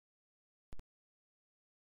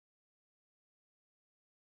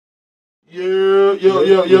Yo,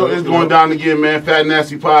 it's going down again, man. Fat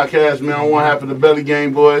Nasty Podcast, man. On one half of the Belly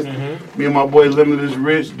Game, boys. Me and my boy Limitless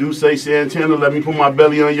Rich, do say Santana, let me put my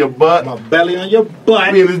belly on your butt. My belly on your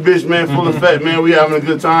butt. Me and this bitch, man, full of fat, man. We having a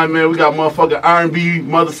good time, man. We got motherfucking R&B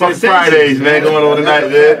motherfucking Fridays, man, going on tonight,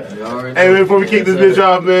 man. Hey, man, before we kick this bitch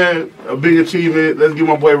off, man, a big achievement. Let's give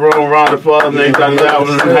my boy Ron a round of applause, man. He's got his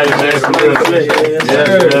album tonight, man.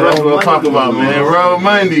 That's what I'm talking about, man. Roll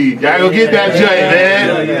Monday. Y'all go get that joint,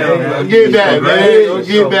 man. Get that, man. Go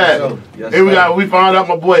get that. Hey, we found out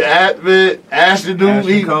my boy Ashton dude.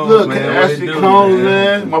 Look, Ashton Combs,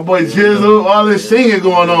 man. My boy Jizzle. All this singing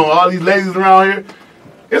going on. All these ladies around here.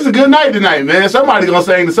 It's a good night tonight, man. Somebody gonna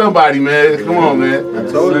sing to somebody, man. Come on, man. I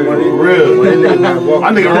told you, for real. My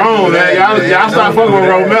nigga Ron, man. Y'all start fucking with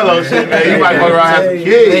Romelo shit, man. You might fuck around and have some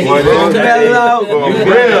kids. Ron battle out. For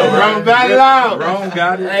real, Ron battle out. Ron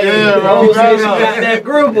got it. Yeah, Ron got it. Got that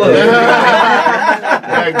gripper.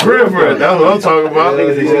 That gripper. That's what I'm talking about.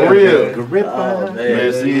 For real. Gripper.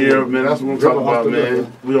 Man, see here, man. That's what I'm talking about, man.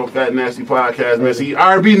 We on Fat Nasty Podcast, man. See,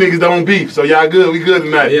 R&B niggas don't beef, so y'all good. We good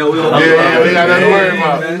tonight. Yeah, we don't we got nothing to worry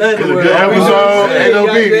about. It's a good episode. Ain't no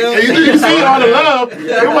beef. You see all the love.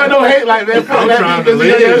 There wasn't no hate like that. Fuck that. I'm good.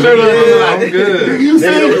 You see?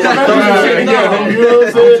 You know what I'm saying?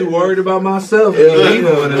 I'm too worried about myself.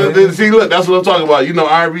 See, look, that's what I'm talking about. You know,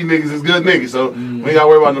 R&B niggas is good niggas, so we ain't got to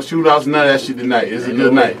worry about no shootouts, none of that shit tonight. It's a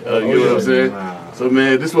good night. You know what I'm saying? So,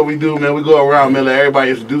 man, this is what we do, man. We go around, man, let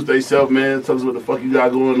everybody introduce themselves, man. Tell us what the fuck you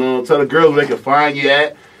got going on. Tell the girls where they can find you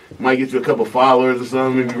at. Might get you a couple followers or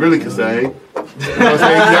something if you really can sing. You know what I'm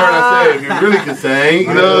saying? You heard what I said. If you really can sing,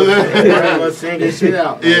 you know what I'm saying? Sing this shit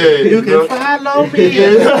out. Yeah. You can follow me.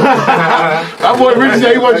 My boy Richie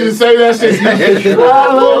said he wants you to say that shit.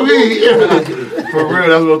 Follow me. For real,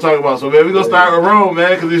 that's what I'm talking about. So, man, we going to start with Rome,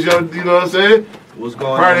 man, because it's your, you know what I'm saying? What's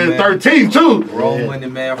going Friday on, the 13th, too. Roll Money,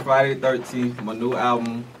 man. Friday the 13th. My new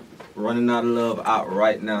album, Running Out of Love, out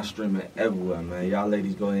right now, streaming everywhere, man. Y'all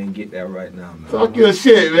ladies go ahead and get that right now, man. Talk your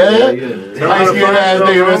shit, man. Nice skin ass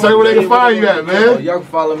nigga, man. Say where they can find you at, man. Y'all can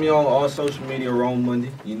follow me on all social media, Rome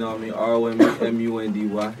Monday. You know what I mean?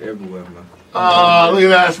 ROMMUNDY, everywhere, man. Oh, look at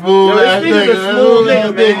that smooth ass nigga. Smooth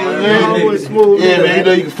ass nigga, man. Yeah, man, you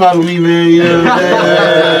know you can follow me, man. You know what I'm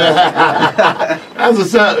saying? That's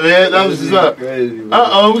what's up, man. That's what's up.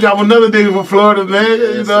 Uh-oh, we got another nigga from Florida, man.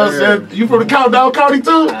 You know what I'm saying? You from the Countdown County,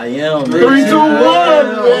 too? I am, man. 3, 2, 1.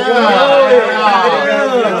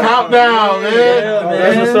 Countdown, man.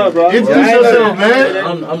 That's what's up, bro. Introduce yourself,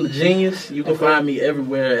 man. I'm the Genius. You can find me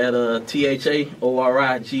everywhere at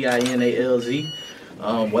THAORIGINALZ.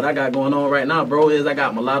 What I got going on right now, bro, is I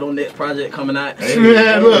got Mulatto Next project coming out.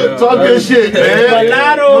 Man, look, talk your shit, man.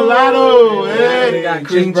 Mulatto, man. We got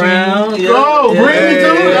Chris Brown. Oh, bring me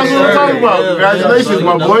too. That's what I'm talking about. Congratulations,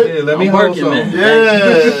 my boy. Let me working, man.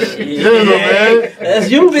 Yeah, man. That's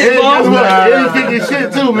you, big boss. Yeah, you kicking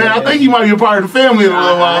shit too, man. I think you might be a part of the family in a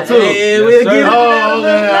little while too. Yeah, we'll get it talk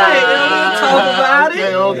about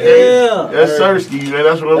it. Okay. Yeah. That's Sersky, man.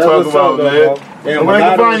 That's what I'm talking about, man. And where they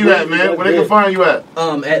can find you at, man? Where they can find you at?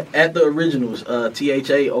 At the originals,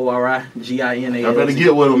 THAORIGINALZ. I better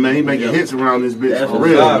get with him, man. He making hits around this bitch for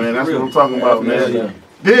real, man. That's what I'm talking about, man.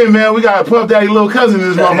 Then, man, we got Puff Daddy little cousin in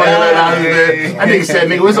this motherfucker right now, man. That nigga said,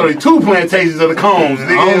 nigga, it's only 2 plantations of the Combs,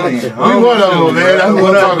 nigga. We one of them, man. That's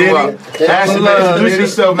what I'm talking about. Ashton, man, introduce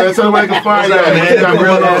yourself, man. Tell them where they can find you at, man.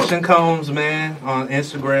 Real Ashton Combs, man, on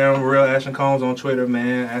Instagram. Real Ashton Combs on Twitter,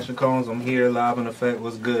 man. Ashton Combs, I'm here, live in effect.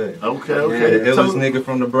 What's good? Okay. Yeah, the illest nigga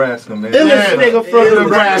from Nebraska, man. Illest nigga from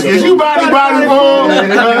Nebraska. Is you body boy? I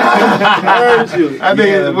heard you. I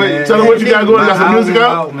think, tell them what you got going. Got some music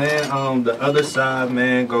out? Man, The Other Side,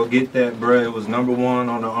 man. Go get that, bruh. It was #1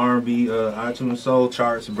 on the R&B iTunes Soul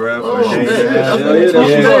charts, bruh. Bruh.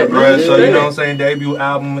 So, you know what I'm saying? Debut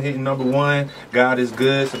album hitting #1. God is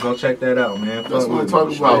good, so go check that out, man. That's what I'm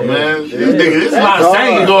talking about, man. These niggas, there's a lot of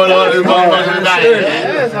singing going on in this motherfucker tonight.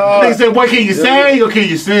 Niggas said, boy, can you sing or can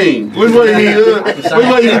you sing? Which one you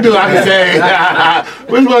can do? I can sing.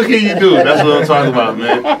 Which one can you do? That's what I'm talking about,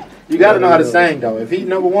 man. You gotta know how to sing though. If he's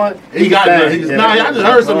 #1, he got it. Nah, I just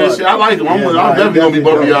heard some of this shit. I like him. I'm definitely gonna be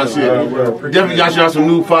bumping y'all shit. Definitely got y'all some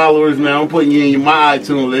new followers, man. I'm putting you in my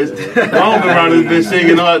iTunes list. I don't be around this bitch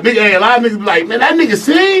singing. Hey, a lot of niggas be like, man, that nigga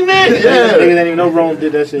sing, man. Yeah. Niggas didn't even know Rome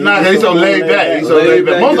did that shit. Nah, he's so laid back. He's so laid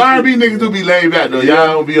back. Most R&B niggas do be laid back though. Y'all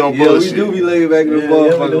don't be on bullshit. Yeah, we do be laid back in the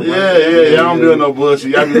motherfucker. Yeah. Y'all don't be on no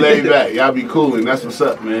bullshit. Y'all be laid back. Y'all be cooling. That's what's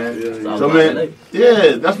up, man. So, man,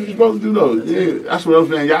 yeah, that's what you're supposed to do though. Yeah, that's what I'm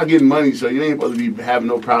saying. Y'all getting money, so you ain't supposed to be having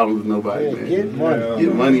no problems with nobody, man. Get money.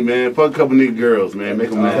 Get money, man. Fuck a couple nigga girls, man.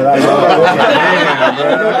 Make them mad. I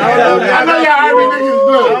know y'all R&B niggas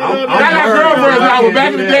do. I got girlfriends. I was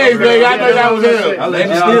back in the days, man. I know that was hell.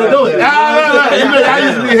 Ladies still do it. You know, I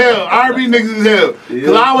used to be hell. R&B niggas is hell.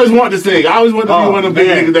 Cause I always want to sing. I always want to be one of them big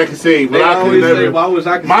niggas that can sing. But I could never.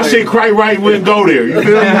 My shit quite right wouldn't go there. You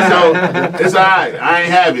feel me? So it's alright. I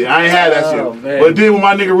ain't have it. I ain't had that shit. But then when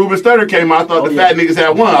my nigga Ruben Stutter came out, I thought the fat niggas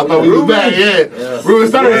had won. I thought we was back. Yeah. Ruben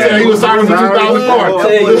Stutter said he was sorry for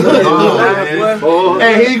 2004.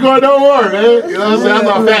 Hey, he ain't going no more, man. You know what I'm saying? I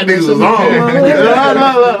thought fat niggas was on.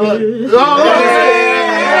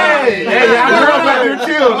 Hey, y'all girls out there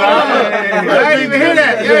chill, dog. I didn't even hear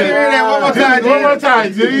that. You ain't hear that. One more time. One more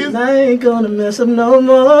time, G's. I ain't gonna mess up no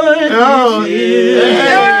more. Oh,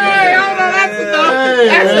 yeah.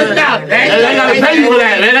 That's enough. They gotta pay you for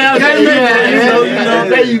that, man. They gotta pay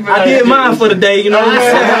you for that. I did mine for the day, you know what I'm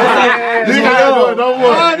saying? Nigga, I don't do it no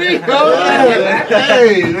more.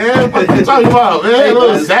 Hey, man, what you talking about, man? A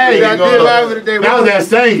little sagging. I did mine for the day. That was that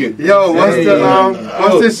singing. Yo,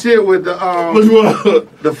 what's this shit with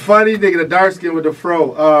the funny nigga, the dark skin with the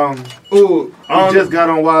fro? He just got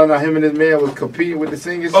on Wild Now. Him and his man was competing with the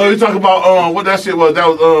singers. Oh, you talking about what that shit was? That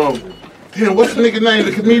was damn, what's the nigga name?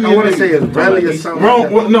 The comedian. I want to say it's Relly or something.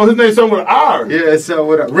 Wrong. No, his name's something with an R. Yeah, it's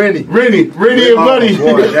with Rennie. Rennie and Buddy.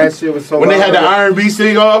 Boy, that shit was so. When they had the R&B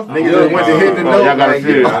sing off, niggas just went to hit the note. Y'all gotta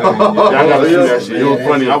feel it. Y'all gotta see that shit. It was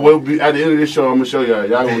funny. I will be at the end of this show. I'm gonna show y'all.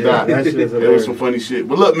 Y'all gonna die. It was some funny shit.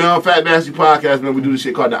 But look, man, on Fat Nasty Podcast, man, we do this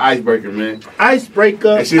shit called the Icebreaker, man.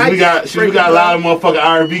 Icebreaker. And since we got a lot of motherfucking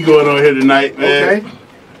R&B going on here tonight, man. Okay.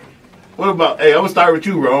 What about? Hey, I'm gonna start with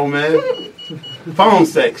you, Ro, man. Phone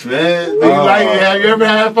sex, man. Do you like it? Have you ever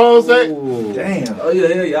had phone sex? Ooh. Damn. Oh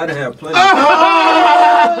yeah, I done have plenty.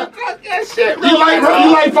 That shit. You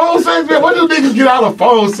like phone sex, man? What do niggas get out of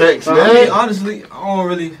phone sex, man? I mean, honestly, I don't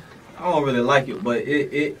really like it, but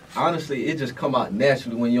it honestly it just come out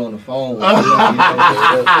naturally when you're on the phone. Late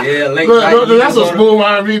night. That's a smooth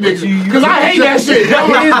R&B nigga. Because I hate that shit. You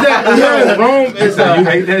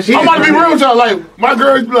hate that shit? I'm about to be real with y'all. Like, my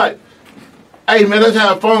girls be like, hey, man, let's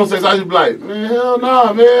have phone sex. I just be like, man, hell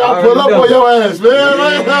nah, man. I'll pull up on your ass, man.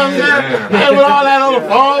 Like, you know what I'm saying? Hey, with all that on the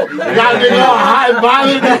phone, got a nigga all hot and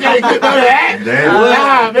bothered. You can't get none of that.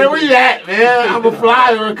 Nah, man, where you at, man? I'm a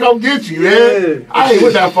flyer and come get you, man. I ain't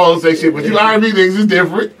with that phone sex shit, but you R&B niggas is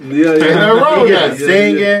different. Ain't nothing wrong with that.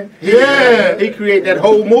 Singing. He create that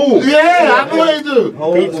whole move. Yeah, I know he do.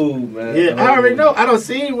 Whole move, man. Yeah, I already know. I don't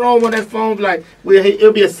see Rome on that phone. Like,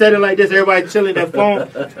 it'll be a setting like this. Everybody chilling that phone.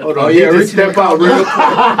 Hold on. Yeah, Richie step out real quick.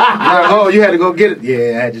 Oh, you had to go get it.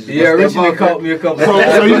 Yeah, I just. Yeah, Richie caught me a couple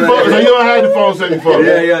times. So you don't had the phone sex before?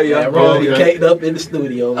 Yeah. Bro, you caked up in the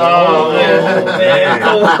studio. Man. Oh, man.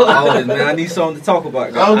 Oh, man, I need something to talk about.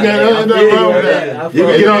 Okay, that's wrong with that. You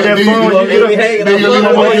can get on that phone.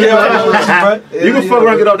 You can fuck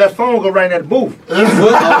around, get off that phone, go right in that booth.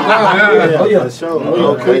 Oh, yeah.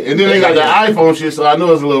 Okay, and then they got the iPhone shit, so I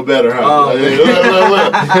know it's a little better, huh?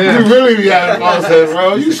 Look. You really be having phone sex,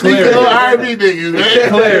 bro. You sneaky little R&B niggas,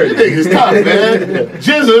 man. You niggas tough, man.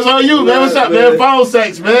 Jizzle, it's on you, man. What's up, man? Phone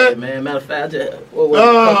sex, man. Man, matter of fact, a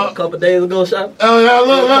couple days ago, shop. Oh, yeah,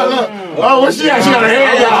 look. Oh, what she got? She got her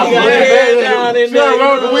head down. She got her head down. She got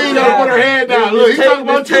rolled the weed, gotta put her head down. Look, he's talking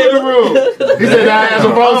about you in the room. He said, I had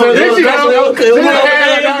some phone sex. Then she got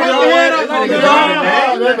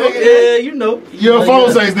yeah, you know. You're a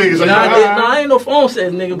phone sex nigga. I ain't no phone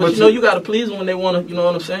sex nigga, but you know you gotta please them when they wanna, you know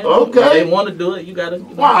what I'm saying? Okay. When they wanna do it, you gotta.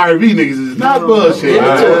 Why R&B niggas is not bullshit.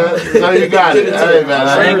 No, you got it.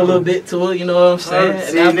 Sing a little bit to it, you know what I'm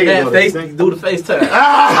saying? And after that, do the FaceTime.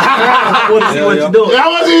 I wanna see what you're doing. I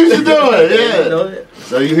want to see what you're doing, yeah.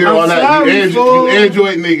 So you hear all that? You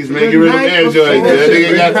Android niggas, man. Get rid of Android. That nigga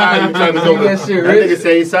ain't got time. You trying to go. That nigga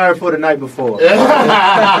say he's sorry for the night before.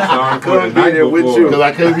 Couldn't be there with you. Because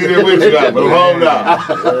I couldn't be there with you, but I'm home now.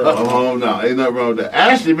 I'm home now. Ain't nothing wrong with that.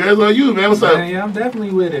 Ashley, man, it's on you, man. What's up? Yeah, I'm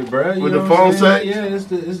definitely with it, bro. With the phone sex? Yeah, it's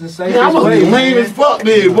the safest way. Yeah, I must be lame as fuck,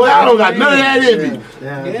 man. Boy, I don't got none of that in me.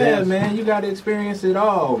 Yeah, man, you got to experience it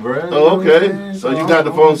all, bro. Oh, okay. So you got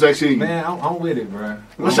the phone sex in you. Man, I'm with it, bro.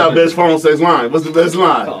 What's your best phone sex line? What's the best line?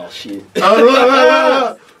 Oh, shit.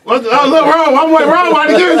 Oh, look, wrong. I'm waiting wrong. Why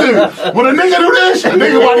to give it to me? When a nigga do this, a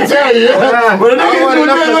nigga want to tell you. When a nigga hit you with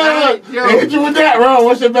that, they hit you with that, wrong.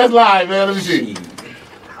 What's your best line, man? Let me see.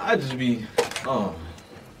 I just be, I'll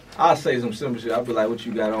say some simple shit. I'll be like, what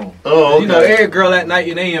you got on? Oh, okay. You know, every girl at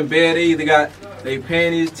night, they in bed, they either got they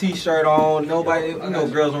panties, t-shirt on. Nobody, you know,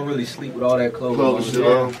 girls don't really sleep with all that clothes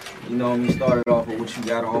on. You know what I mean? Started off with what you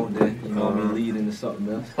got on, then, you know what I mean, lead into something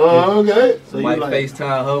else. Oh, okay. So might like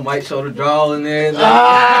FaceTime her, might show the draw in there. That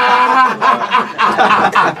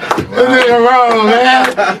nigga wrong,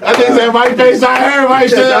 man. I think that might FaceTime her, might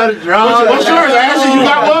show the draw. What's yours, Ashley? You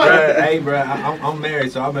got one? Hey, bro, I'm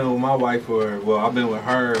married, so I've been with my wife I've been with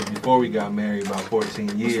her before we got married about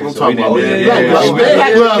 14 years. I'm so talking about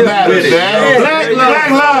black love matters, man.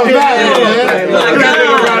 Black love matters, man.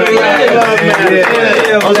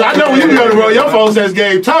 I know when you be on the road, your phone says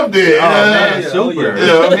game tough then. Super. I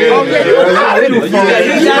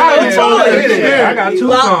got 2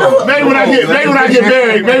 phones. Maybe when I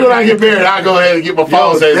get married, I'll go ahead and get my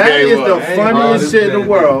phone sex That game is up. the funniest shit in the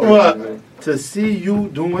world. What? To see you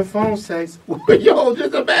doing phone sex. Yo,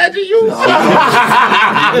 just imagine you.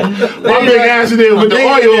 My big ass in there with the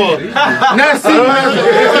oil. Not see,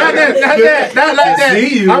 not like that.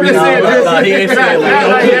 See you. I'm just saying this. Not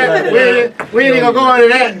like that. We ain't gonna go into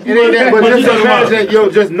that. It ain't that. But just imagine, yo,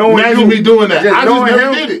 just knowing Imagine me doing that. Just I just knowing never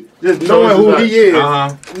him. did it. Just knowing who he is.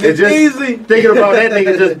 It's just easy. Thinking about that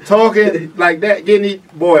nigga just talking like that,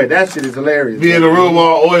 boy, that shit is hilarious. Be in the room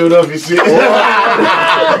all oiled up and shit.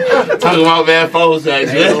 Talking about bad phone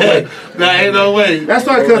sex. Ain't no way. That's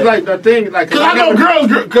why, cause like the thing, like, Cause I know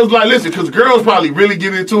cause girls probably really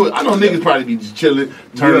get into it. I know niggas probably be just chilling,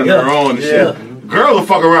 turning their on and shit. Girls will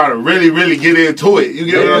fuck around and really, really get into it. You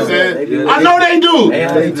get what I'm saying? I know they do.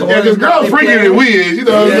 Yeah, cause girls freakier than we is. You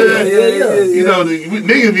know what I'm saying? You know,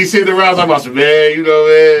 niggas be sitting around talking about some, man, you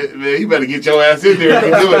better get your ass in there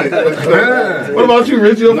and do it. What about you,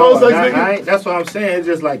 Rich? You a phone sex nigga? That's what I'm saying. It's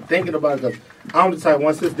just like thinking about it. Cause I'm the type,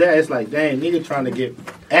 once it's that, it's like, dang, nigga trying to get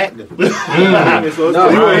active. So it's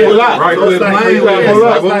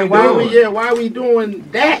like, why are we doing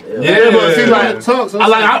that? Yeah, but see, like,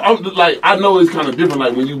 I know it's kind of different,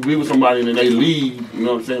 like, when you be with somebody and they leave, you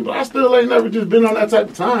know what I'm saying? But I still ain't never just been on that type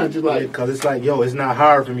of time. Just like, because it's like, yo, it's not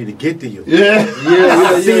hard for me to get to you.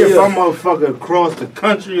 I see if I'm motherfucker across the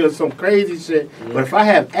country or some crazy shit. But if I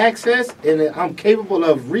have access and I'm capable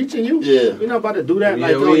of reaching you, you're not about to do that.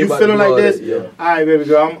 Like, yo, you feeling like this? All right, baby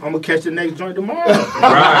girl, I'm gonna catch the next joint tomorrow.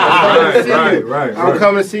 Right. I'm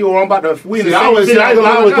coming to see you, or I'm about to. I always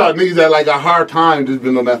thought niggas that like a hard time just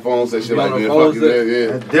been on that phone say shit like that.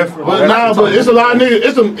 That's different. But it's a lot of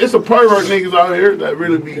niggas. It's a pervert niggas out here that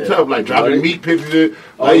really be tough, like dropping meat pictures.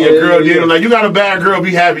 Like your girl did, like you got a bad girl,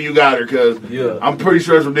 be happy you got her, cause I'm pretty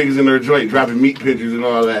sure some niggas in their joint dropping meat pictures and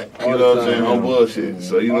all that. You know what I'm saying? On bullshit.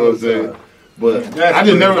 So you know what I'm saying. But I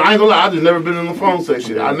ain't gonna lie, I just never been on the phone say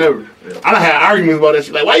shit. I done had arguments about that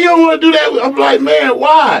shit. Like, why you don't want to do that? I'm like, man,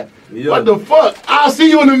 why? What the fuck? I'll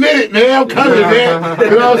see you in a minute, man. I'm coming, man.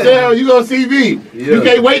 You know what I'm saying? You gonna see me. You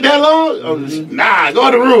can't wait that long? Nah, go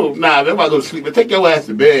in the room. Nah, man, I'm about to go to sleep. But take your ass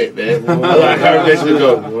to bed, man. I heard that shit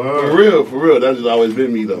go. For real. That's just always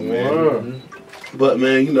been me, though, man. But,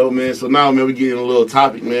 man, you know, man, so now, man, we getting a little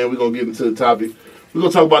topic, man. We're gonna get into the topic. We're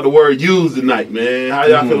going to talk about the word used tonight, man. How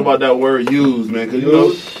y'all feel about that word used, man? Because, you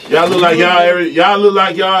know, y'all look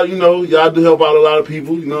like y'all, you know, y'all do help out a lot of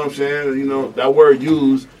people, you know what I'm saying? You know, that word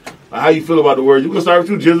used. How you feel about the word? You going to start with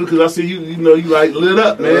you, Jizzle, because I see you know, you like lit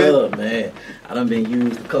up, man. Oh, man. I done been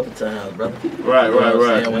used a couple times, brother. Right. When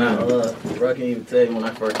I can't even tell you when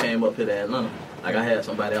I first came up here to Atlanta. Like, I had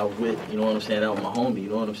somebody I was with, you know what I'm saying? That was my homie, you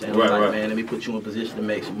know what I'm saying? I was like, man, let me put you in position to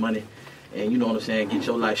make some money. And you know what I'm saying, get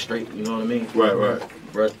your life straight, you know what I mean? Right.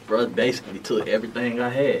 Bruh basically took everything I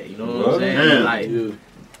had, you know what I'm saying? Like,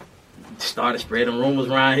 started spreading rumors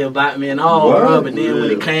around here about me and all, bro. But then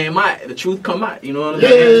when it came out, the truth come out, you know what I'm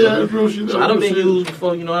saying? So I done been used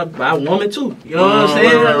before, you know, by a woman too. You know what I'm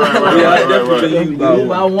saying? Right.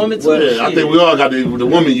 By a woman too. Yeah, I think we all got the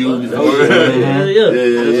woman used before. Yeah.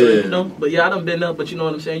 You know, but yeah, I done been up, but you know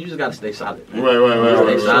what I'm saying? You just gotta stay solid. Man. Right.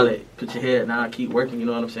 Stay solid. Put your head down, keep working, you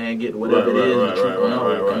know what I'm saying? Get whatever it is.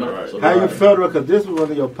 Right. How you felt about, because this was one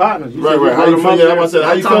of your partners. Right. How you feel about that?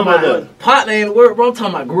 How you feel about that? Partner ain't the word, bro. I'm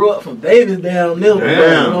talking about grew up from babies down there.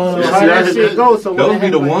 Damn. How that shit go? So those be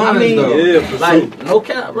the ones, though. Yeah, like, no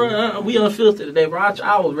cap, bro. We unfiltered today, bro.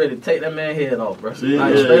 I was ready to take that man's head off, bro. Straight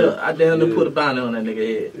up. I damn near put a bounty on that nigga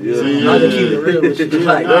head. I just keep it real with you.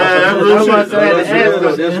 Like, when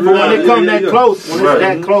it come that close, when it's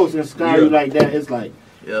that close and scar you like that, it's like,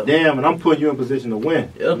 damn, and I'm putting you in position to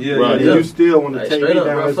win. And you still want to take me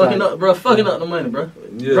down. Fucking up the money, bro.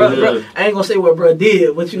 Bro, I ain't gonna say what bro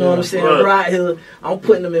did, but you know what I'm saying. Bro, out here, I'm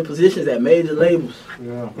putting them in positions at major labels.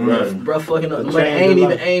 Bro, fucking up the money.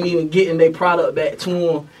 Ain't even getting their product back to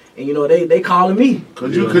them. And you know they calling me.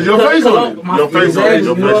 Cause your face on it. Your face on it.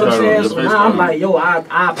 You know what I'm saying? So now I'm like, yo,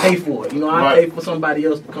 I pay for it. You know, I pay for somebody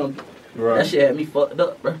else to come. That shit had me fucked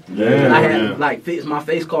up, bro. I had like fixed my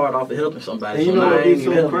face card off of helping somebody. And you know what be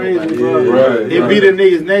so crazy, bro? It be the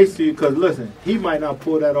niggas next to you, cause listen, he might not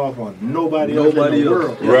pull that off on nobody else in the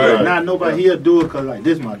world. Not nobody, he'll do it cause like,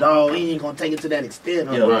 this my dog, he ain't gonna take it to that extent.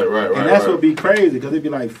 Right. And that's what be crazy, cause it be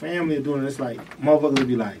like family doing it. It's like, motherfuckers would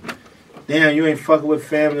be like, damn, you ain't fucking with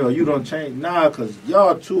family or you don't change. Nah, because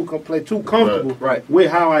y'all too comfortable with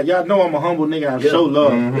how y'all know I'm a humble nigga. I show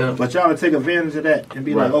love. But y'all take advantage of that and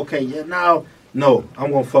be like, okay, now, no,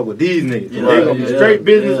 I'm going to fuck with these niggas. They going to be straight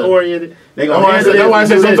business oriented. They gonna that's why I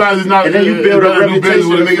say sometimes it's not. And then you build a reputation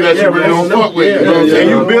with a nigga that you really don't fuck with. You know what I'm saying?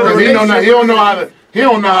 You build a relationship. He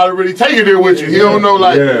don't know how to really take it there with you. He don't know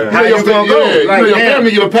like how you gonna go. You know your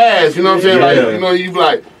family get a pass. You know what I'm saying? Like you know you be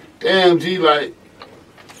like, damn G, like.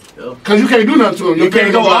 Cause you can't do nothing to him. You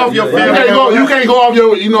can't go off your family. You can't go off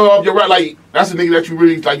your, off your right. Like that's the nigga that you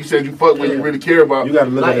really, like you said, you fuck with. You really care about. You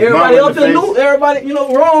gotta look like at everybody up there knew. Everybody,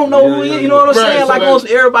 Rome know who he is. You know what I'm saying? Like almost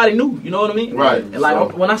everybody knew. You know what I mean? Right. And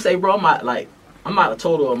like when I say, bro, I'm out a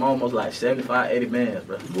total of almost like 75, 80 bands,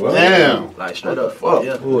 bro. Damn. Like straight up. Fuck.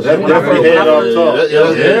 Yeah. Ooh, that's definitely head off top. That's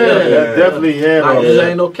definitely head off. This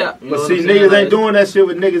ain't no cap. But see, niggas ain't doing that shit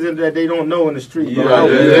with niggas that they don't know in the street.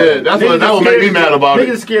 That's what make me mad about it.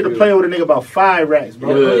 Niggas scared to play with a nigga about 5 racks, bro.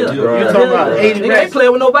 You talking about 80 racks? racks? Ain't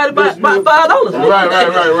playing with nobody about $5. Right.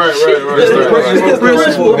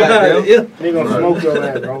 They gonna smoke your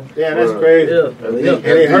ass, bro. Yeah, that's crazy. And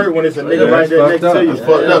it hurt when it's a nigga right there next to you.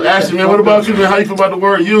 Fucked up. Ashley, man, what about you, man? How you feel about the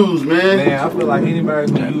word use, man? Man, I feel like anybody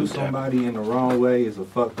who use somebody in the wrong way is a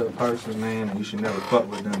fucked up person, man, and you should never fuck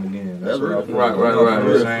with them again. That's what I feel. Right. You know what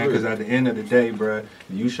I'm saying? Because at the end of the day, bruh,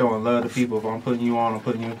 you showing love to people. If I'm putting you on, I'm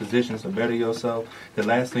putting you in positions to better yourself. The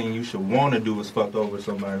last thing you should want to do is fuck over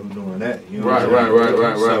somebody who's doing that. You know what I'm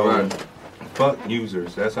saying? Right. Fuck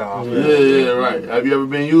users. That's how I feel. Yeah, right. Have you ever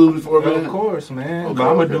been used before, man? Of course, man.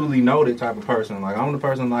 But I'm a duly noted type of person. Like, I'm the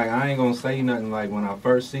person, like, I ain't gonna say nothing, like, when I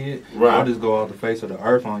first see it, I'll just go off the face of the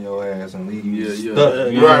earth on your ass and leave you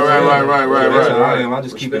stuck. You know right. That's how I am. I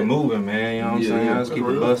just keep it moving, man. You know what I'm saying? I just keep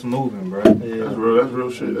the bus moving, bro. That's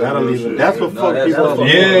real shit. That's what fuck people up.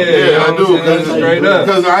 Yeah, I do. Straight up.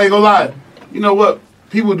 Because I ain't gonna lie. You know what?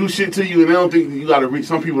 People do shit to you and they don't think you gotta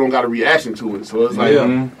some people don't got a reaction to it. So it's like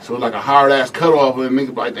so it's like a hard ass cutoff and a nigga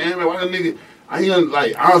be like, damn man, why that nigga I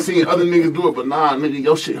don't see other niggas do it, but nah, nigga,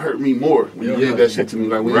 your shit hurt me more when you did that shit to me.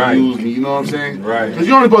 Like when you use me, you know what I'm saying? Right. Cause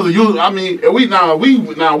you only supposed to use. I mean, we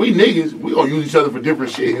niggas, we gonna use each other for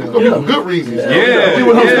different shit. It's gonna be for good reasons. You know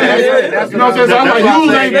what I'm saying? You know what I'm saying? So I'm like,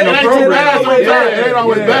 use ain't it ain't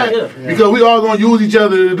always bad because we all gonna use each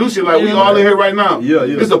other to do shit. Like we all in here right now.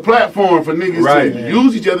 It's a platform for niggas to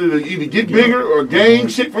use each other to either get bigger or gain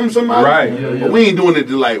shit from somebody. Right. But we ain't doing it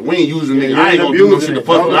to like we ain't using niggas. I ain't gonna do no shit to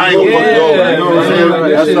fuck. I ain't gonna fuck it over. You know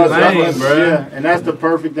what I'm saying? And that's the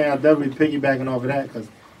perfect thing. I'm definitely piggybacking off of that because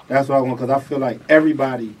that's what I want. Because I feel like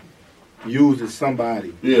everybody uses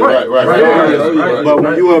somebody. Right. But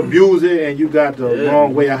when you abuse it and you got the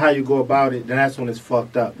wrong way of how you go about it, then that's when it's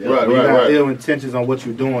fucked up. When you got ill intentions on what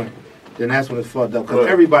you're doing, then that's when it's fucked up. Because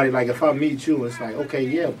everybody, like if I meet you, it's like, okay,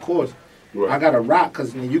 yeah, of course, I got to rock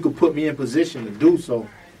because you could put me in position to do so.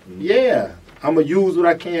 Yeah. I'm gonna use what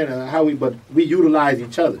I can, but we utilize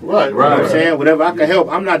each other. Right. You know what I'm saying? Whatever I can help.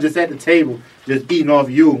 I'm not just at the table just eating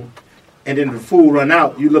off you, and then the food run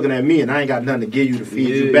out. You looking at me, and I ain't got nothing to give you to feed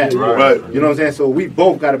you back. Right. You know what I'm saying? So we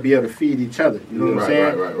both got to be able to feed each other. You know what I'm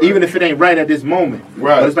saying? Right. Even if it ain't right at this moment.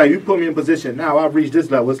 Right. But it's like you put me in position now. I've reached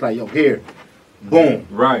this level. It's like yo, here, boom.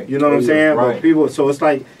 Right. You know what I'm saying? Right. But people. So it's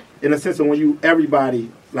like in a sense of when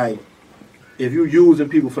everybody like, if you using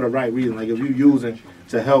people for the right reason, like if you using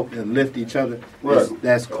to help and lift each other,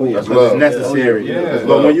 that's cool. That's necessary.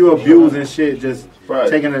 But when you abusing shit, just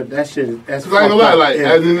taking that shit, that's fucked up. Like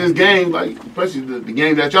as in this game, like especially the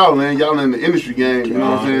game that y'all in the industry game. You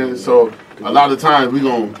know what I'm saying? So a lot of times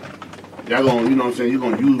y'all gonna, you know what I'm saying, you're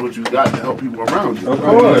gonna use what you got to help people around you. Of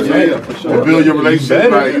course, for sure. Build your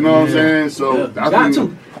relationship, right? You know what I'm saying? So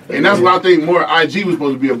and that's what I think more IG was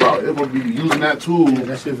supposed to be about. It's supposed to be using that tool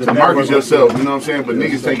to market yourself, you know what I'm saying? But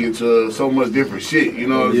niggas take it to so much different shit, you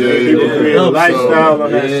know what I'm saying? People create a lifestyle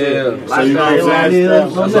on that shit. So you know what I'm saying?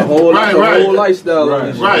 That's a whole lifestyle on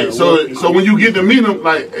this shit. Right. So when you get to meet them,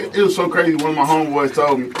 like, it was so crazy. One of my homeboys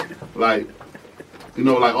told me, like, you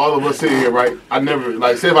know, like all of us sitting here, right? I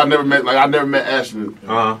never met Ashton.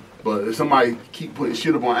 But if somebody keep putting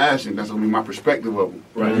shit up on Ashton, that's gonna be my perspective of him.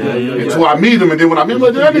 Right. Until I meet him, and then when I meet him,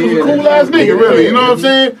 like, that nigga's a cool ass nigga, really. You know what I'm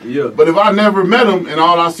saying? Yeah. But if I never met him, and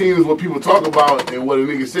all I seen is what people talk about and what a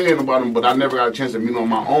nigga saying about him, but I never got a chance to meet him on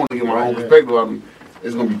my own and get my own perspective of him,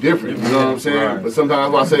 it's gonna be different. You know what I'm saying? But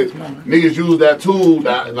sometimes that's why I say niggas use that tool,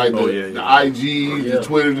 like the IG, the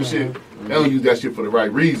Twitter, and shit. They don't use that shit for the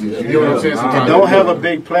right reasons. You know what I'm saying? And don't have a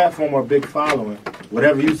big platform or big following.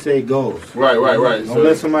 Whatever you say goes. Right. Don't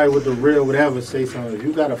let somebody with the real whatever say something. If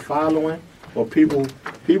you got a following or people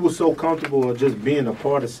so comfortable with just being a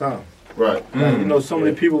part of something. Right. Like, you know, so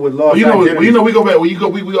many people with lost you know, we go back. We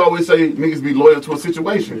always say niggas be loyal to a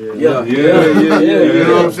situation. Yeah. You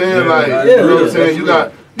know what I'm saying? Like, you know what I'm saying?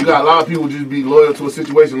 You got a lot of people just be loyal to a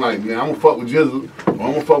situation. Like, man, I'm gonna fuck with Jizzle, or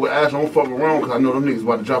I'm gonna fuck with Ash, I'm gonna fuck with Ron, because I know them niggas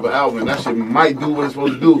about to drop an album, and that shit might do what it's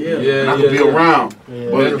supposed to do. And I can be around.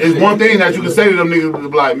 But it's one thing that you can say to them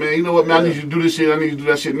niggas, be like, man, you know what, man, I need you to do this shit. I need you to do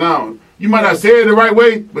that shit now. You might not say it the right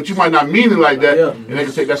way, but you might not mean it like that, and they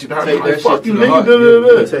can take that shit to heart. Like, fuck you,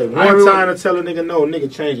 nigga. Take one time to tell a nigga no, nigga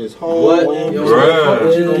change his whole. What?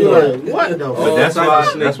 But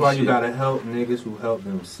that's why you gotta help niggas who help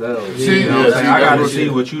themselves. See, I gotta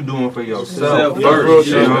see what you doing for yourself first.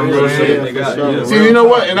 You know what I'm saying? See, you know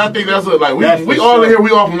what? And I think that's like we all in here.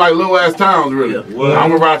 We all from like little ass towns, really.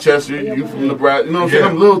 I'm from Rochester. You from Nebraska. You know what I'm saying?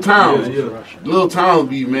 Them little towns. Little towns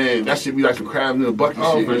be, man. That shit be like some crabs in a bucket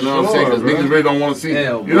shit. You know what I'm saying? Because niggas really don't want to see. You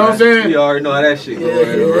know what I'm saying? You already know how that shit goes.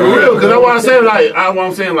 For real, because that's why I say, like, what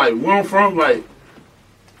I'm saying, like, where I'm from, like,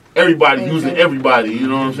 everybody using everybody, you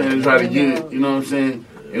know what I'm saying? They try to get it, you know what I'm saying?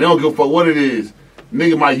 And they don't give a fuck what it is.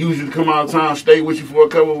 Nigga might use you to come out of town, stay with you for a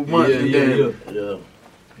couple of months, and then you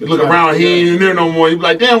look around, he ain't in there no more. You be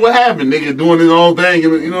like, damn, what happened? Nigga doing his own thing,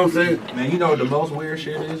 you know what I'm saying? Man, you know what the most weird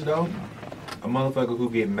shit is, though? A motherfucker who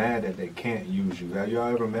get mad that they can't use you. Have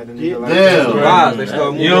y'all ever met a nigga like that? They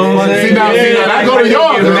start moving. You know what I'm saying? See, now I go to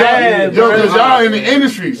y'all, because y'all in the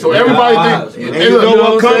industry, so everybody think. You know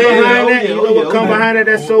what come behind that? You know what come behind that?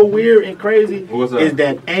 That's so weird and crazy. Is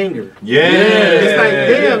that anger? Yeah. It's like,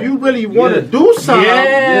 damn, you really want to do something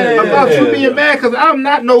about you being mad because I'm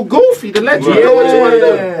not no goofy to let you know what you want to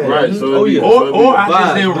do. Right. So or I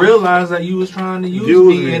just didn't realize that you was trying to use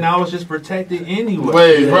me and I was just protected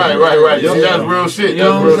anyway. Right. That's real shit.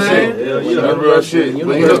 That's real shit. That's real shit. You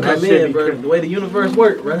know, come in, bro. The way the universe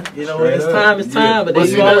works, bro. You know, when it's time,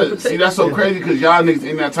 but see, that's so crazy because y'all niggas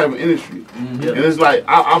in that type of industry. And it's like,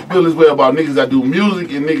 I feel this way about niggas that do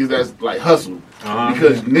music and niggas that's like hustle.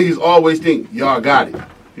 Because niggas always think y'all got it.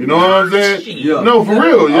 You know what I'm saying? No, for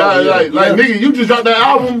real. Y'all, like nigga, you just dropped that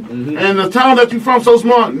album, and the town that you from so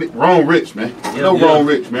small. Wrong Rich, man. Wrong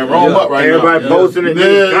Rich, man. Wrong up right Everybody now. posting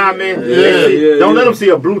it, commenting. Don't let them see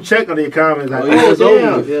a blue check on their comments. Like,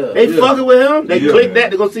 damn, they fucking with him. They click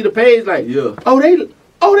that to go see the page. Like, they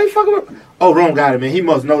fucking with. Oh, wrong got it, man. He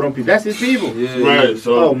must know them people. That's his people. Right.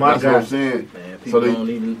 So that's what I'm saying. Man, people don't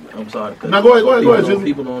even. I'm sorry. Now go ahead.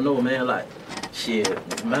 People don't know, man. Like, shit.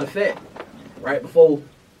 Matter of fact, right before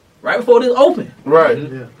this open. Right.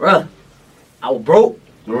 Bruh, I was broke.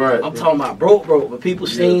 Right. I'm talking about broke. But people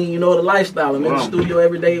seen, you know, the lifestyle. I'm in the studio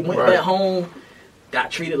every day, went back home,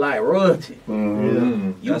 got treated like royalty.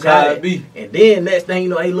 You That's got how it. it be. And then next thing you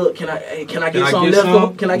know, hey, look, can I get something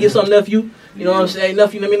left? Can I get something nephew? You know what I'm saying?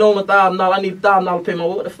 Nephew, let me know $1,000. I need $1,000 to pay my.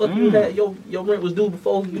 What the fuck you had? Your rent was due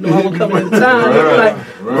before, you know, I was coming at the time. Like,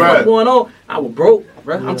 what's going on? I was broke,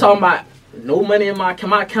 bro. I'm talking about no money in my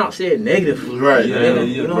account said negative. Right.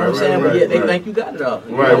 You know what I'm saying? But they think you got it all.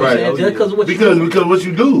 You Right. know what I'm saying? Just because of what you do. Because what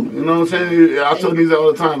you do. You know what I'm saying? I tell these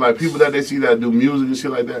all the time. Like people that they see that do music and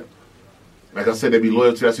shit like that. Like I said, they be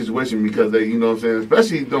loyal to that situation because they, you know what I'm saying?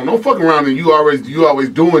 Especially don't fuck around and you always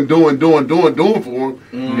doing for them.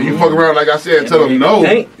 And you fuck around, like I said, tell them no.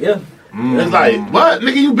 It's like, what?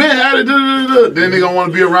 Nigga, you been at it. Then they gonna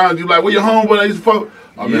want to be around you. Like, where your homeboy that used to fuck?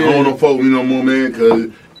 I mean, home don't fuck with me no more, man,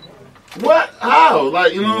 because what? How?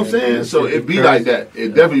 Like, you know what I'm saying? So it be like that. It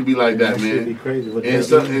definitely be like that, man. Be crazy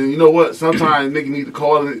and you know what? Sometimes nigga need to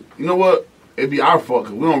call it. You know what? It be our fault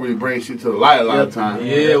because we don't really bring shit to the light a lot of times.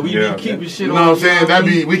 Yeah, we be keeping shit. You know what I'm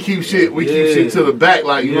saying? We keep shit to the back.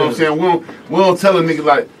 Like, you know what I'm saying? We don't tell a nigga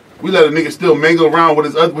like. We let a nigga still mingle around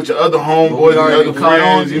with your other homeboys and other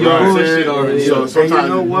friends. You know what I'm saying? So sometimes, you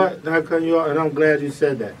know what? I cut you off, and I'm glad you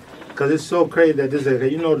said that. Because it's so crazy that this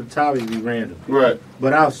is, you know, the topic be random. Right.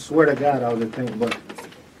 But I swear to God, I was thinking, but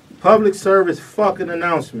public service fucking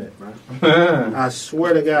announcement, bro. I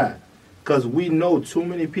swear to God. Because we know too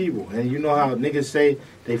many people. And you know how niggas say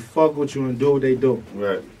they fuck with you and do what they do.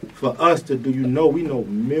 Right. For us to do, you know, we know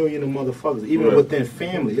millions of motherfuckers. Even within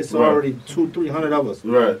family. It's already 200-300 of us.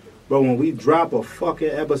 Right. But when we drop a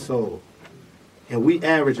fucking episode, and we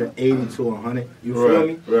average an 80 to 100, you feel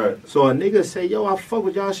me? Right. So a nigga say, yo, I fuck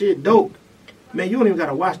with y'all shit dope. Man, you don't even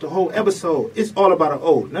gotta watch the whole episode. It's all about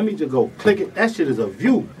let me just go click it. That shit is a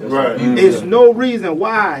view. Right. There's no reason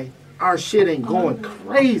why our shit ain't going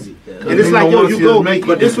crazy. And it's like, yo, you go,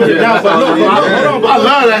 but this was down. But look, hold on. I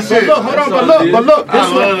love that shit. But look,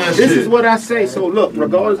 this is what I say. So look,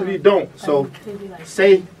 regardless if you don't, so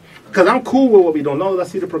say Because I'm cool with what we doing. As long as I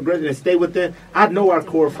see the progression and stay with them, I know our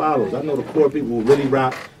core followers. I know the core people who really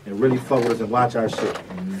rock and really fuck with us and watch our shit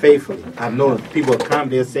faithfully. I know people come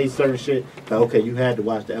there say certain shit, like, okay, you had to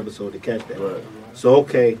watch the episode to catch that. Right. So,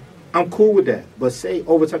 okay, I'm cool with that. But say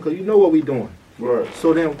over time, because you know what we doing. Right.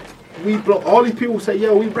 So then we blow, all these people say,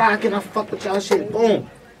 yo, we rocking, I fuck with y'all shit, boom.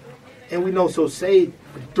 And we know, so say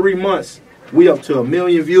 3 months, we up to 1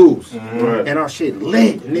 million views. Right. And our shit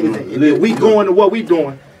lit. Niggas, and then we going to what we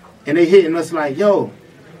doing, and they hitting us like, yo,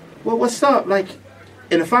 well, what's up? Like,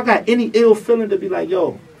 and if I got any ill feeling to be like,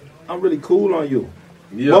 yo, I'm really cool on you.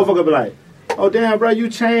 Yeah. Motherfucker be like, oh damn, bro, you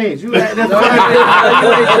changed. You acting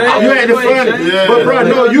funny. You acting funny. Yeah. But bro,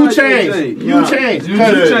 no, you changed. You changed.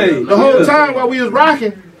 The whole time while we was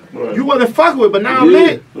rocking, you wasn't fucking with, but now I'm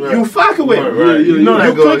lit. You fucking with. You know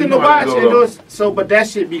that you clicking the watch and do it. So, but that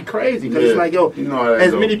shit be crazy because it's like, yo,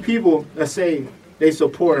 as many people that say they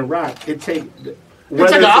support and rock, it take an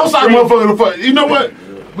outside motherfucker to fuck. You know what?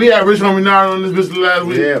 We had Rich Homie Nine on this bitch last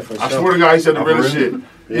week. Yeah, for sure. I swear to God, he said the realest shit.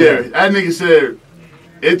 Yeah, that nigga said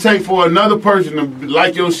it take for another person to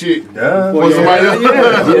like your shit for somebody else.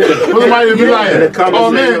 For somebody to be like,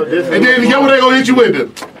 oh man, and then get what they gonna hit you with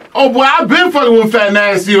it. Oh boy, I've been fucking with Fat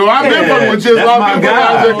Nasty, or I've been fucking with Just I've been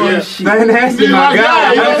fucking with Fat Nasty, my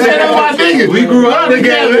guy. You know what I'm saying? That's my niggas. We grew up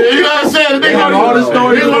together. You know what I'm saying? They gonna all the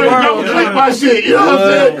stories. They gonna double click my shit. You know what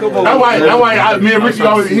I'm saying? That's why me and Richie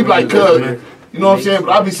always he be like, cuz. You know what I'm saying?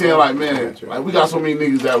 But I be saying like, man, like we got so many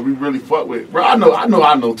niggas that we really fuck with. Bro, I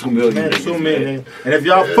know 2 million. Man, 2 million. And if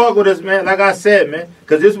y'all fuck with us, man, like I said, man,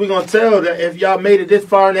 because this we gonna tell that if y'all made it this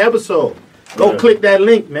far in the episode, go click that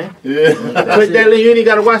link, man. Yeah. Click that link. You ain't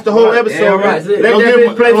got to watch the whole episode, man. Let that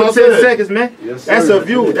bitch play for 10 seconds, man. Yes, that's a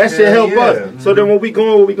view. That shit help us. So then when we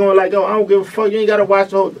going like, oh, I don't give a fuck. You ain't got to watch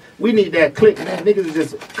the whole. We need that click, man. Niggas is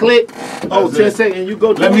just click. Oh, 10 seconds. And you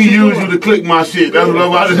go. Let me use you to click my shit. That's what I'm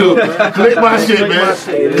about to do. Click my shit, man.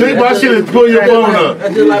 Click my shit and pull your phone up.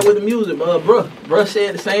 That's just like with the music, bruh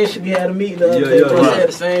said the same shit. We had a meeting the other day. Bruh said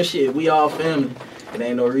the same shit. We all family. It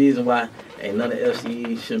ain't no reason why. Ain't none of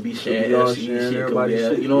FCE shouldn't be sharing FCE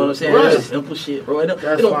shit. You know what I'm saying? Right. That's simple shit, bro. It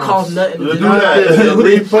don't cost nothing to do that.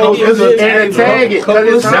 Repost and tag it.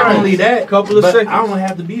 Not only that, couple of seconds. I don't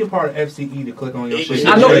have to be a part of FCE to click on your shit.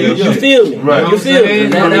 I know you feel me. Right. You feel me.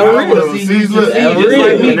 That's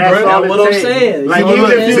what I'm saying. Like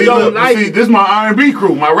even if you don't like, see, this is my R&B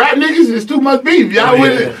crew. My rap niggas is too much beef. Y'all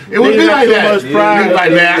with it? It would be like that.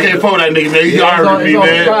 Like man, I can't fuck that nigga, man. He's R&B,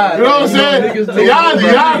 man. You know what I'm saying?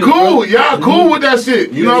 Y'all cool. Y'all cool with that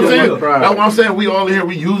shit. You know what I'm saying? That's what I'm saying. We all in here,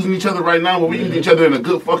 we using each other right now, but we use each other in a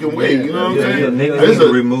good fucking way. You know what I'm saying? Niggas need to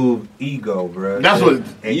remove ego, bro. That's what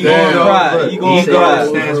ego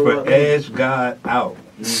stands for edge God out.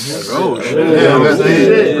 So the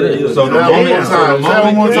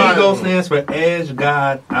moment ego stands for edge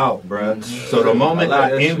God out, bro. So the moment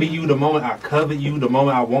I envy you, the moment I covet you, the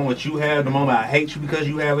moment I want what you have, the moment I hate you because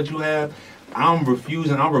you have what you have, I'm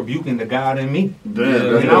rebuking the God in me.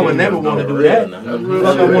 Damn, and I would never want to do that.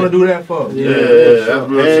 What I want to do that for? Yeah, that's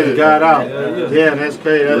real shit. God out. Yeah, that's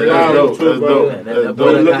crazy. That's powerful too, bro.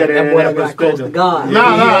 Look at it in that perspective.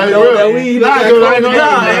 Nah, it's real.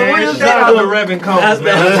 Shout out to Reverend Combs. That's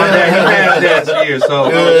that year.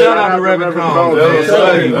 So shout out to Reverend Combs.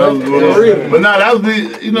 But nah,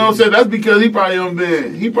 that's you know what I'm saying. That's because he probably done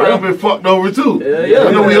been fucked over too. Yeah.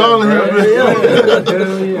 I know we all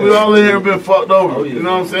in here been fucked over. You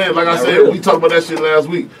know what I'm saying? Like I said, we talked about that shit last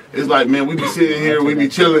week. It's like, man, we be sitting here, we be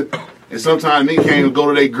chilling, and sometimes niggas can't even go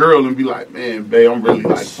to their girl and be like, man, babe, I'm really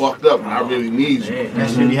like fucked up and I really need you. That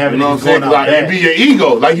shit be having, you know what I'm saying? Like, it be your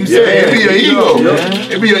ego. Like you said, it be your ego.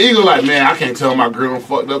 It be your ego like, man, I can't tell my girl I'm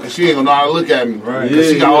fucked up because she ain't gonna know how to look at me. Because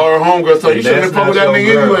she got all her homegirls, so you shouldn't fuck with that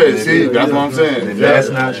nigga anyway. See, that's what I'm saying. That's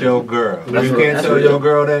not your girl. You can't tell your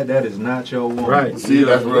girl that is not your woman. Right. See,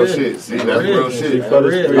 that's real shit. See, that's real shit. That's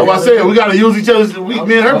what I said. We gotta use each other. Me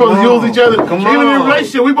and her supposed to use each other. Even in a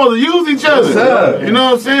relationship, we supposed to use each other. You know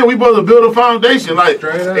what I'm saying? We supposed to build a foundation. Like,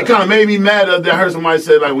 it kind of made me mad that I heard somebody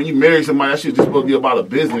say, like, when you marry somebody, that shit just supposed to be about a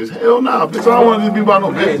business. Hell no, bitch, I don't want it to be about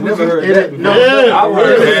no business. Never heard that. No,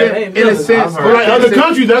 in a sense. But like other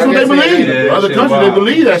countries, that's what they believe. Other countries, they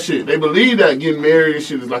believe that shit. They believe that getting married and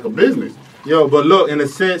shit is like a business. Yo, but look, in a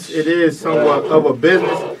sense, it is somewhat of a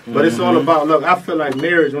business, but it's all about, look, I feel like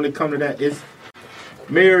marriage, when it comes to that,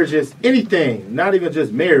 marriage is anything, not even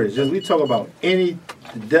just marriage. Just we talk about any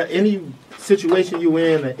situation you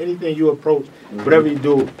in or anything you approach, whatever you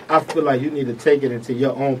do, I feel like you need to take it into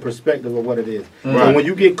your own perspective of what it is. So when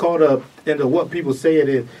you get caught up into what people say it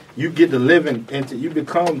is, you get to living into, you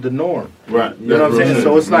become the norm. Right. You know what I'm saying?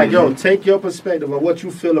 So it's like, yo, take your perspective of what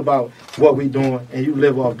you feel about what we doing, and you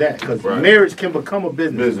live off that. Because marriage can become a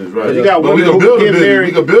business. Right. You got women who get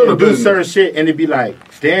married and do certain shit, and it be like,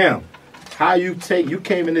 damn. How you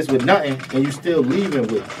came in this with nothing and you still leaving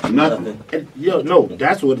with nothing. And, no,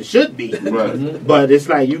 that's what it should be. Right. But it's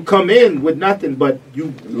like you come in with nothing, but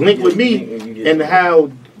you link with me, and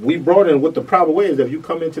how we brought in what the proper way is. If you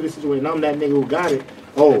come into this situation, I'm that nigga who got it.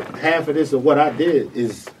 Oh, half of this of what I did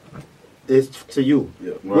is to you,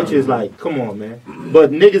 which is like, come on, man. But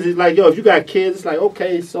niggas is like, yo, if you got kids, it's like,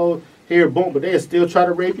 okay, so. Here, boom, but they'll still try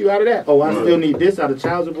to rape you out of that. Oh, I still need this out of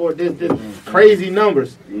child support, this crazy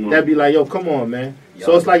numbers. That'd be like, yo, come on, man.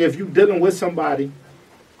 So it's like if you dealing with somebody,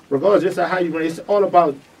 regardless just of how you run, it's all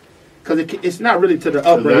about, because it's not really to the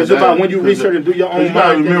upbringing. It's about when you research and do your own. You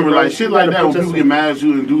gotta remember, like shit like that, when people get mad at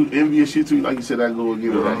you and do envious shit to you, like you said, that go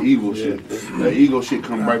again with that ego shit. That ego shit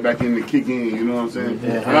come right back in to kick in, you know what I'm saying?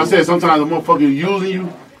 Like I said, sometimes the motherfucker using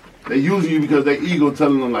you. They using you because their ego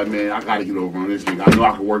telling them like, man, I gotta get over on this nigga. I know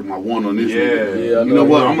I can work my one on this nigga. You know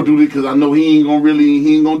what? I'm gonna do this because I know he ain't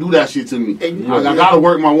gonna do that shit to me. I gotta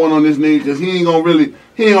work my one on this nigga because he ain't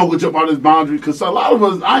gonna jump out his boundary. Because a lot of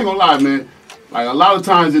us, I ain't gonna lie, man. Like a lot of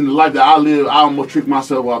times in the life that I live, I almost trick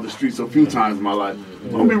myself off the streets a few times in my life.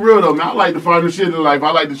 I'm gonna be real though, man. I like to find the shit in life.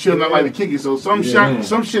 I like to chill and I like to kick it. So some shit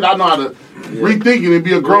I know how to rethink it and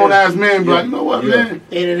be a grown ass man and be like, you know what, man?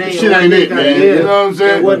 And it ain't shit ain't it, man. You know what I'm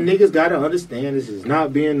saying? And what niggas gotta understand is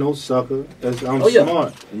not being no sucker. I'm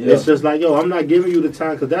smart. It's just like, yo, I'm not giving you the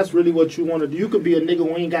time because that's really what you want to do. You could be a nigga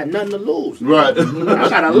who ain't got nothing to lose. Right. I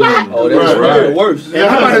got a lot. Oh, that's right. Worse. And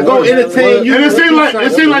I'm about to go entertain you. And it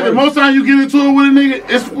seems like the most time you get into it with a nigga,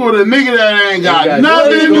 it's for the nigga that ain't got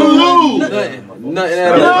nothing to lose. Nothing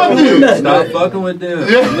at all. Stop fucking with them.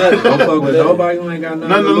 Don't fuck with nobody who ain't got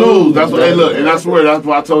nothing to lose. That's what. Hey, look, and I swear that's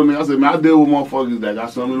what I told me. I said, man, I deal with motherfuckers that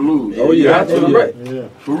got something to lose. Oh yeah, right.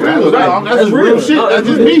 For real, that's real shit. That's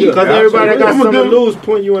just me. Because everybody that got something to lose,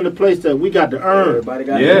 point you in the place that we got to earn. Everybody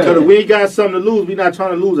got because if we ain't got something to lose, we not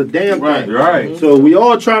trying to lose a damn thing. Right. So we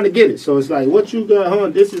all trying to get it. So it's like, what you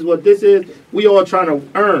got, this is what this is. We all trying to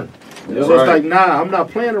earn. So it's like, nah, I'm not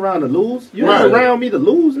playing around to lose. You not around me to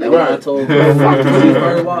lose, nigga. I told bro, fuck the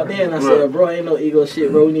first walked in. I said, bro, ain't no ego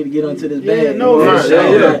shit, bro. We need to get onto this bag.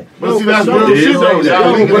 But see, that's real shit though.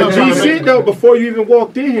 But G shit though, before you even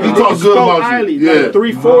walked in here, he talked good about you. Yeah. Like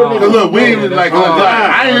 3-4 niggas. Look, we ain't like,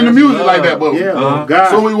 I ain't in the music like that, but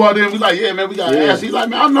so we walked in, we like, yeah, man, we got ass. He's like,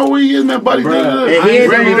 man, I know where he is, man, buddy. And he ain't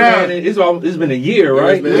bring me down. It's been a year,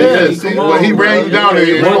 right? Yeah, see, but he ran you down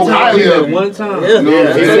there. One time. He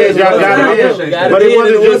said y'all got it. But it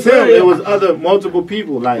wasn't just him. It was other multiple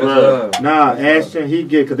people. Like, nah, Ashton, he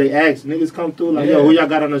get, because they asked, niggas come through, like, yo, who y'all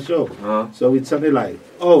got on the show? So we tell them, like,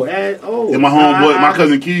 and my homeboy, my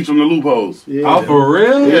cousin Keys from the Loopholes. Oh, for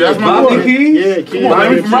real? Yeah, that's my boy. Keys? Yeah, Keys. Come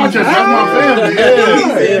on, he's from Rochester. That's my family.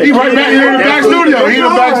 Yeah. He right back here in the back studio. He in the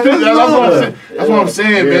back studio. That's what I'm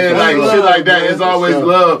saying, man. Like, shit like that. It's always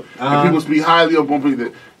love. And people speak highly up on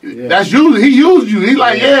people. That's usually, he used you. He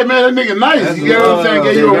like, yeah, man, that nigga nice. You get what I'm saying?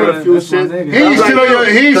 Get you a few shit. He ain't shit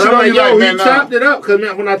on you like, man. He chopped it up, because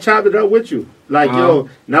when I chopped it up with you, like, yo,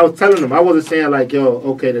 and I was telling him, I wasn't saying like, yo,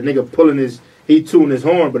 okay, the nigga pulling he tuning his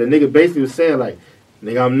horn, but the nigga basically was saying like,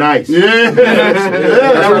 nigga, I'm nice. Yeah.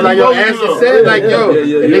 I was like, yo, Ashton said like, yo, and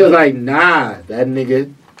nigga was like, nah, that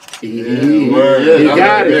nigga, he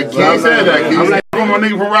got it. He said that. I'm like, I'm a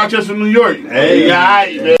nigga from Rochester, New York. Hey,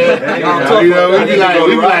 alright, man. You know, we be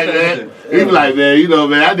like, man. He be like, man, you know,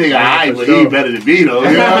 man, that nigga alright, but he better than me, though.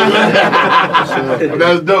 You know?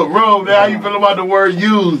 That's dope. Bro, man, how you feel about the word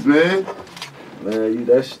used, man? Man,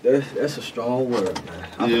 that's a strong word, man.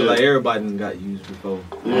 I feel like everybody done got used before.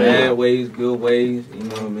 Bad ways, good ways, you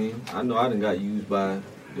know what I mean? I know I done got used by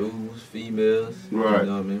dudes, females, right. You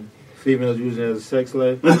know what I mean? Females using it as a sex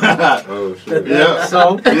slave? Oh, shit. Yeah.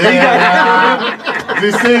 So? Yeah.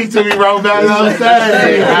 Just sing to me, bro, back on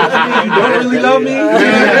stage. You don't really love me?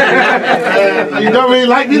 You don't really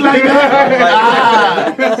like me like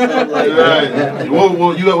that? Right.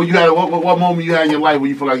 What moment you had in your life where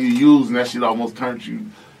you feel like you used and that shit almost turned you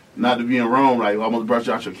not to being wrong, like almost brought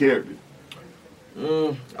you out your character?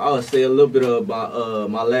 I would say a little bit about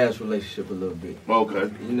my last relationship a little bit.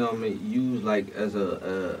 Okay. You know what I mean? Used like as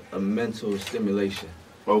a mental stimulation.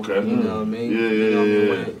 Okay. You know what I mean?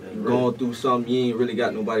 Yeah. Going through something, you ain't really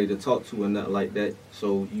got nobody to talk to or nothing like that.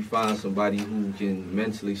 So you find somebody who can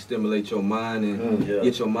mentally stimulate your mind and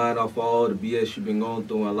get your mind off all the BS you've been going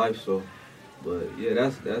through in life. So But yeah,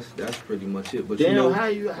 that's pretty much it. But damn, you know, how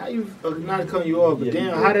you not to cut you off, but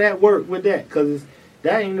damn, how did that work with that? Because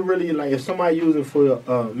that ain't really like if somebody using for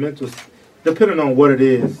mental, depending on what it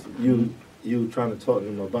is you trying to talk to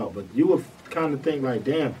them about. But you would kind of think like,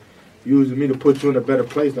 damn, using me to put you in a better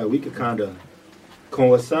place, like we could kind of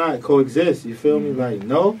coexist. You feel me? Like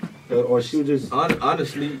no, or she was just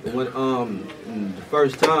honestly when the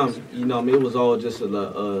first time, you know, what I mean, it was all just a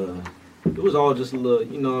little,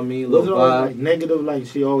 you know what I mean, little vibe. Like negative, like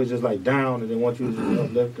she always just like down, and then once you just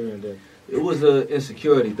uplift her, and then it was a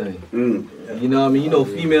insecurity thing. You know what I mean? You know,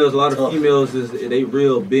 females, a lot of females they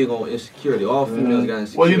real big on insecurity. All females got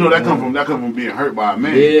insecurity. Well, you know that come from being hurt by a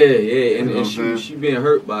man. Yeah, and she been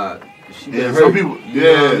hurt by. She been hurt. Some people, you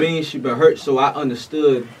know what I mean? She been hurt, so I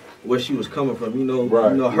understood where she was coming from. You know,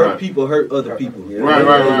 hurt people hurt other people. Right.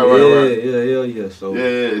 Yeah. So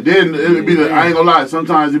then it'd be I ain't gonna lie.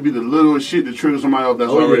 Sometimes it'd be the littlest shit that triggers somebody else that's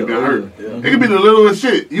already been hurt. Yeah. It could be the littlest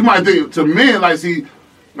shit. You might think to men like see.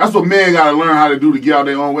 That's what men gotta learn how to do to get out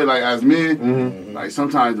their own way. Like as men, like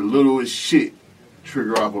sometimes the littlest shit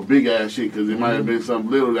trigger off a big ass shit because it might have been something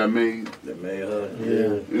little that made her.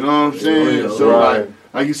 Yeah. You know what I'm saying? So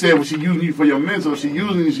like you said, when she using you for your mental, she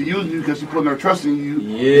using you because she putting her trust in you.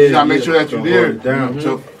 Yeah. She gotta make sure that you're there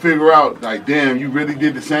to figure out, like, damn, you really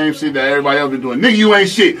did the same shit that everybody else been doing. Nigga, you ain't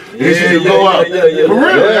shit. And she just go up. For real.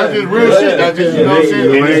 That's just real shit. That's just, you know what I'm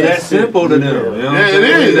saying? It's that simple to them. It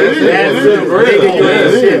is.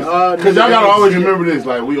 Because y'all gotta always remember this.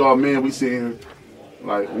 Like, we all men, we sitting here.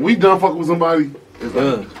 Like, when we done fucking with somebody, it's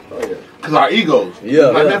like, because our egos.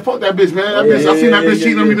 Like, man, fuck that bitch, man. That bitch, I seen that bitch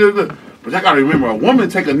cheating on me. But I gotta remember, a woman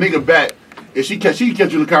take a nigga back. If she catch you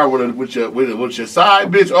in the car with your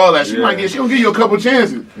side bitch, all that, she don't give you a couple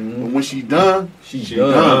chances. But when she done, she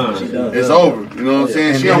done. It's over. You know what I'm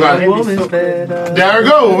saying? She don't got. There you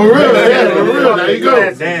go, for real. There you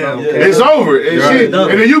go. Damn. It's over.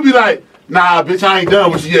 And then you be like, nah, bitch, I ain't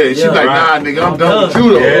done with you yet. And she like, nah, nigga, I'm done with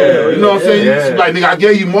you though. You know what I'm saying? She like, nigga, I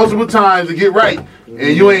gave you multiple times to get right.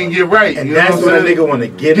 And you ain't get right. And that's what a nigga want to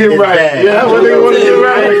get right. Bag. Yeah, that's what a nigga want to get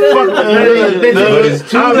right. But it's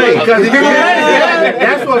too late.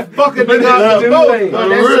 That's what fucking niggas do.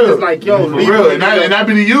 That shit is like, yo, for real. And that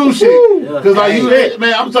be the you shit. Because like you,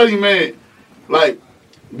 man, I'm telling you, man, like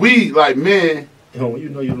we, like men. You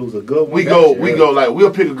know you lose a good one. We go like we'll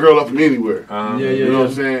pick a girl up from anywhere. You know what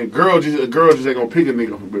I'm saying? A girl just ain't gonna pick a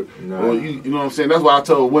nigga from. Well, you know what I'm saying? That's why I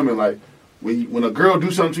tell women like. When a girl do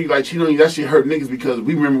something to you, like cheat on you, that shit hurt niggas because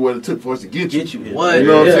we remember what it took for us to get you. What? You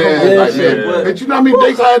know what I'm saying? But you know how many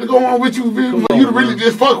dates I had to go on with you for you to really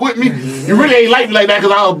just fuck with me? You really ain't like me like that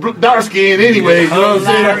because I was dark skinned anyway. You know what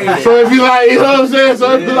I'm saying? So if you like, you know what I'm saying?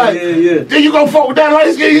 So if you like, then you gonna fuck with that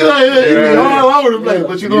light skin, you like, all over the place.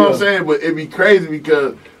 But you know what I'm saying? But it be crazy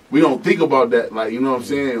because we don't think about that. Like, you know what I'm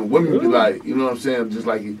saying? Women be like, you know what I'm saying? Just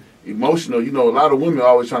like emotional. You know, a lot of women are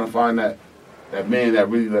always trying to find that man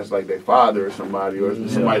that's like their father or somebody or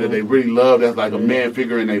somebody that they really love that's like a man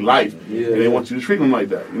figure in their life and they want you to treat them like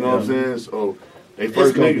that. You know what I'm saying? So they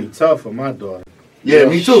first gonna be tough for my daughter. Yeah,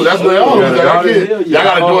 me too. That's what I always got a kid. Y'all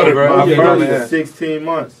got a daughter, bro. My first is 16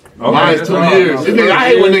 months. Mine's 2 years. I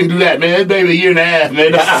hate when niggas do that, man. That baby a year and a half,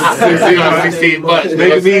 man. 16 months.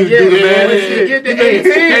 Niggas need to do the man. Get the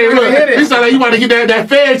 18. Hey, look, you sound like you want to get that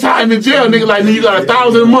fair time in jail, nigga. Like, you got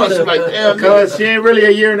 1,000 months. Like, damn. Because she ain't really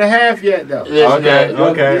a year and a half yet, though. Okay.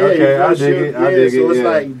 I dig it. So it's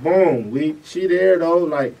like, boom. She there, though.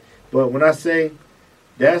 Like, but when I say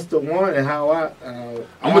that's the one and how I'm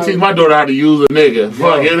gonna teach my daughter how to use a nigga.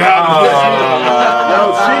 Fuck it. No,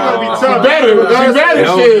 she gonna be tough. She better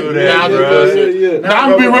shit. Now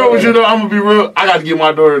I'm gonna be real with you though. I'm gonna be real. I gotta get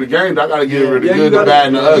my daughter the game. I gotta get her the good, the bad,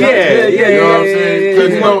 and the ugly. You know what I'm saying?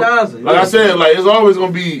 Because you know, like I said, like it's always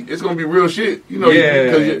gonna be real shit. You know,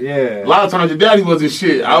 because a lot of times your daddy wasn't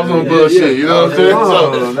shit. I was on bullshit. You know what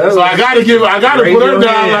I'm saying? So I gotta put her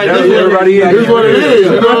down like this. This is what it is.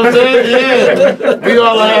 You know what I'm saying? Yeah. We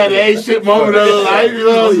all had a shit moment of the life. You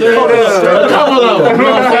know what I'm saying? A couple of them. You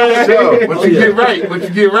know what I'm saying? But you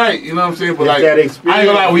get right. You know what I'm saying? But like, I ain't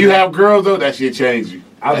gonna lie. When you have girls though, that shit change you.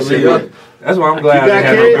 That's why I'm glad I didn't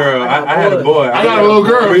have no girl. I had a boy. I got a little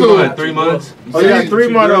girl too. 3 months. Oh, you got 3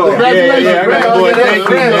 months old. Congratulations. Yeah, I got a boy.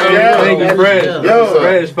 Thank you, Fred.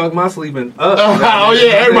 Fred, fuck my sleeping up. Oh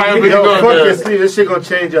yeah, everybody be fuck your sleep. This shit gonna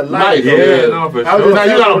change your life. Yeah, no, for sure. Now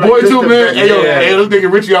you got a boy too, man. Hey, this nigga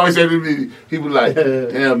Richie always said to me, he was like,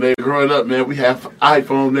 damn, man, growing up, man, we had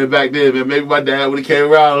iPhones, man, back then, man. Maybe my dad would have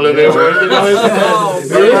came around a little bit. Where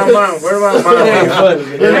my mom?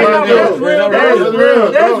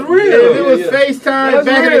 That's real. If it was FaceTime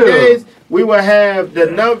back in the days, we would have the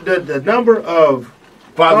number of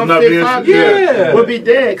Father not being would be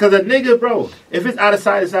dead. Because a nigga, bro, if it's out of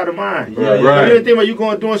sight, it's out of mind. Right. You didn't think about you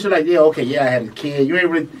going doing shit like, I had a kid. You ain't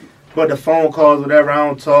really, but the phone calls, whatever, I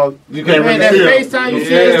don't talk. You can't man, that FaceTime, you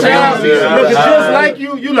see his child looking just like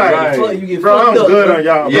you. You like, bro, I'm good on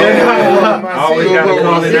y'all, bro. I always got to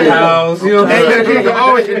call in the house. You know what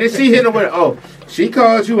I'm saying? And then she hit him with, she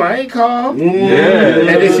called you, I ain't called. And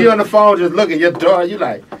then she on the phone just looking at your daughter, you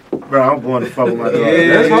like, bro, I'm going to fuck with my daughter.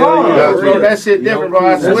 That's hard. Bro, that shit different, bro.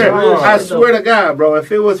 I swear to God, bro, if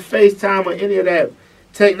it was FaceTime or any of that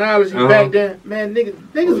technology back then, man, niggas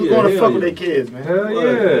was going to fuck with their kids, man. Hell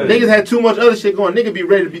yeah. Niggas had too much other shit going. Niggas be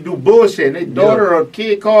ready to do bullshit. And their daughter or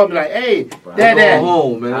kid called me like, hey, dad. Go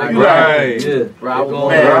home, man. Right. Yeah. Bro,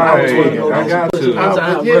 I got to.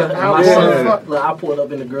 I pulled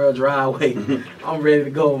up in the girl driveway. I'm ready to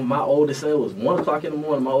go. My oldest son, it was 1 o'clock in the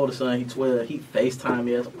morning. My oldest son, he 12. He FaceTime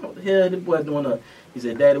me. I said, what the hell this boy doing up? He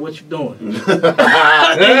said, Daddy, what you doing?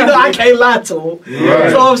 I can't lie to him. Right.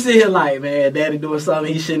 So I'm sitting here like, man, Daddy doing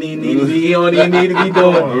something he shouldn't even need to be. He don't even need to be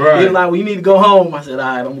doing. Right. He was like, well, you need to go home. I said,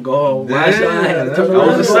 all right, I'm going to go home. That's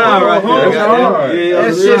the sign right there.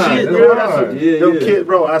 That's shit, them kids,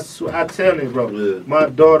 bro, I tell you, bro, my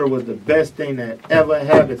daughter was the best thing that ever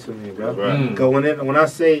happened to me, bro. Because when I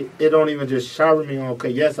say it don't even just shower me on, okay,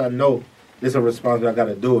 yes, I know it's a responsibility, I got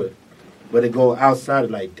to do it. But it go outside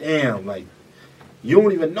like, damn, like, you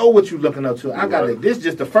don't even know what you're looking up to. I got to, this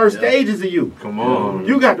just the first stages of you. Come on.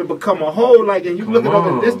 You got to become a whole, like, and you looking up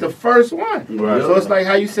at this the first one. Right. So it's like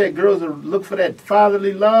how you said girls look for that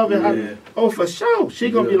fatherly love. And for sure.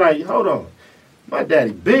 She going to be like, hold on. My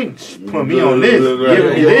daddy big put me on this,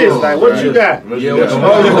 giving me this. Like, what you got? Oh, you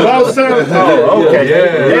boss son? Oh,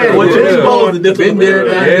 okay. What you supposed to do? Been there,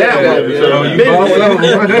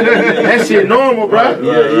 that shit normal, bro.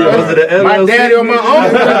 My daddy or my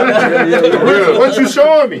uncle. What you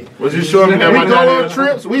showing me? What you showing me that we go on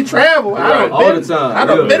trips, we travel. All the time. I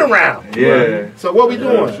done been around. Yeah. So what we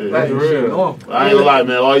doing? That's real. I ain't gonna lie,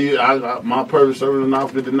 man. My purpose serving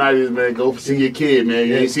announcement tonight is, man, go see your kid, man.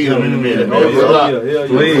 You ain't seen him in a minute, man.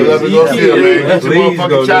 Please go see him, man. Get your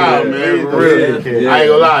motherfucking child, man. For real. I ain't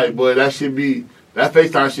gonna lie, but that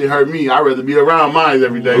FaceTime shit hurt me. I'd rather be around mine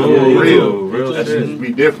every day. For real. That shit just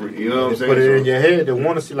be different. You know what I'm saying? Put it in your head to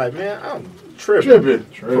want to see, like, man, I'm tripping.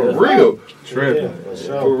 For real.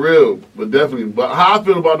 For real. But definitely. But how I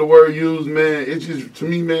feel about the word used, man, it's just, to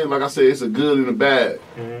me, man, like I said, it's a good and a bad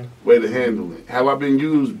way to handle it. Have I been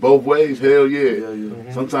used both ways? Hell yeah.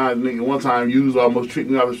 Sometimes, nigga, one time used almost tricked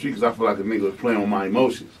me out the street because I feel like a nigga was playing on my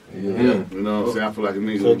emotions. You know what I'm saying? I feel like a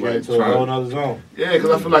nigga was like trying. Yeah, because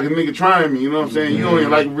I feel like a nigga trying me, you know what I'm saying? You only,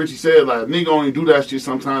 like Richie said, like, a nigga only do that shit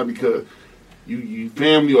sometimes because you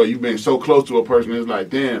family or you been so close to a person, it's like,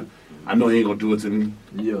 damn, I know he ain't gonna do it to me.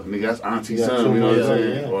 Yeah. Nigga, that's auntie son, you know what I'm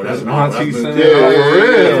saying? Or that's auntie son.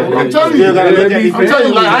 Yeah. I'm telling you, like,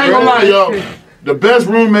 I ain't gonna lie, y'all. The best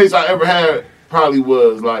roommates I ever had probably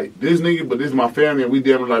was like this nigga, but this is my family and we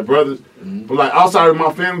damn like brothers. But like outside of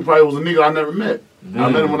my family probably was a nigga I never met. I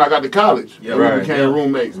met him when I got to college. Yeah, we became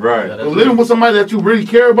roommates. Right. But living with somebody that you really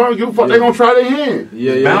care about, give a fuck, they gonna try their hand.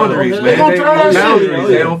 Boundaries, man. They gonna try that shit.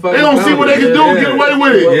 They gonna see what they can do and get away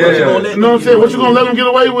with it. You know what I'm saying? What you gonna let them get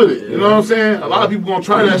away with it? You know what I'm saying? A lot of people gonna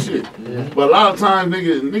try that shit. But a lot of times,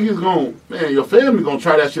 niggas gonna, man, your family gonna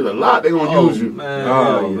try that shit a lot. They gonna use you.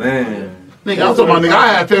 Man. Nigga, I'm talking about, nigga,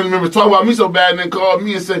 I had family members talk about me so bad and then called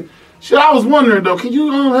me and said, shit, I was wondering though, can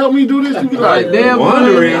you help me do this? You be like, damn,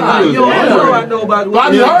 wondering. I know about it. But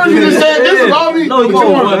I just heard you just said this is all me. No, you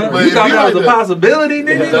thought that was a possibility,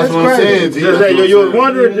 nigga? That's what I'm saying. You was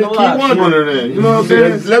wondering, just keep wondering. You know what I'm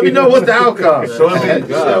saying? Let me know what's the outcome. So that's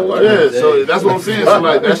what I'm saying. So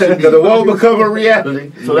like that should be. Because it won't become a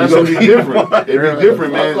reality. So that should be different. It be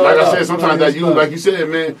different, man. Like I said, sometimes that you, like you said,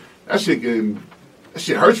 man, that shit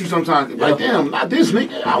hurts you sometimes. Like, damn, not this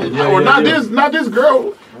nigga, or not this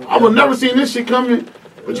girl. I would never seen this shit coming.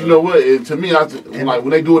 But you know what? To me, like when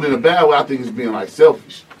they do it in a bad way, I think it's being like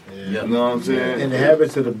selfish. You know what I'm saying? And it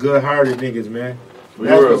happens to the good-hearted niggas, man.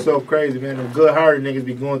 That's what's so crazy, man. The good-hearted niggas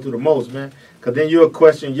be going through the most, man. Cause then you'll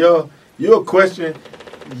question yourself.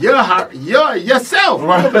 Right.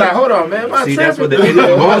 Like, hold on, man. My that's what the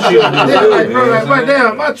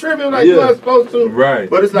damn, my tripping like you are supposed to. Right.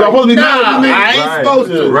 But it's like, I ain't supposed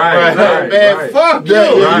to. Right. Man, fuck you.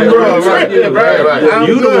 Right.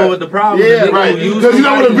 You the one with the problem. Yeah, right. Because you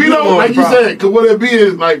know what it be though? Like you said, because what it be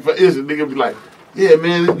is like, for instance, nigga be like, yeah,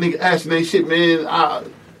 man, this nigga Ashton ain't shit, man.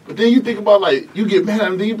 But then you think about, like, you get mad at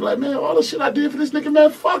him, then you be like, man, all the shit I did for this nigga, man,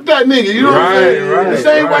 fuck that nigga. You know what I'm saying? The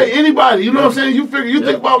same way anybody, you know what I'm saying? You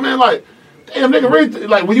think about, man, like, damn, nigga, really,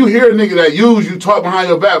 like when you hear a nigga that use you talk behind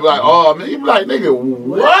your back, like, oh man, you be like, nigga,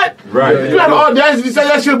 what? Right. You got the audacity to say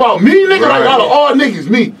that shit about me, nigga? Right. Like all niggas,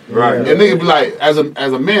 me. Right. And nigga be like, as a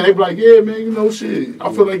man, they be like, yeah, man, you know shit.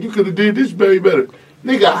 I feel like you could have did this very better.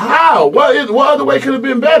 Nigga, how? What other way could have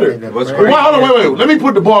been better? Wait. Let me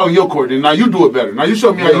put the ball in your court, and now you do it better. Now you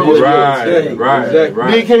show me how you do it. Right.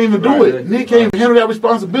 Nigga can't even do it. Nigga can't even handle that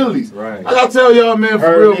responsibilities. Right. I gotta tell y'all, man,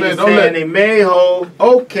 for real, man. Don't let they made hole.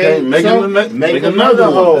 Okay, make another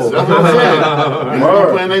hole. That's what I'm saying.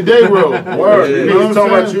 Word. Playing their day role. Word. You know what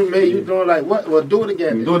talking about you doing like what? Well, do it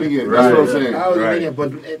again. Do it again. That's what I'm saying. Right.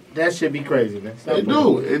 But that should be crazy, man. It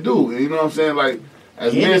do. You know what I'm saying? Like.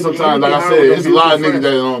 As men, sometimes, like I said, it's a lot of niggas that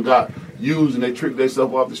don't got used and they trick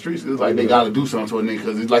themselves off the streets. It's like they gotta do something to a nigga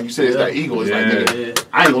because it's like you said, it's that ego. It's like, nigga,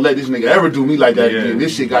 I ain't gonna let this nigga ever do me like that again.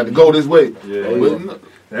 This shit got to go this way.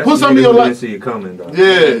 Put some of your life. See it coming, though.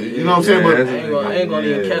 Yeah, you know what I'm saying. But I ain't gonna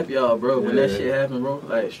even cap y'all, bro. When that shit happened, bro,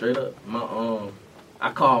 like straight up,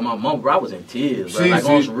 I called my mom, bro. I was in tears, bro. Like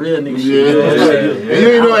on some real nigga shit. You know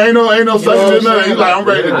what I'm saying? Ain't no such nothing. He's like, I'm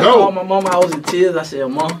ready to go. I called my mom. I was in tears. I said,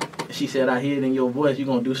 Mom. She said, I hear it in your voice. You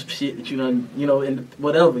gonna do some shit that you done, and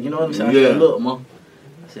whatever. You know what I'm saying? I said, look, Mom.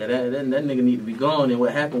 I said that nigga need to be gone. And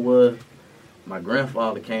what happened was, my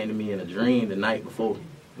grandfather came to me in a dream the night before.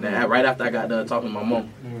 Now, right after I got done talking to my mom,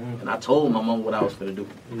 and I told my mom what I was gonna do.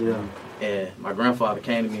 Yeah. And my grandfather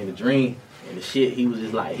came to me in a dream, and the shit he was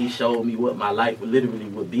just like, he showed me what my life literally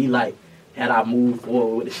would be like had I moved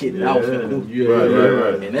forward with the shit that I was gonna do.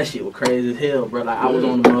 Right. And that shit was crazy as hell, bro. Like I was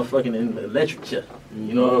on the motherfucking electric chair.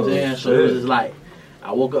 You know what I'm saying? So it was just like,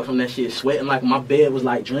 I woke up from that shit sweating like my bed was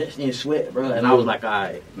like drenched in sweat, bro. And I was like, all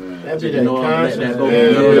right, you know, let that go.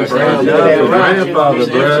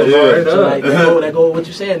 That go with what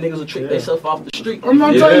you saying. Niggas will trick themselves off the street. I'm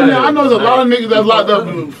not telling you, man. I know there's a lot of niggas that's locked up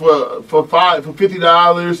for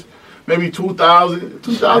 $50. Maybe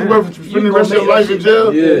 $2,000 worth of spending the rest of your life in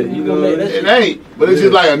jail. Yeah, you gonna make that shit. It ain't. But it's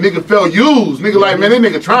just like a nigga felt used. Nigga like, man, that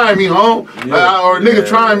nigga trying me, home. Or a nigga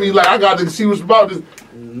trying me, like, I got to see what's about this.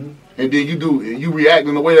 And then you react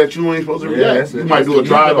in a way that you ain't supposed to react. You might do a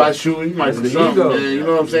drive-by shooting. You might do something. Man, you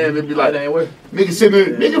know what I'm saying? They'd be like, nigga sitting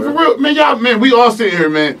there, nigga for real. Man, y'all, man, we all sitting here,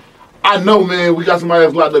 man. I know, man, we got somebody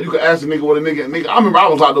that's locked up. You can ask a nigga what a nigga. I remember I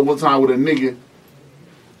was locked up one time with a nigga.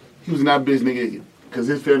 He was in that bitch, nigga. Because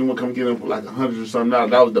his family would come get him for like $100 or something. That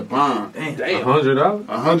was the bond. Damn. $100?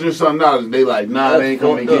 $100 or something. They like, nah, they ain't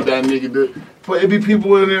coming to get that nigga. But it be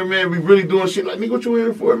people in there, man, be really doing shit like, nigga, what you in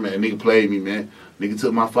here for, man? Nigga played me, man. Nigga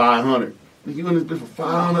took my $500. Nigga, you in this bitch for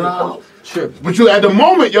 $500? Sure. But you, at the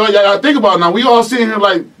moment, y'all gotta think about it. Now, we all sitting here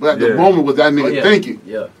like, at the moment, was that nigga thinking?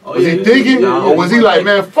 Yeah. Was he thinking? Or was he like,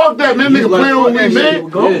 man, fuck that, man, nigga playing with me, man?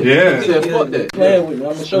 Yeah. He said, fuck that. Playing with me,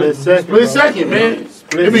 I'm gonna show you. Split second, man.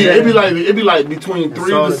 It be like between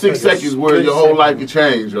 3 to 6 seconds where your whole life can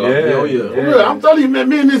change, y'all. Yeah. For real, I'm telling you, man,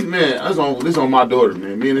 me and this man, this on my daughter,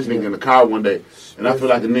 man. Me and this nigga in the car one day. And I feel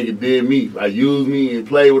like a nigga did me, like used me and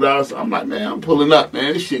played with us. I'm like, man, I'm pulling up,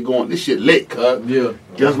 man. This shit lit, cuz. Yeah.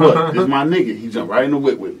 Guess what? This my nigga. He jumped right in the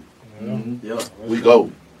whip with me. Mm-hmm. Yeah. We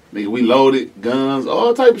go. Nigga, we loaded, guns,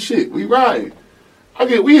 all type of shit. We riding.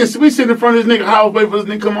 We sitting in front of this nigga house waiting for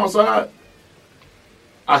this nigga come outside.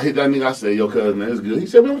 I hit that nigga. I said, yo, cuz, man, it's good. He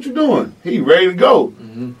said, man, what you doing? He ready to go.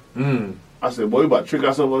 Mm-hmm. I said, boy, we about to trick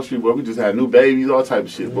ourselves on the street, boy. We just had new babies, all type of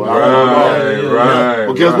shit, boy. Right.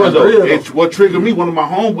 But guess what, though? What triggered me, one of my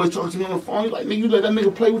homeboys talking to me on the phone. He's like, nigga, you let that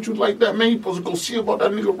nigga play with you like that, man. You supposed to go see about that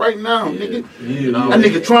nigga right now, nigga. That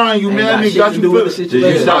nigga trying you, man. That nigga got you feeling. Did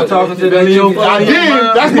you start talking to that nigga? I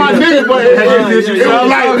did. That's my nigga, but it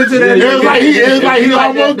was like he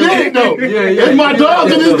almost did, though. It's my dog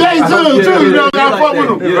to this day, too. You know, I fuck with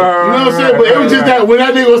him. You know what I'm saying? But it was just that when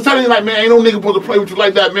that nigga was telling me, like, man, ain't no nigga supposed to play with you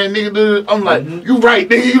like that, man. Nigga, I'm like, you right,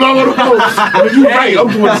 nigga. You don't want to know. You right. I'm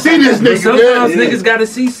going to see this nigga. Sometimes niggas got to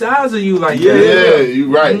see sides of you like that. Yeah, you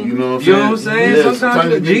right. You know what I'm saying? You know what I'm saying? Yeah,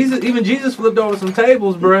 sometimes even Jesus flipped over some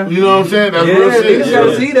tables, bro. You know what I'm saying? That's real shit. Niggas got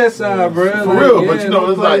to see that side, bro. For real, but you know,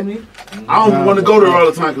 it's like, I don't want to go there all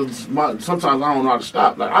the time because sometimes I don't know how to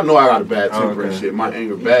stop. Like, I know I got a bad temper and shit. My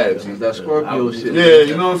anger bad. That Scorpio shit. Yeah,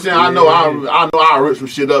 you know what I'm saying? I know I'll rip some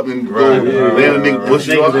shit up and go land a nigga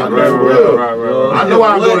bushy off. I know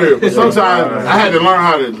I go there, but sometimes I had to learn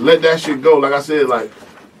how to let that shit go. Like I said, like,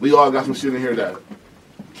 we all got some shit in here that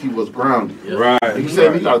keep us grounded. Right. You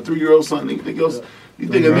said you got a 3-year-old son, nigga. You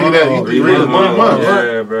think a nigga that he 3 months?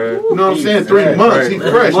 Yeah, bro. You know what I'm saying? 3 months. He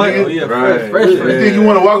fresh, nigga. Fresh. You think you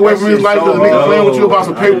want to walk away from his life because a nigga playing with you about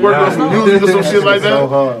some paperwork or some music or some shit like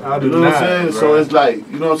that? You know what I'm saying? So it's like,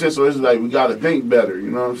 you know what I'm saying? So it's like we got to think better.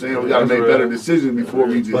 You know what I'm saying? We got to make better decisions before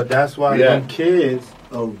we just. But that's why them kids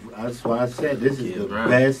That's why I said this is the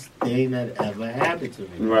best thing that ever happened to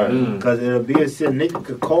me. Right. Because it'll be a shit nigga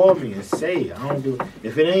could call me and say, I don't do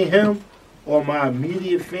if it ain't him or my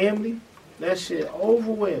immediate family, that shit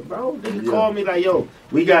over with, bro. They can call me like, yo,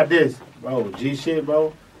 we got this. Bro, G shit,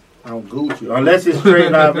 bro. I'm Gucci. Unless it's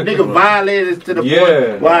straight up. A nigga violated it to the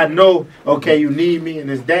point where I know, okay, you need me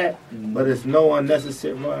and it's that, but it's no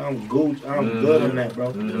unnecessary, bro. I'm Gucci. I'm good on that,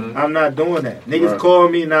 bro. I'm not doing that. Niggas call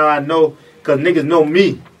me now, I know, because niggas know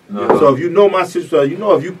me. So if you know my sister, you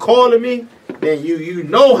know if you calling me, then you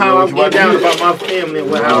know how I'm getting down about my family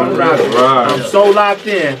and how I'm rocking. I'm so locked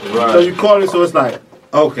in. So you calling, so it's like,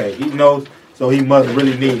 okay, he knows, so he must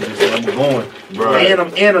really need me. So I'm going. And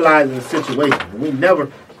I'm analyzing the situation. We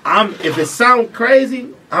never... if it sounds crazy,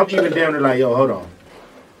 I'm even down there like, yo, hold on.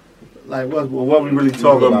 Like, what we really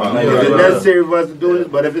talking about? Like, is it necessary for us to do this?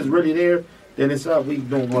 But if it's really there, then it's up. We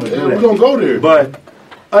don't want to do that. We're going to go there. But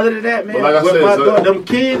other than that, man, like with my daughter, them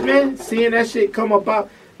kids, man, seeing that shit come about,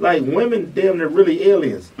 like, women, damn, they're really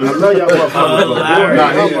aliens. I love y'all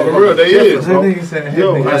motherfuckers. For real, they is.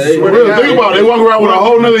 Yo, I swear to God. Think about it. They walk around with a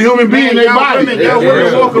whole nother human being in their body. Y'all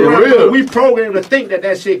women walk around. We programmed to think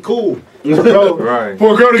that shit cool. So,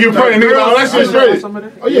 for a girl to get pregnant, nigga, all that shit's crazy.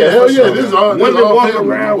 Oh yeah, hell yeah, this is all. Women walk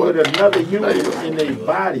around with another human in their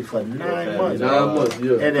body for 9 months,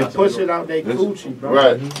 and then push it out their coochie, bro.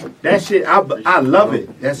 Right. That shit, I love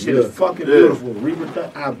it. That shit is fucking beautiful.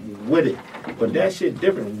 I'm with it, but that shit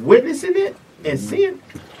different. Witnessing it and seeing.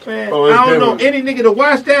 Man, I don't know any nigga to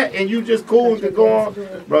watch that and you just cool to go on.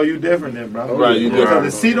 Bro, you different then, bro. Right, you different.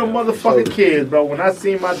 Because to see them motherfucking kids, bro, when I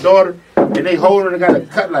see my daughter and they hold her and got a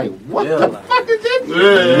cut, like, what the fuck is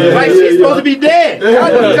this? Like, she's supposed to be dead. I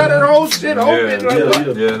just cut her whole shit open.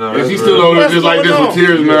 And she's still over there just like this with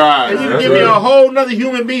tears in her eyes. And you give me a whole nother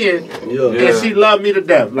human being and she loved me to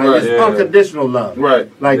death. Like, it's unconditional love. Right.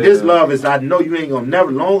 Like, this love is, I know you ain't gonna never,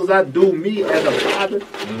 as long as I do me as a father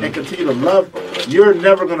and continue to love, you're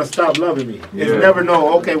never gonna stop loving me. It's never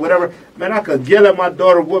no, okay, whatever. Man, I could yell at my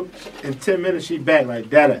daughter, whoop, in 10 minutes she back like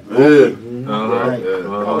that.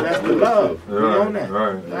 Oh, that's the love. We on that.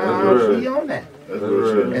 We on that.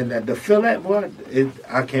 And to feel that, boy,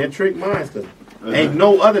 I can't trick minds because ain't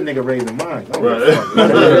no other nigga raising mine. I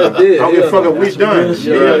don't give a fuck if we done.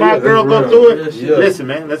 Yeah, my girl go through it. Listen,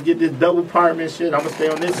 man, let's get this double apartment shit. I'm gonna stay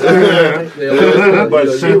on this side.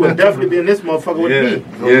 But she would definitely be in this motherfucker with me.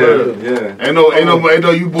 Ain't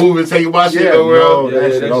no you moving, taking my shit over.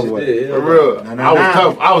 That shit over. For real.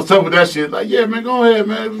 I was tough with that shit. Like, yeah, man, go ahead,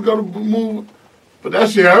 man. Let's go to move. But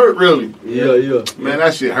that shit hurt, really. Man,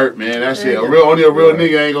 that shit hurt, man. That shit, only a real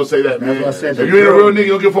nigga ain't gonna say that, man. If you ain't a real nigga,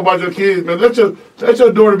 you don't give a fuck about your kids, man. Let your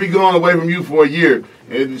daughter be gone away from you for a year.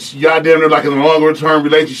 And y'all damn near like in a longer term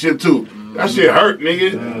relationship, too. That shit hurt,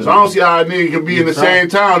 nigga. So I don't see how a nigga can be in the same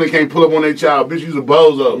town and can't pull up on their child. Bitch, you's a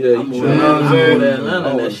bozo. You know what I'm saying?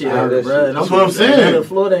 Atlanta, that shit hurt, bro. That's what I'm saying. Atlanta,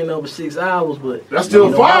 Florida ain't over 6 hours, but that's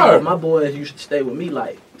still fire. My boys used to stay with me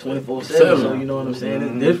like 24/7, so you know what I'm saying?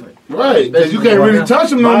 It's different. Right, because you can't really touch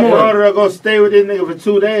them no more. My daughter will go stay with this nigga for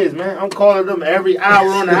 2 days, man. I'm calling them every hour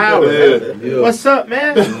on the hour. What's up,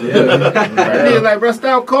 man? Nigga like, bro,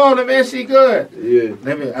 stop calling, man. She good.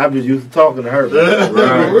 I'm just used to talking to her.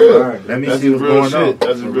 Let me see what's going on.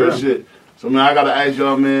 That's some real shit. So, man, I got to ask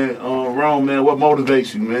y'all, man, Rome, man, what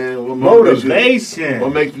motivates you, man? What motivation?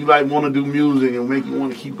 What makes you, like, want to do music and make you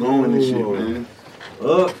want to keep going and shit, man?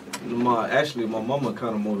 My mama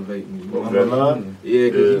kind of motivated me. Okay. Yeah,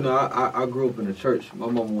 because, you know, I grew up in the church. My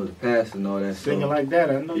mama was a pastor and all that. Singing like that,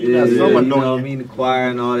 I know you got someone you know what I mean, the choir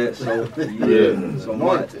and all that. So, so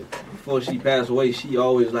before she passed away, she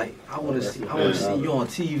always like, I want to see you on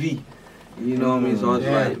TV. You know what I mean? So I was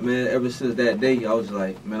like, man, ever since that day, I was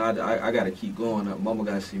like, man, I got to keep going. Mama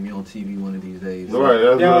got to see me on TV one of these days.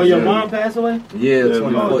 Right. Your mom passed away? Yeah,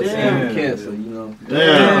 2014 cancer, you know.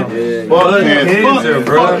 Fuck cancer,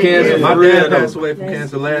 bro. Fuck cancer. My dad passed away from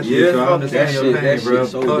cancer last year, so I understand your pain, bro.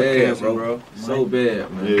 So bad, bro. So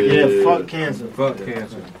bad, man. Yeah, fuck cancer. Fuck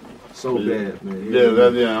cancer. So bad, man.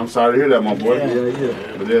 Yeah, I'm sorry to hear that, my boy.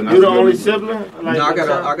 But then, you the only sibling? Like, no, I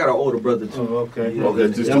got an older brother too. Oh, okay. Okay,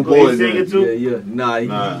 just 2 boys. Singing too? Yeah. Nah,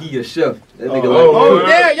 he a chef. That nigga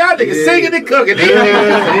y'all niggas singing and cooking.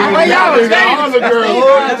 Why y'all was all the girls.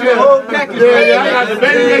 I got the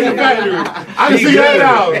baby making factory. I can see that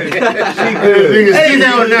now.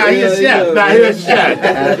 He a chef. Nah, he a chef.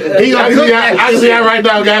 I see that right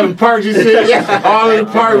now, having parks and shit. All in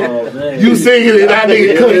the park. You singing and that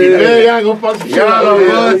nigga cooking. Man, y'all gonna fuck some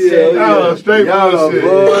shit. Y'all straight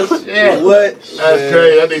bullshit. What? That's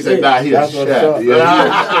crazy. That nigga said, nah, he a chef.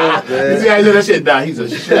 You see how you do that shit? Nah, he's a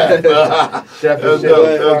chef. That's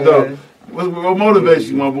dope. What motivates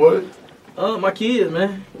you, my boy? My kids,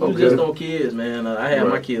 man. We was just on kids, man. I had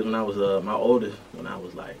my kids when I was my oldest when I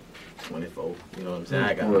was like 24. You know what I'm saying?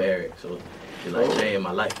 I got married, so it like changed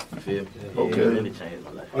my life. You feel me? Okay. It really changed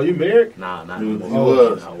my life. Oh, you married? Nah, not You anymore.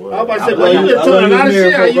 was. I was. I was about to say, well, you been doing a lot of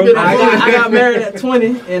shit. How you been? I got married at 20.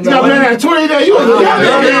 And You got married at 20 days. You was a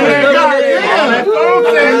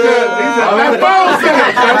that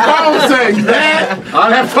phone sex, man. All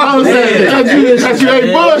that phone sex. That you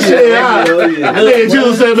ain't bullshit. I think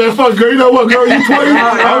you said, man, fuck girl. You know what, girl? You 20?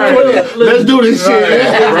 I'm 20. Let's do this shit.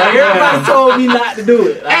 Everybody told me not to do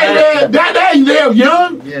it. Hey, man, that ain't damn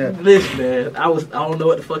young. Yeah. Listen, man, I don't know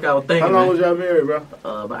what the fuck I was thinking. How long was y'all married, bro?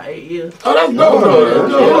 About 8 years. Oh, that's dope.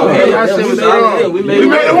 We made it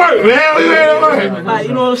work, man. We made it work. Like,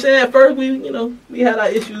 you know what I'm saying? At first, we had our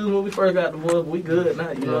issues when we first got divorced, but we good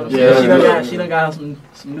now. You know what I'm saying? She done got some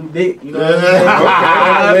new dick. You know what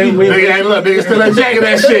I'm saying? Nigga still ain't jacking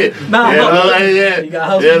that shit. Nah,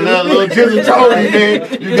 little Jizzy told me, man,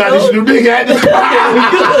 you got this new dick at this.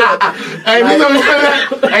 Hey, niggas understand that?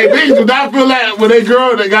 Hey, niggas do not feel like when they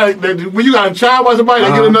girl, when you got a child by somebody, they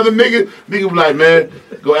get another nigga be like, man,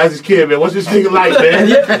 go ask this kid, man, what's this nigga like, man?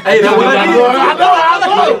 Hey, that's what I know,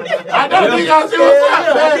 nigga, I see what's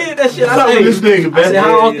up, man. I did that shit. I said, this nigga, man. I said,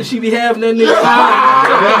 how often she be having that nigga?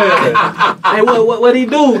 Hey, what he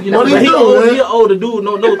do? You know, he an older dude.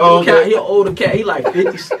 No cat. He an older cat. He like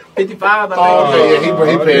 50, 55, I think. Oh, yeah, he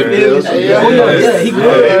paying bills. Yeah, he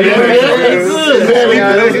good.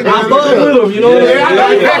 I fuck with him, you know what I'm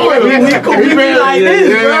saying? He be like this,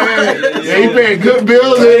 bro. Yeah, he paying good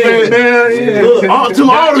bills. Too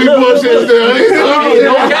old to be bullshit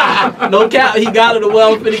still. No cap, he got it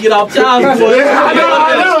well. I'm finna get off child support. I know.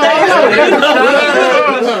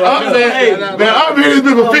 Man, I've been in this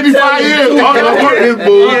bitch for 55 years. I'm working this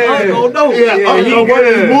move. I'm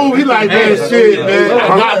working this move. He like, man, shit, man. I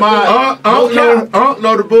got mine. I don't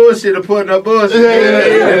know the bullshit of putting up bullshit.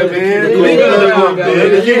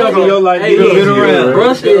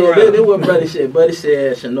 Bro said, this what brother said. Buddy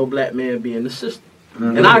said, should no black man be in the system.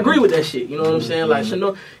 And I agree with that shit. You know what I'm saying? Like,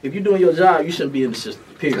 if you're doing your job, you shouldn't be in the system.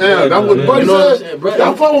 Period. Yeah, that's what Buddy said.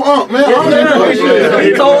 Y'all follow Unc, man.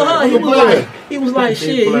 He told her, he was like,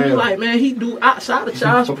 shit. He was like, man, he do outside of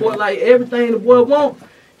child support, like everything the boy want.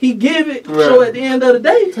 He give it, so at the end of the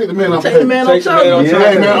day, take the man off child support.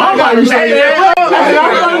 Hey, man, I'm about to say that.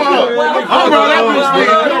 I'm bro, that bitch ain't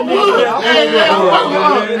gonna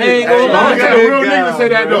lie. I got a real nigga say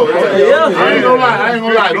that, though. I ain't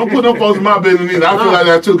gonna lie. Don't put them folks in my business either. I feel like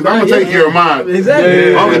that, too, because I'm going to take care of mine.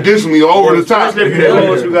 Exactly. Unconditionally, over the top.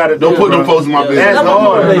 Don't put them folks in my business. That's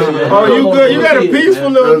hard. Oh, you good? You got a peaceful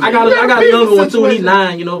little... I got a younger one, too. He's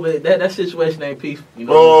 9, you know, but that situation ain't peaceful.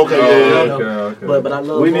 Oh, okay. But I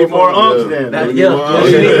love we need more unks then. Go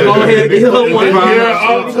ahead and give her one.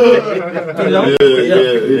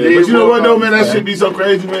 But you know what though, man? That shit be so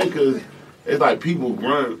crazy, man, because it's like people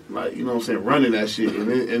run, like, you know what I'm saying, running that shit,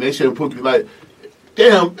 and they shouldn't put you like,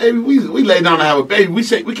 damn, baby, we lay down to have a baby. We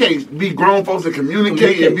can't be grown folks and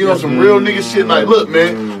communicate and be on some real nigga shit. Like, look,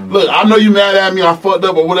 man, look, I know you mad at me, I fucked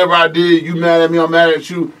up or whatever I did. You mad at me, I'm mad at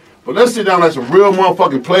you. But let's sit down like some real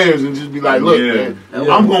motherfucking players and just be like, look, man,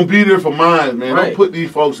 I'm gonna be there for mine, man. Don't put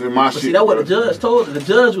these folks in my shit. See, that's what the judge told us. The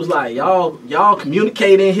judge was like, y'all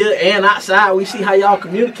communicate in here and outside. We see how y'all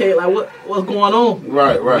communicate, like what's going on.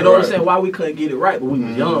 Right. You know what I'm saying? Why we couldn't get it right, but we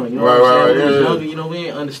was young. You know what I'm saying? We was younger. You know, we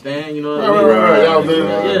didn't understand. You know what I mean?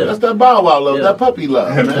 Right. That's that bow wow love, that puppy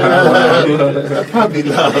love, man. That puppy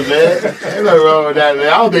love, man. Ain't nothing wrong with that, man.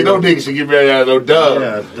 I don't think no nigga should get married out of no dub.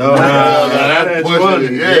 Yeah, dog. That's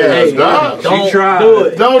pussy. Yeah. Hey, don't do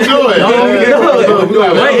it. Don't do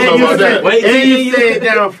it. Wait till you sit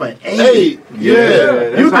down for 8.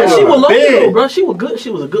 Yeah. You think she was low though, bro? She was good. She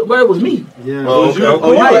was a good. Bro, it was me. Yeah. Oh, okay.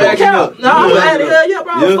 Oh, you acting up? No, I was acting up. Yeah,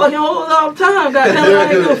 bro. I was fucking hoes all the time. Goddamn, I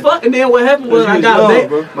ain't give a fuck. And then what happened was I got a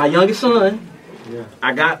baby. My youngest son.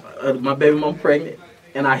 I got my baby mom pregnant.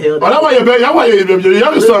 And I held. Oh, that's why your baby. That's why your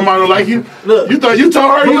youngest son might don't like you. Look, you told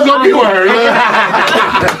her you was gonna be with her.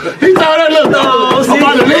 He told her, look, I'm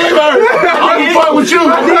about to leave her. I'm gonna fuck with you.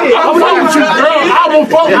 I'm fuck with you, girl. I'm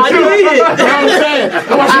gonna fuck with you. You know what I'm saying?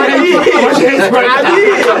 That's why she hates right now.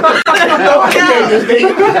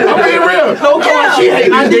 I'm being real. She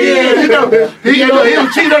hates I did. You know,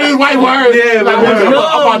 he'll cheat on his wife with her. Yeah, like, I'm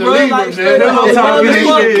about to leave her, man.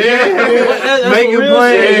 Making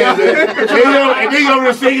plans. And then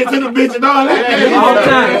you sing it to the bitch and all that. All the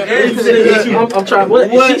time. I'm trying. What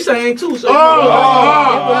she sang too? So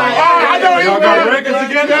I know you got records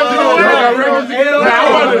together. I'm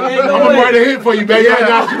gonna write a hit for you, baby. I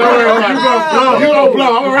got to know. You gonna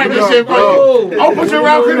blow. I'm gonna write this shit for you. I'll put you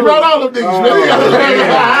around Chris Brown. on all them niggas, man.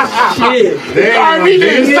 Shit. R&B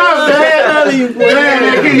niggas, stop, man.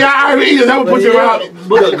 Man, y'all R&B niggas, I'm gonna put you around.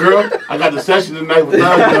 Look, girl, I got the session tonight with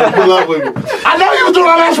Doug. Pull up with me. I know you was doing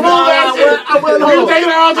all that smooth ass shit. I went home.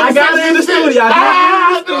 I got it in the studio.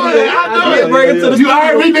 I did bring it to the studio. You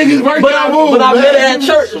R&B niggas working out moves. But I met her at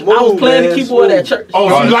church. I was playing the keyboard at church. Oh,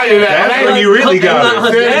 she like that. That's when you really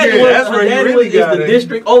got it. That's when you really got it. The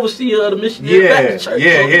district overseer of the Michigan Baptist Church.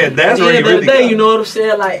 Yeah. That's when you really got it. You know what I'm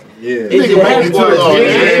saying? Like, Genius for a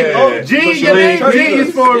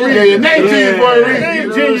reason. Yeah, your name Genius for a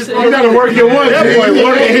reason. You gotta work your one. I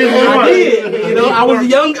did. You know, I was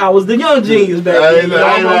the young genius back then.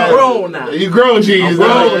 I'm grown now. You grown genius.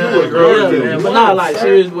 But nah, like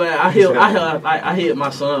seriously, I hid my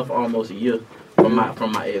son for almost a year from my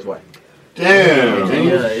ex-wife. Damn.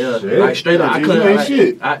 Yeah. Like straight up, I couldn't. Ain't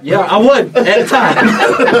shit. I wasn't at the time.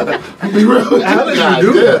 Be real. How did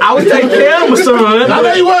you do that? I was taking care of my son. I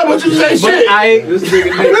know you was, but you say shit. This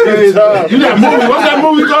nigga crazy. You that movie? What's that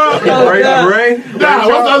movie called? Ray? Nah,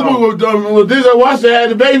 what's that movie with Denzel Washington had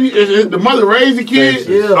the baby? The mother raised the kid.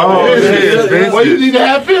 Yeah. Well, you need to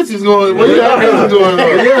have fences going. Well, you have fences going on.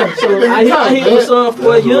 Yeah. So I hid my son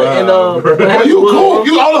for a year, and well, you cool.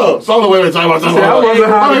 You hold up. So wait a minute, talk about something.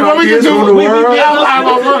 When we get to you real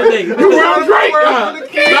Drake.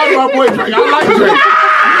 That's my boy Drake. I like Drake.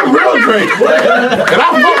 Real Drake. And I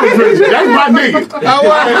fuck with Drake. That's my nigga.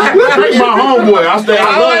 Drake my homeboy.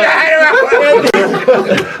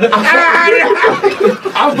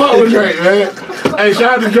 I fuck with Drake, man. Hey,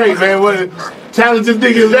 shout out to Drake, man. What talented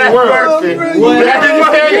niggas in the world.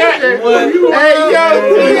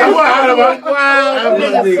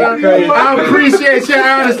 I appreciate your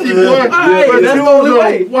honesty, boy. That's the only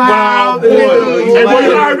way. Wow, boy. Hey, boy,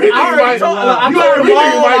 you already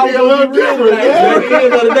might be a little different. At the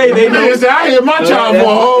end of the day, they know. I hit my child for a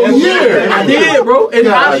whole year. I did, bro.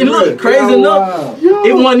 And look, crazy enough,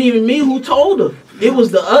 it wasn't even me who told her. It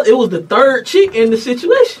was the third chick in the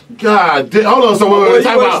situation. God, hold on, so wait,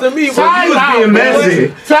 time out. Time out,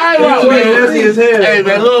 messy. Time out, man. Messy as hell. Hey,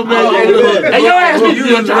 man, little man. Hey, your ass be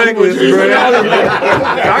doing reckless, bro. I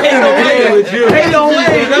can't play with you. Ain't no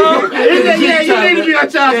way, dog. Yeah, you need to be on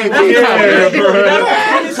child support. Don't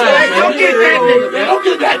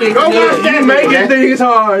get that nigga. Go watch that, making things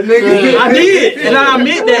hard, nigga. I did, and I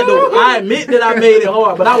admit that though. I admit that I made it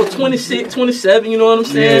hard, but I was 26, 27. You know what I'm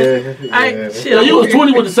saying? You was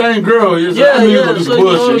 20 with the same girl. So, you know what I'm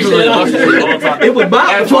saying? It was about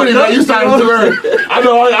at 20, like, you started too early. I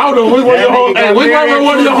don't know which one of your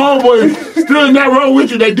one of your homeboys still in that row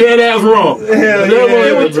with you. They dead ass wrong.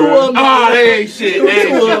 There were two of them. They ain't shit.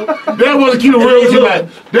 They want to keep it real with you, like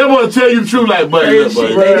they want to tell you the truth, like, buddy.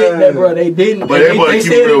 They didn't.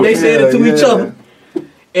 They said it to each other.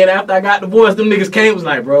 And after I got divorced, them niggas came was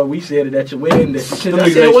like, bro, we said it at your wedding. I said, well,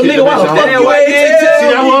 nigga, why the fuck you ain't see,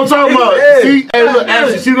 that's what I'm talking about. See, hey, look,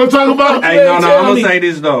 Ashley, see what I'm talking about? Hey, no, I'm gonna say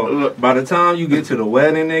this though. By the time you get to the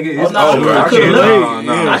wedding, nigga, it's over. I can't you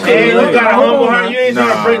gotta humble her. You ain't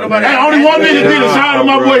trying to break nobody. Hey, only one nigga did a shout out to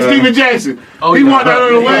my boy Steven Jackson. He walked out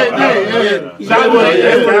on the wedding day.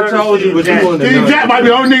 That's what I told you. Steven Jackson might be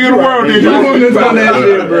the only nigga in the world that done that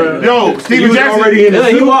shit, bro. Yo, Steven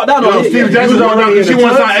Jackson. He walked out on Steven Jackson walked out because she wants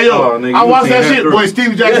something. I watched that shit, boy.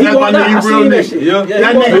 Steven Jackson, that's my nigga, real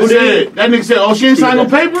nigga. That nigga said, oh, she ain't signed no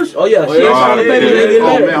papers? Oh, yeah, she ain't signed no papers.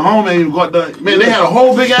 Oh, man, home ain't even got done. Man, they had a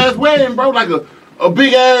whole big ass wedding, bro, like a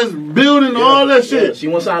big ass building and all that shit. She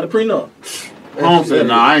won't sign the prenup. Home said,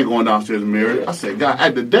 nah, I ain't going downstairs and marry. I said, God,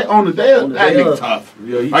 on the day, that nigga tough.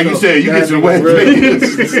 Like you said, you get to the wedding. You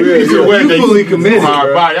fully committed.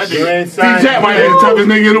 Steve Jack might be the toughest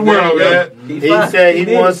nigga in the world, man. He said he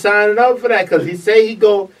wasn't signing up for that because he say he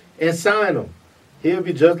go and sign them. He'll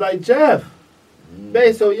be just like Jeff.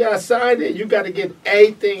 Man, so I signed it. You got to get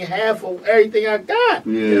half of everything I got.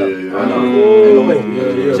 Jeff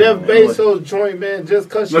Bezos joint, man, just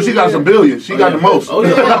cause she got some billions. She got the most. Oh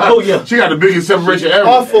yeah. She got the biggest separation ever.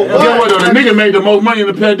 Awful. The nigga made the most money in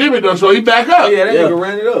the pandemic though, so he back up. Yeah, that nigga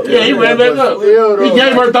ran it up. Yeah, he ran back up. He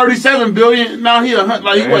gave her $37 billion. Now he he's still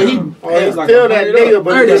that nigga,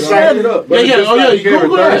 but he ran it up. He gave her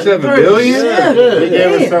 $37 billion. He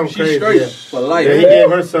gave her something crazy. For life. He gave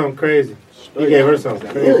her something crazy. He gave her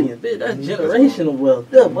something crazy. That's generational wealth,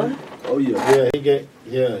 yeah, boy. Oh yeah. He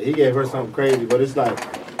gave her something crazy. But it's like,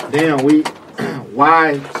 damn,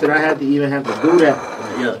 why should I have to do that?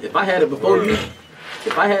 Yeah, if I had it before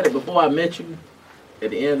I met you, at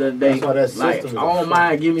the end of the day, like I don't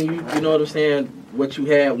mind giving you, you know what I'm saying, what you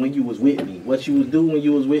had when you was with me, what you was doing when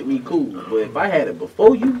you was with me, cool. But if I had it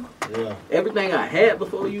before you, everything I had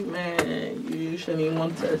before you, man, you shouldn't even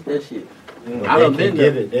want to touch that shit. I done been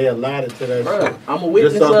there. They allotted to that shit. I'm a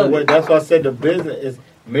witness of it. That's why I said the business is,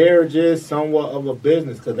 marriage is somewhat of a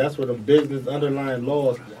business, because that's where the business underlying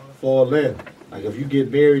laws fall in. Like if you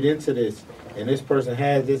get married into this, and this person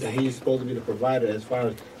has this, and he's supposed to be the provider as far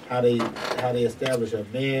as how they establish a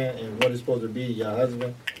man and what it's supposed to be, your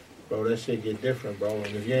husband, bro, that shit get different, bro. And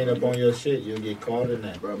if you ain't up on your shit, you'll get caught in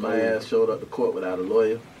that. Bro, my ass showed up to court without a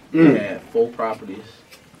lawyer. We had 4 properties,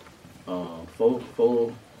 2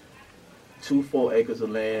 4 acres of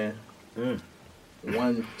land,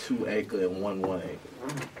 1 2 acre and 1 1 acre.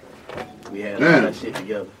 We had all that shit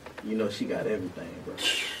together. You know, she got everything, bro.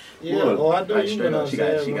 Yeah, I do. Like, straight up, she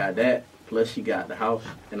got that. Plus, she got the house,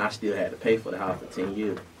 and I still had to pay for the house for 10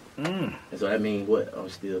 years. And so that means what? I'm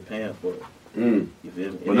still paying for it. You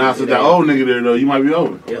feel me? But now since that old nigga there though, you might be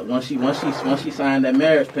over. Yeah, once she signed that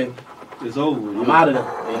marriage paper, it's over. I'm out of there. You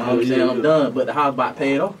know what I'm saying? I'm done. But the house about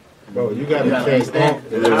paid off. Bro, you gotta understand.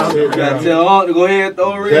 You gotta tell Aunt to go ahead and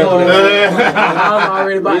throw a ring on it. The house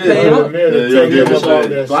already about paid off.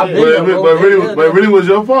 But really was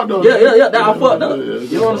your fault though. Yeah, that I fucked up.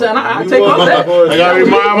 You know what I'm saying? I take all that. I gotta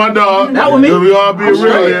remind my dog. That was me. We all be real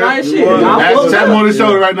here. Right shit. Tap him on the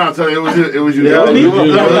shoulder right now. Tell him it was you. It was you. I'm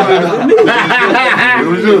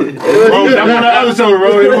on the other shoulder, bro.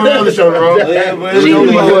 I'm on the other shoulder, bro. She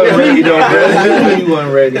knew you wasn't ready, though, bro. She knew you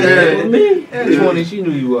wasn't ready. Me? At 20, she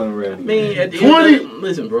knew you wasn't ready. I mean, at the 20?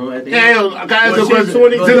 Listen, bro. At the end, I got to ask you a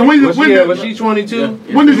question. Was she 22?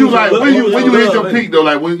 When did you when you hit your peak though?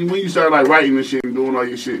 Like when you started like writing and shit and doing all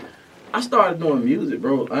your shit? I started doing music,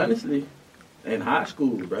 bro. Honestly, in high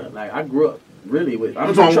school, bro. Like I grew up really with.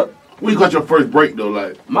 When you got your first break though,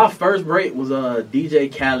 like my first break was DJ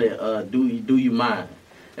Khaled. Do you mind?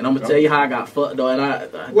 And I'm gonna tell you how I got fucked though. And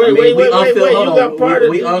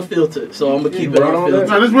we unfiltered, so I'm gonna keep it unfiltered.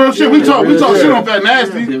 Nah, this real shit. We talk shit on Fat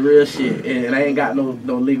Nasty. The real shit, and I ain't got no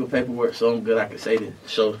legal paperwork, so I'm good. I can say this.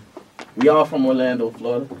 So we all from Orlando,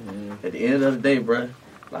 Florida. At the end of the day, bro,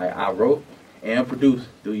 like I wrote and produced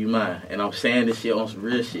Do You Mind, and I'm saying this shit on some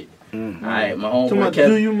real shit. Alright, my homeboy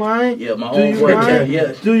Do you mind? Yeah, my homeboy kept.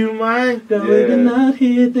 Yeah. Do you mind? Girl, we've been out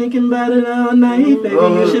here thinking about it all night, baby.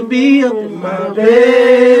 You should be up in my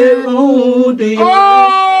bed. Oh, do you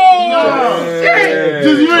mind? Shit!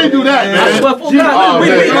 Just you ain't do that, man. I swear for God.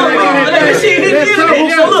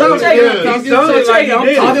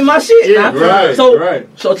 I'm talking my shit now.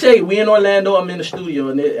 So Che, we in Orlando. I'm in the studio,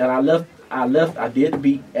 and I did the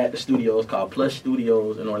beat at the studios called Plush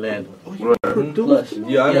Studios in Orlando. Plush.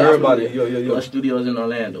 Yeah, I heard about it. Plush Studios in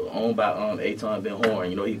Orlando, owned by Aton Ben Horn.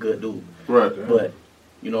 You know, he good dude. Right. But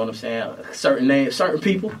you know what I'm saying? Certain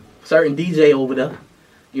people, certain DJ over there,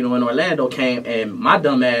 you know, in Orlando came, and my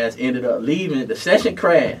dumb ass ended up leaving. The session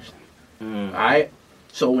crashed. All right.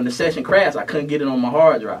 So when the session crashed, I couldn't get it on my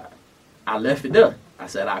hard drive. I left it there. I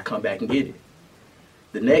said I'd come back and get it.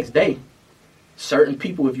 The next day, certain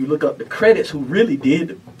people, if you look up the credits, who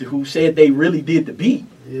said they really did the beat,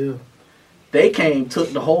 they came,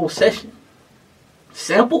 took the whole session,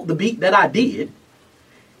 sampled the beat that I did,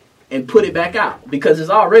 and put it back out because it's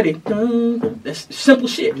already that's simple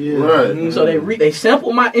shit. Right. So they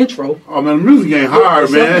sampled my intro. Oh man, the music ain't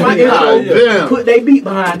hard, man. My intro, put their beat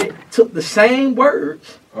behind it, took the same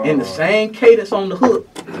words and the same cadence on the hook,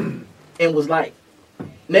 and was like,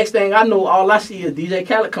 next thing I know, all I see is DJ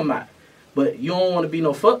Khaled come out. But you don't want to be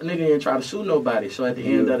no fuck nigga and try to sue nobody. So at the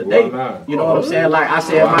end of the day, you know what I'm saying? Like I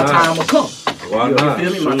said, my time will come. You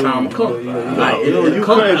feel me? My time will come. Like it'll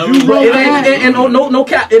come. It ain't no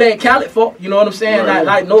it ain't Khaled fault. You know what I'm saying?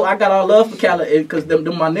 Like no, I got all love for Khaled because them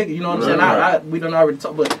my nigga. You know what I'm saying? We done already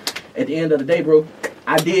talked. But at the end of the day, bro,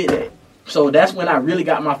 I did that. So that's when I really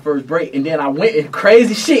got my first break, and then I went in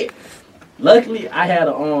crazy shit. Luckily, I had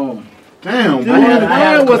a Damn,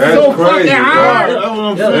 I was so fucking hard.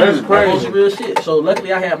 That's crazy. That was real shit. So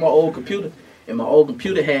luckily I had my old computer, and my old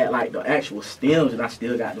computer had like the actual stems, and I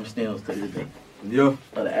still got them stems to this day. Yeah.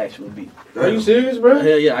 Of the actual beat. Are you serious, bro?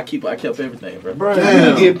 Hell yeah, I kept everything, bro.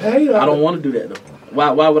 Damn. You get paid. I don't want to do that though.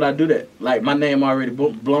 Why would I do that? Like my name already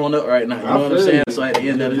blown up right now. You know what I'm saying? So at the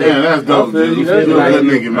end of the day, yeah, that's dope. You feel me? Like, good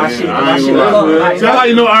nigga, man. My shit that's how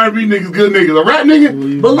you know R&B niggas good niggas. A rap nigga?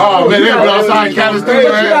 Oh man, they'll be outside California.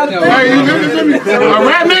 Hey, you listen to me? A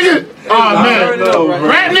rap nigga? Oh man,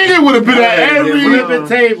 rap nigga would have been at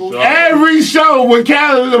every show with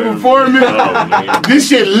Khaled performing. This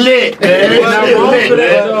shit lit, man. This shit lit,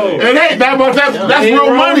 man. It ain't that much. That's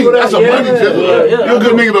real money. That's a money. You're a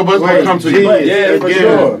good nigga though, but it's gonna come to you. Yeah, for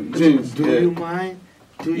sure. Do you mind?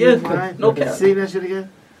 Do you mind? No cap. Sing that shit again.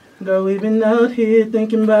 Girl, we've been out here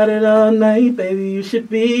thinking about it all night, baby. You should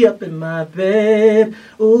be up in my bed.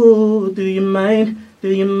 Ooh, do you mind? Do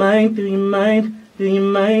you mind? Do you mind? Do Do you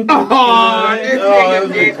mind? That's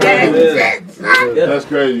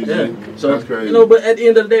crazy. Yeah. So, that's crazy. You know, but at the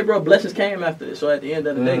end of the day, bro, blessings came after it. So at the end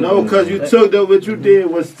of the day, no, because you took that what you did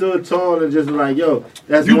was stood tall and just like, yo,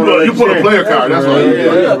 that's you put a player card. That's all you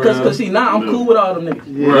did. Yeah, because see, now I'm cool with all them niggas.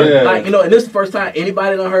 Yeah. Like, you know, and this is the first time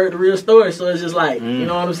anybody done heard the real story, so it's just like, you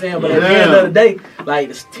know what I'm saying? But at the end of the day, like,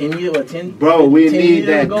 it's 10 years or 10. Bro, we 10 need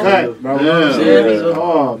that cut, bro.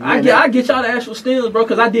 So, I get y'all the actual steals, bro,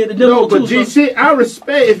 because I did the demo too. No, but G shit, I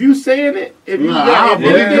respect if you saying it. If you I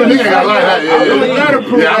believe it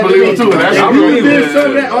too. If you did some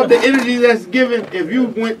of that off the energy that's given, if you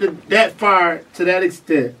went that far to that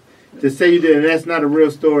extent to say you did, and that's not a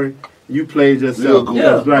real story. You played yourself. For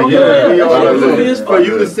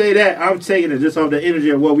you to say that, I'm taking it just off the energy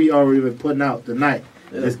of what we already been putting out tonight.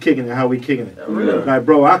 It's kicking it, how we kicking it. Like,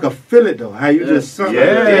 bro, I could feel it though. How you just sung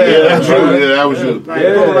that's true. Yeah, that was you. Like,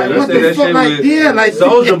 bro, like, what the fuck? Like, yeah, like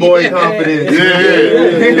Soulja Boy confidence.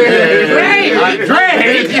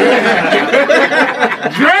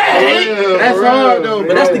 That's hard though.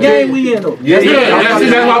 But that's the game we in though. That's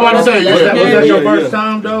what I'm about to say. Was that your first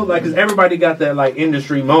time though? Like, cause everybody got that like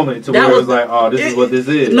industry moment to where it was like, oh, this is what this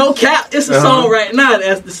is. No cap, it's a song right now.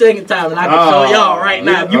 That's the second time, and I can show y'all right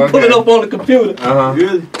now. If you pull it up on the computer,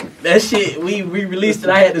 that shit. We released it.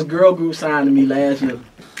 I had this girl group signed to me last year,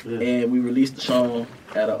 and we released the song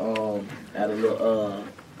at a little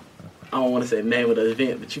I don't want to say the name of the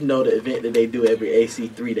event, but you know the event that they do every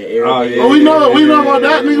AC3 that everybody. Oh, we know about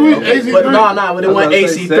that, nigga. AC3. But but it wasn't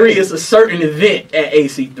AC3. It's a certain event at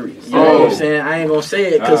AC3. You know what I'm saying? I ain't gonna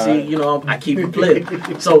say it because you know I keep it playing.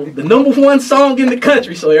 So the #1 song in the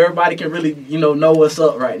country, so everybody can really know what's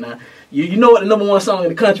up right now. You know what the #1 song in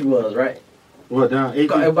the country was, right? What down?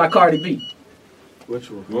 By Cardi B. Which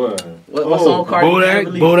one? What song Cardi B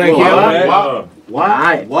released? Bodak.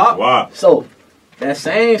 Why? So. That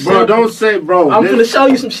same shit. Bro, don't say, bro. I'm gonna show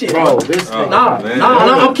you some shit. Bro,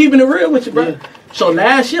 I'm keeping it real with you, bro. Yeah. So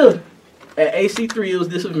last year at AC3, it was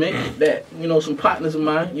this event that, some partners of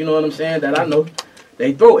mine, you know what I'm saying, that I know,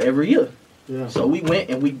 they throw every year. Yeah. So we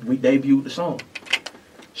went and we debuted the song.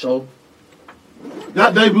 So.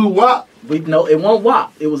 That debut WAP? No, it wasn't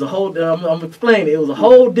WAP. It was a whole, I'm explaining, it was a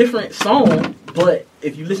whole different song, but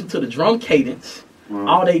if you listen to the drum cadence,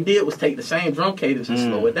 all they did was take the same drum cadence and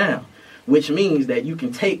slow it down. Which means that you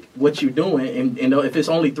can take what you're doing, and if it's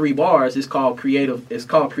only 3 bars, it's called creative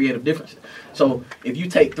differences. So if you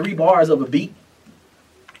take 3 bars of a beat,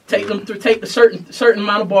 take the certain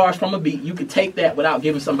amount of bars from a beat, you can take that without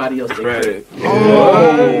giving somebody else the credit. A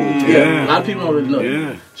lot of people don't really know.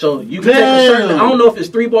 Yeah. So you can take a certain. I don't know if it's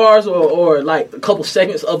 3 bars or like a couple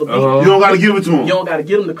seconds of a beat. You don't gotta give it to them. You don't gotta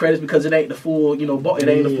give them the credits because it ain't the full. It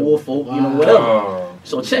ain't the full folk. Whatever.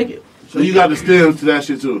 So check it. So you got the stems to that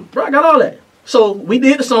shit too? Bro, I got all that. So we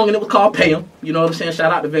did the song and it was called Pay 'Em. You know what I'm saying?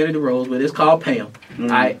 Shout out to Vanity Rose, but it's called Pay 'Em. All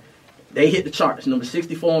right. They hit the charts, number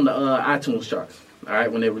 64 on the iTunes charts. All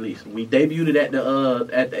right, when they released. We debuted it at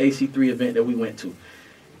the AC3 event that we went to.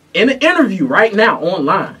 In an interview right now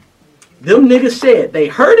online, them niggas said they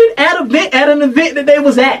heard it at an event that they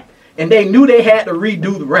was at, and they knew they had to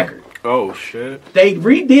redo the record. Oh shit. They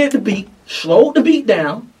redid the beat, slowed the beat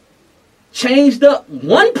down, changed up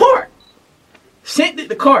one part, sent it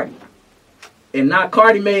to Cardi. And now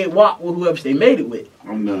Cardi made WAP with whoever they made it with.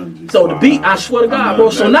 I'm done. So the beat, I swear to God, bro.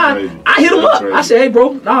 So now I hit him up. I said, hey,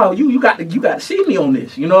 bro, no, you got to see me on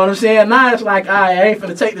this. You know what I'm saying? Now it's like, I ain't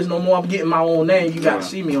finna take this no more. I'm getting my own name. You got to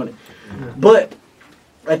see me on it. But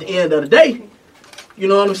at the end of the day, you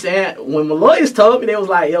know what I'm saying? When my lawyers told me, they was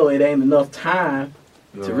like, yo, it ain't enough time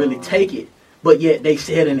to really take it. But yet they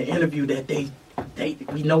said in the interview that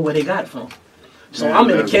we know where they got it from. So I'm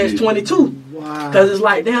in the catch-22. Because it's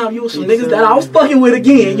like, damn, you was some niggas that I was fucking with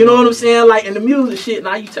again. You know what I'm saying? Like in the music shit.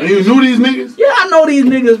 Now you tell me. You knew these niggas? Yeah, I know these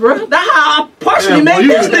niggas, bro. That's how I partially made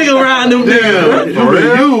this nigga around them niggas, bro. You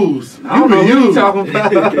been used. I don't know who you talking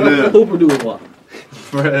about. Who produced what?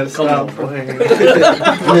 Come on, playing.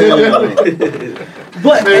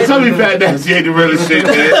 But man, tell me Fat Nasty ain't the realest shit,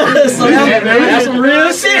 man. So that's some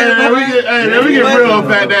real shit, man. Let me get real on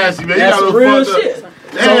Fat Nasty, man. That's some real shit.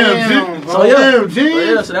 Damn, so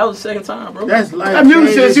that was the second time, bro. That's like that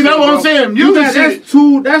music shit. See, that's what I'm saying. Music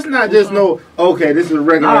shit. That's not just okay, this is a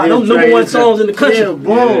regular. Them #1 songs in the country. Yeah,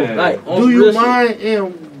 bro. Yeah. Like, do you mind?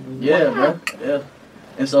 Yeah, bro. Yeah.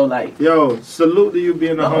 And so, like, yo, salute to you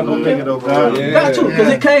being a humble nigga, though, God. You got to,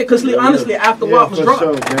 because honestly, after WAP was dropped,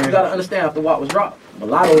 you gotta understand, after WAP was dropped,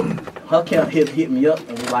 Mulatto, her camp hit me up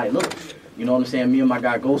and was like, look, you know what I'm saying? Me and my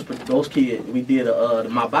guy Ghost Kid, we did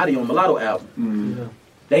My Body on Mulatto album. Mm-hmm.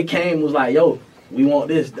 They came, was like, yo, we want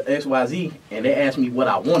this, the XYZ, and they asked me what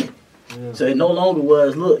I wanted. So it no longer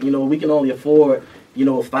was, look, you know, we can only afford, you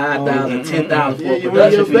know, $5,000, $10,000 for a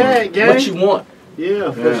production fee. What you want?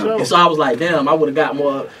 Yeah, for sure. And so I was like, damn, I would have got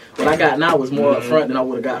more. What I got now was more up front than I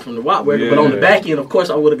would have got from the WAP record. But on the back end, of course,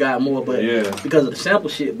 I would have got more, but because of the sample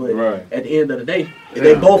shit. But at the end of the day,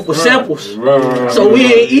 they both were samples. So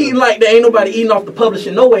we ain't eating like that. Ain't nobody eating off the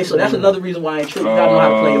publishing no way. So that's another reason why I ain't tripping. You gotta know how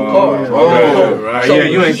to play your cards. So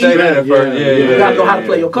you ain't say that at first. You gotta know how to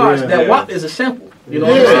play your cards. That WAP is a sample. You know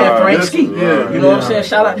what I'm saying? Frank Ski. You know what I'm saying?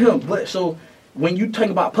 Shout out to him. But so when you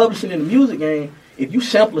think about publishing in the music game, if you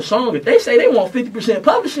sample a song, if they say they want 50%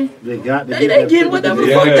 publishing, they get whatever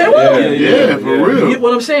the fuck they want. Yeah, for real. You get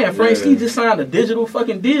what I'm saying? Frank Ski just signed a digital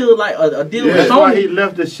fucking deal, like a deal with Sony. That's why he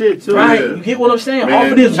left the shit too. Right, you get what I'm saying? Man.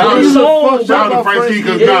 Off of this one song. Shout out to Frank Ski,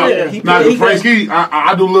 because now the Frank Ski,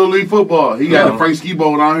 I do Little League football. He got the Frank Ski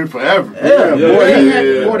bowl down here forever.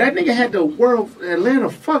 Boy, that nigga had the world,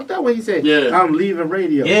 Atlanta fucked up when he said, I'm leaving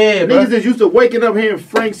radio. Yeah, niggas just used to waking up hearing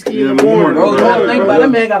Frank Ski in the morning. Bro, you gotta think about it.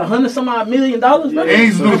 That man got $100-some-odd million. And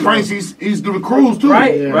he's doing Frank, he's doing the cruise too.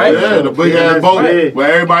 Right. Yeah, the big ass boat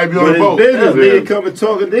where everybody be on the boat. Business nigga coming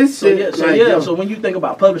talking this shit. So when you think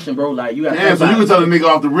about publishing, bro, like you got. Yeah, so you can tell the nigga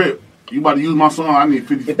off the rip, you about to use my song, I need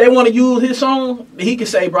 50. If they want to use his song, he can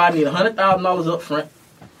say, bro, I need $100,000 up front,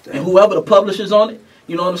 and whoever the publisher's on it,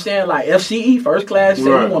 you know what I'm saying? Like FCE, First Class, say we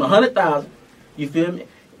want $100,000. You feel me?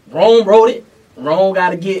 Rome wrote it. Rome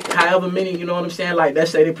got to get however many, you know what I'm saying? Like, let's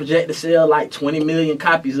say they project to sell like 20 million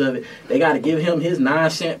copies of it. They got to give him his 9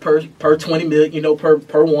 cents per 20 million, you know, per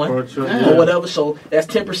one or whatever. So that's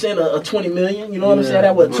 10% of 20 million. You know what I'm saying?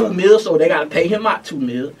 That was 2 mil. So they got to pay him out 2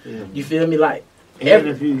 mil. You feel me? Like, and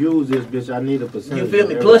if you use this bitch, I need a percentage. You feel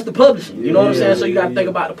me? Plus the publishing. You know what I'm saying? So you got to think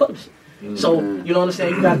about the publishing. So, you know what I'm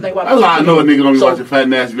saying? You got to think about that's why I know a nigga don't be watching Fat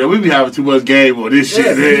Nasty, man. We be having too much game on this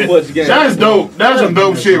shit, man. That's dope. That's some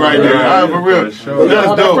dope shit right there. For real.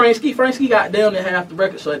 That's dope. Frank Ski got down in half the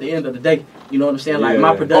record, so at the end of the day, you know what I'm saying? Like,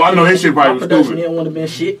 my production. Oh, I know his shit probably was production didn't want to be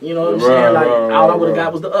shit, you know what I'm saying? Like, all I would have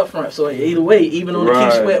got was the upfront. So, either way, even on the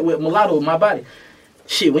Keep Sweat with Mulatto with my body.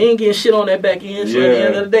 Shit, we ain't getting shit on that back end, so at the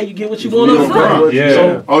end of the day, you get what you want up front.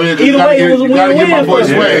 So, either way, it was a win-win. You gotta get my boy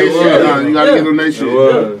Sway. You gotta get him that shit.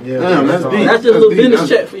 Damn, that's deep. That's just a little business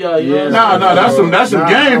check for y'all, you know? No, that's some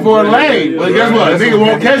game for a lane. But guess what? A nigga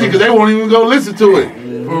won't catch it because they won't even go listen to it.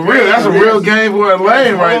 For real, that's a real game for a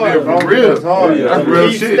lane right there. For real. That's real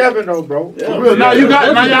shit. Keep stepping though, bro. For real. Now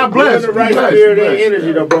y'all blessed. You in the right spirit and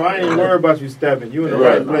energy though, bro. I ain't worried about you stepping. You in the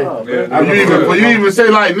right place. You even say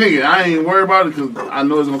like, nigga, I ain't worried about it because I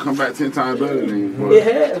know it's gonna come back 10 times better than you. It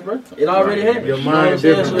has, bro. It already has. Your mind is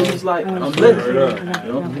different. So it's just like, I'm blessed. You know?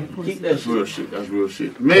 Keep that shit. That's real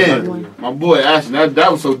shit. Man, my boy Ashton,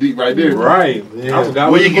 that was so deep right there. Right. I forgot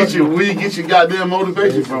where you get your goddamn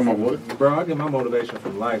motivation from, my boy? Bro, I get my motivation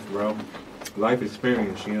from life, bro. Life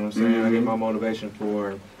experience, you know what I'm saying? I get my motivation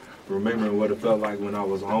for remembering what it felt like when I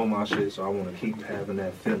was on my shit, so I want to keep having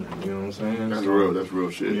that feeling, you know what I'm saying? That's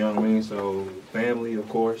real shit. You know what I mean? So, family, of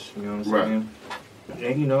course, you know what I'm saying?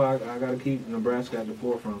 And, you know, I got to keep Nebraska at the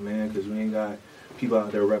forefront, man, because we ain't got people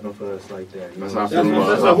out there repping for us like that. That's how I feel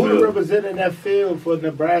about it. So who representing that field for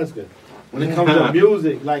Nebraska? When it comes to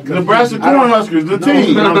music, like Nebraska Cornhuskers, the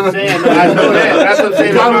team. No, I'm saying, I know that. That's what I'm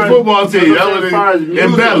saying. College football team. That was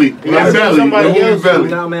in Belly.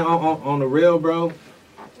 Now, man, on the real, bro.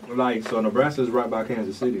 Like, so Nebraska's right by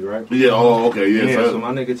Kansas City, right? Yeah, okay, yeah. So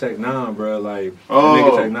my nigga Tech 9, bro, like,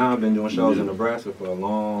 nigga Tech 9 been doing shows in Nebraska for a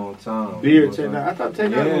long time. Beard Tech 9. I thought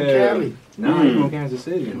Tech 9 was from Cali. Nah, he's from Kansas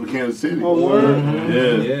City. Oh, word?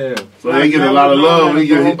 Yeah. So they get a lot of love.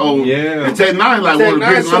 And Tech 9 like one of the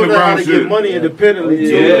biggest underground shit. Get money independently,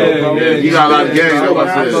 too. Yeah. He got a lot of games. That's what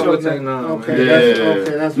I said. Tech 9, okay.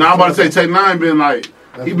 Now I'm about to say Tech 9 been like,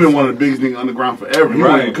 he been one of the biggest niggas underground forever. He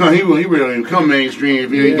really don't even come mainstream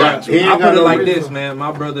if he ain't got to. I put it like this, man.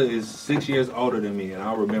 My brother is 6 years older than me, and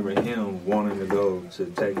I remember him wanting to go to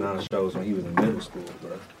Tech 9 shows when he was in middle school,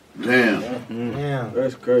 bro. Damn.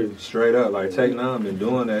 That's crazy. Straight up, like Tech 9 been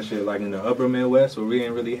doing that shit, like in the upper Midwest where we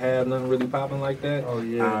ain't really have nothing really popping like that. Oh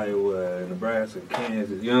yeah. Iowa, Nebraska,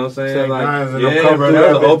 Kansas. You know what I'm saying? Tech Like, bro,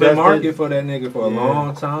 that was an open market for that nigga for a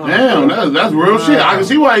long time. Damn, that's real shit. I can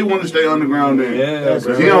see why he want to stay underground then. Yeah,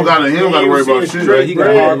 bro. He don't gotta worry about shit. Bro, he got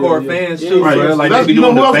hardcore fans too, bro. Like they be you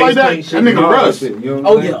know doing who else the like that? face That nigga Russ. That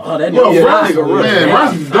nigga Russ. Man,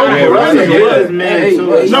 Russ is dope.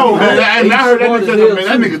 No, man, I heard that nigga, man,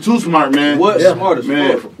 that nigga too smart, man. What smart as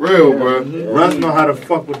man, fuck. for real, bro. Russ know how to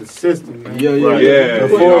fuck with the system, man. Yeah.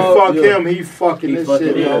 Before fuck him, he fucking this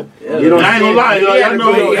shit, yo. I ain't gonna lie,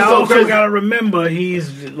 yo. He also gotta remember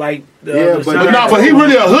he's like But he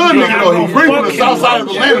really a hood nigga though. He from the south side of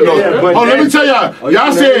Atlanta though. Let me tell y'all.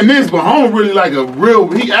 Y'all saying this, but Home really like a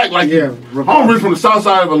real. He act like Home really from the south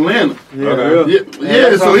side of Atlanta.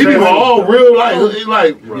 Yeah. So he be all real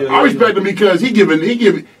like. I respect him because he give you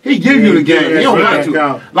the game. He don't got to.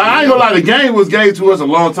 Like I ain't gonna lie, the game was gave to us a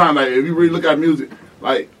long time. Like if you really look at music,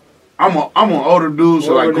 like. I'm an older dude,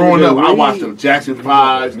 so like growing up, I watched the Jackson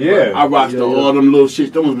 5s. Yeah. I watched all them little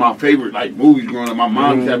shit. Them was my favorite like movies growing up. My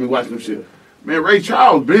mom had me watching them shit. Man, Ray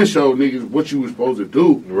Charles been showed niggas what you was supposed to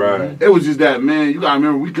do. Right. It was just that, man, you gotta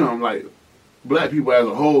remember we come like black people as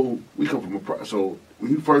a whole, we come from so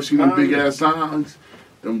when you first see them big ass signs,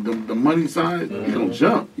 the money signs, you gonna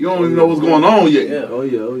jump. You don't even know what's going on yet. Yeah. Oh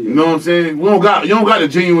yeah. You know what I'm saying? You don't got the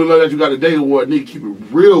genuine love that you got today award. Nigga keep it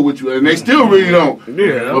real with you, and they still really don't.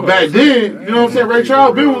 Yeah. But back then, you know what I'm saying? Ray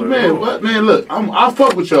Charles Ben was man. What man? Look, I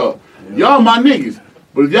fuck with y'all. Y'all my niggas.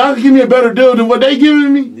 But if y'all can give me a better deal than what they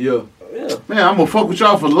giving me, man, I'm gonna fuck with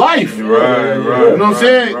y'all for life. Right. You know what I'm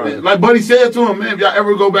saying? Right. Like Buddy said to him, man, if y'all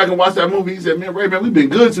ever go back and watch that movie, he said, man, Ray, man, we been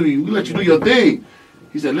good to you. We let you do your thing.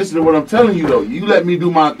 He said, listen to what I'm telling you, though. You let me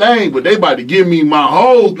do my thing, but they about to give me my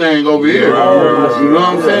whole thing over here. You know what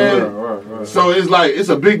I'm saying? So it's like, it's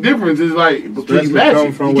a big difference. It's like, can you match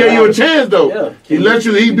it? He gave you a chance, though. Yeah. He let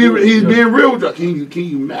you, he's being real with you. Can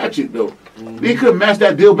you match it, though? They couldn't match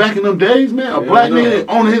that deal back in them days, man. A black nigga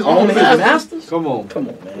on his own masters. Come on,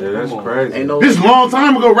 man. Yeah, that's crazy. This long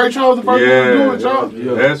time ago, Ray Charles the first one doing it, y'all.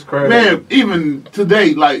 Yeah, that's crazy. Man, even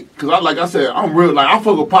today, like, cause like I said, I'm real, like, I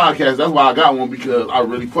fuck with podcasts. That's why I got one, because I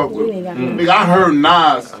really fuck with him. Nigga, I heard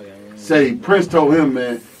Nas say, Prince told him,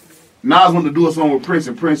 man, Nas wanted to do a song with Prince,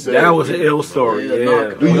 and Prince said, that was an ill story.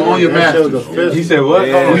 Yeah. Do you own your masters? He said what? Do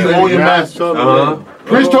you own your masters?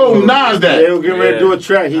 Prince told Nas that. They were getting ready to do a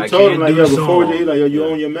track. He told him, like, yo, before he like, yo, you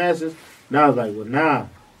own your masters? Now I was like, well, nah.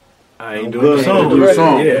 I ain't doing the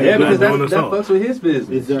song. Yeah, because that fucks with his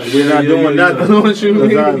business. We're not doing nothing.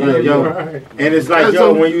 And it's like,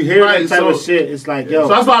 yo, when you hear that type of shit, it's like, yo.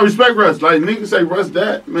 So that's why I respect Russ. Like, niggas say Russ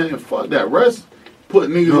that, man, fuck that. Russ put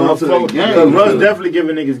niggas onto the game. Because Russ definitely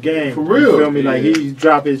giving niggas game. For real. You feel me? Like, he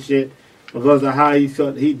drop his shit. Because of how he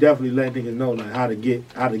felt, he definitely let niggas know like how to get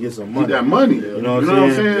some money. Get that money. You know what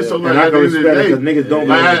I'm saying? Yeah. So like, and I can respect it because niggas don't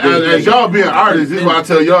as y'all being artists, this is what I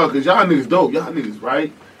tell y'all, because y'all niggas dope. Y'all niggas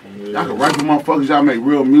right. Y'all can write for motherfuckers. Y'all make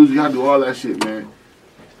real music. Y'all do all that shit, man.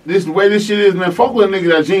 This the way this shit is, man. Fuck with a nigga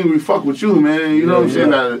that genuinely fuck with you, man. You know what I'm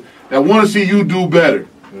saying? That want to see you do better.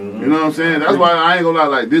 You know what I'm saying? That's why I ain't gonna lie.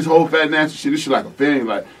 Like this whole Fat Nasty shit, this shit like a thing.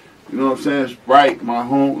 Like, you know what I'm saying? Sprite, my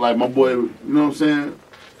home, like my boy. You know what I'm saying?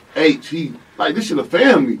 He like this shit a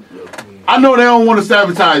family. I know they don't want to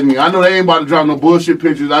sabotage me. I know they ain't about to drop no bullshit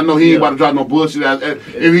pictures. I know he ain't about to drop no bullshit.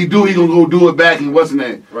 If he do, he gonna go do it back and what's the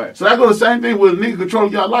name? Right. So that go the same thing with a nigga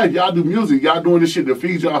controlling y'all life. Y'all do music. Y'all doing this shit to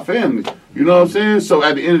feed y'all family. You know what I'm saying? So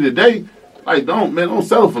at the end of the day, like don't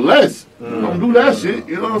settle for less. Don't do that shit.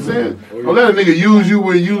 You know what I'm saying? Don't let a nigga use you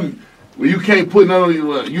when you can't put none of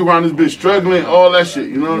you around this bitch struggling, all that shit.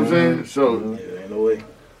 You know what I'm saying? So ain't no way.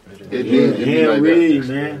 Read,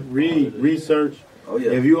 man. Read, research. Oh,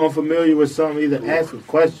 yeah. If you unfamiliar with something, either ask a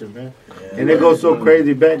question, man. And it goes so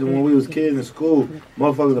crazy back to when we was kids in school.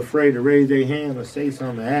 Motherfuckers afraid to raise their hand or say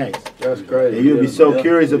something and ask. That's crazy. And you'll be so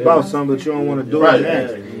curious about something, but you don't want to do it and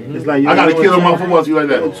ask. It's like I gotta kill my football team like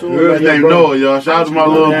that. His name Noah, y'all. Shout out to my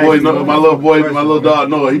little boy, my little dog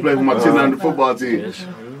Noah. He played for my 10-9 football team.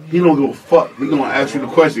 He don't give a fuck. He gonna ask you the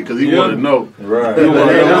question because he want to know. Right. He want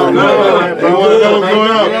to know. He want to know what's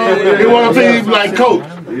going on. He want to tell you like, coach.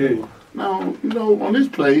 Now, you know, on this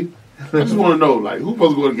play, I just want to know, like, who's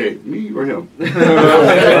supposed to go to the game, me or him? He gonna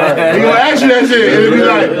ask you that shit, and it be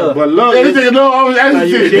like, but look, this nigga know I was asking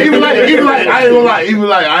shit. He be like, I ain't gonna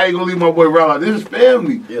lie, I ain't gonna leave my boy around like this is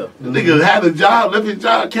family. Yeah. The nigga had a job, left his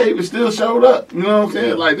job, came and still showed up. You know what I'm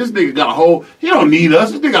saying? Like this nigga got a whole, he don't need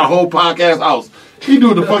us. This nigga got a whole podcast house. He do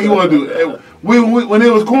what the fuck he want to do. When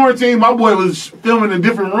it was quarantine, my boy was filming in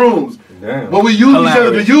different rooms. Damn. But we use each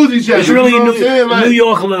other to use each other. It's really New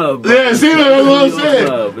York love. Bro. Yeah, see that's what I'm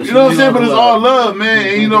saying. You know what I'm saying? But it's all love, man.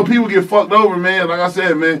 And you know, people get fucked over, man. Like I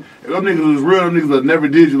said, man, if them niggas was real, them niggas would never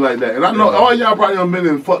did you like that. And I know all y'all probably done been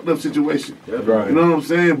in a fucked up situation. That's right. You know what I'm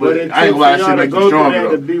saying? But I ain't gonna lie, shit make you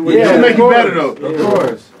stronger though. Yeah, it make you better though. Of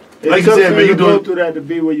course. Like you said, man, you go through that to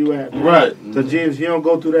be where you at. Man. Right. Because James, you don't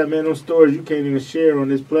go through that, man. Those stories you can't even share on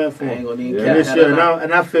this platform. I ain't gonna even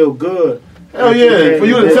and I feel good Hell yeah. For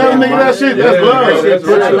you to tell a nigga that shit, that's love.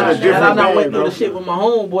 And I not went through the shit with my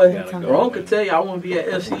homeboy. Ron could tell you I wouldn't be at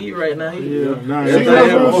FCE right now.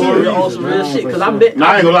 On some real shit. Cause I bet. Nah,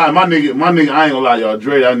 I ain't gonna lie, my nigga, I ain't gonna lie, y'all.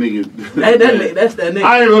 Dre, that nigga. That's that nigga.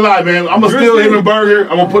 I ain't gonna lie, man. I'ma steal him and Burger.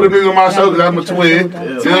 I'm gonna put a nigga on my show because that's my twin. You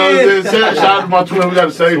know what I'm saying? Shout out to my twin. We got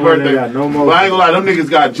the same birthday. But I ain't gonna lie, them niggas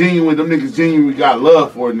got genuine. Them niggas genuinely got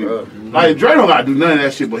love for a nigga. Like Dre don't gotta do none of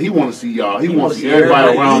that shit, but he wanna see y'all. He wanna see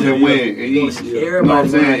everybody around him win and eat. You know what I'm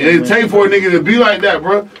saying? And it take for a nigga to be like that,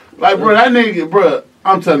 bro. Like, bro, that nigga, bro.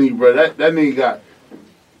 I'm telling you, bro. That nigga got.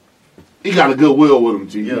 He got a good will with him,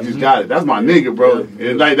 G. He just got it. That's my nigga, bro.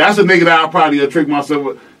 And like that's a nigga that I'll probably trick myself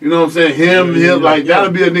with. You know what I'm saying? Him, like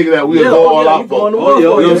that'll be a nigga that we'll go all out for. You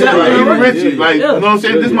know what I'm saying? Like even Richie, like you know what I'm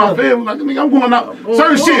saying? This is my family. Like nigga, I'm going out.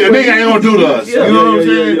 Certain shit a nigga ain't gonna do to us. You know what I'm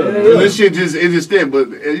saying? This shit just stink.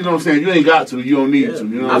 But you know what I'm saying? You ain't got to. You don't need to.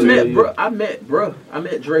 You know what I'm saying? I met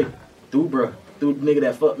Dre through the nigga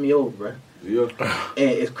that fucked me over, bro. Yeah. And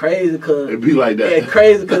it's crazy because it be like that. It's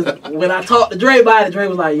crazy because when I talked to Dre about it, Dre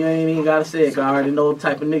was like, "You ain't even gotta say it, cause I already know the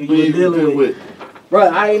type of nigga you was dealing with." Bro,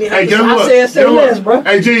 I ain't even. I said less, bro.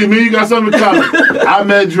 Hey, G, man, you got something in common. I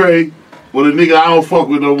met Dre with a nigga I don't fuck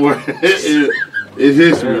with no more. It's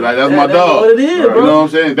history. Like that's my dog. What it is, bro. You know what I'm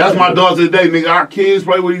saying? That's my dog to the day, nigga. Our kids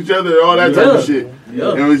play with each other, all that type of shit.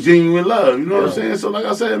 Yeah. And it was genuine love. You know what I'm saying? So like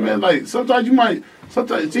I said, man, like sometimes you might.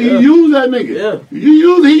 Sometimes, see, you use that nigga. Yeah. He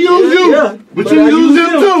used you. Yeah. But you use him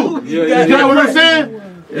too. You got what I'm saying?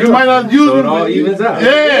 You might not use him. It all evens out.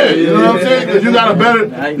 Yeah, you know what I'm saying? Because you got a better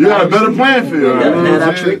playing field. You know what and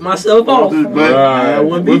I tricked myself off. But I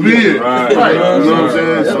wouldn't be it. Right. You know what I'm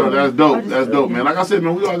saying? So that's dope. That's dope, man. Like I said,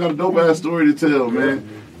 man, we all got a dope ass story to tell, man.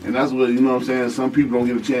 And that's what, you know what I'm saying? Some people don't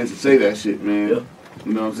get a chance to say that shit, man.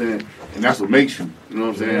 You know what I'm saying? And that's what makes you. You know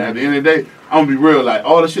what I'm saying? At the end of the day, I'm gonna be real. Like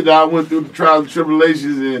all the shit that I went through, the trials and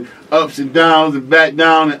tribulations and ups and downs and back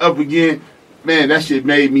down and up again, man, that shit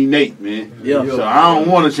made me Nate, man. Yeah. So I don't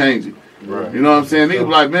want to change it. Right. You know what I'm saying? Niggas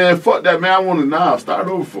be like, man, fuck that, man. I want to start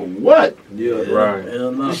over for what? Yeah. Right.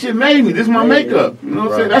 This shit made me. This is my makeup. You know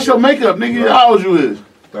what I'm saying? That's your makeup, nigga. How old you is?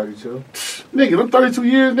 32. Nigga, them 32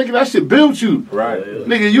 years, nigga, that shit built you. Right.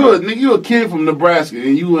 Nigga, you a kid from Nebraska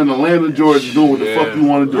and you in Atlanta, Georgia doing what the fuck you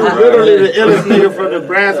want to do. Literally the illest nigga from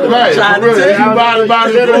Nebraska. Right. You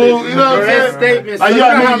buy the food, you know what I'm saying? Like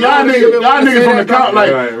y'all niggas from the count,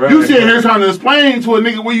 like you sitting here trying to explain to a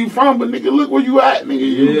nigga where you from, but nigga, look where you at, nigga,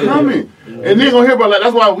 you coming. And nigga gonna hear about like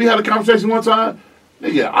that's why we had a conversation one time.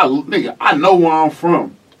 Nigga, I know where I'm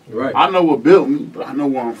from. Right. I know what built me, but I know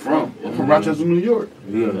where I'm from. I'm from Rochester, New York.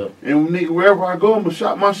 Yeah. And nigga, wherever I go, I'm gonna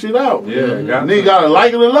shout my shit out. Yeah. Nigga gotta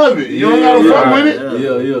like it or love it. You don't gotta fuck with it.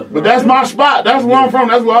 Yeah. But that's my spot. That's where I'm from.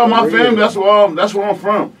 That's where all my family. That's where I'm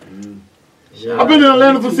from. I've been in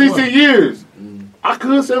Atlanta for 16 years. I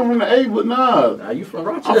could say I'm from the A, but nah. You from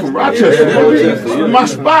Rochester? I'm from Rochester. Yeah. My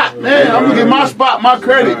spot, man. I'm gonna get my spot, my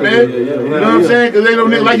credit, man. You know what I'm saying? Because they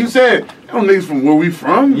don't niggas, like you said, they don't niggas from where we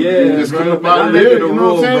from. Yeah, they just come up out of there. You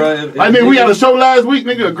know what I'm saying? Like nigga, we had a show last week,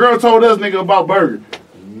 nigga. A girl told us, nigga, about burger.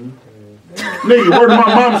 Nigga, word to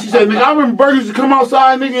my mama, she said, nigga, I remember burgers to come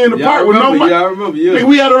outside, nigga, in the park with no money. Yeah, I remember, Nigga,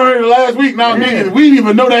 we had her here last week. Now, nigga, we didn't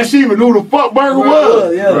even know that she even knew who the fuck burger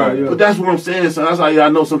was. But that's what I'm saying, son. That's how y'all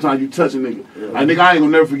know sometimes you touch a nigga. Like, nigga, I ain't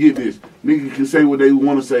gonna never forget this. Nigga can say what they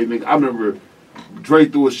want to say, nigga. I remember Dre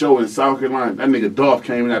threw a show in South Carolina. That nigga Dolph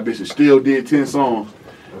came in that bitch and still did 10 songs.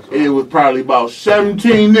 It was probably about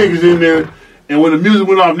 17 niggas in there. And when the music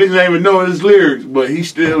went off, niggas ain't even know his lyrics, but he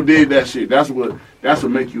still did that shit. That's what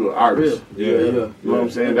make you an artist. Yeah. You know what I'm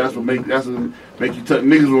saying? That's what make you touch.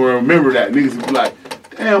 Niggas will remember that. Niggas will be like,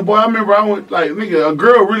 damn boy, I remember I went like nigga, a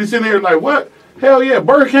girl really sitting there like, what? Hell yeah,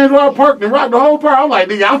 Burger came to our park and rocked the whole park. I'm like,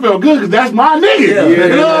 nigga, I feel good because that's my nigga. You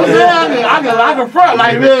know what I'm saying? I can front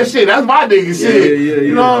like man shit. That's my nigga shit.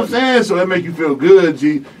 You know what I'm saying? So that make you feel good,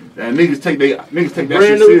 G. And niggas take that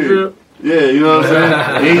shit serious. Yeah, you know what I'm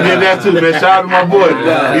saying? He did that too, man. Shout out to my boy. He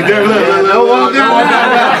did look.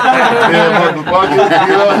 Yeah, motherfucker. You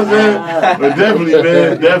know what I'm saying? But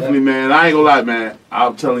definitely, man. I ain't gonna lie, man.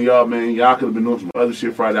 I'm telling y'all, man, y'all could have been doing some other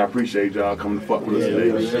shit Friday. I appreciate y'all coming to fuck with us today.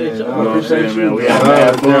 You know what I'm saying, man? We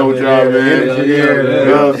had fun with y'all, man. You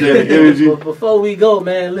know what I'm saying? The energy. Before we go,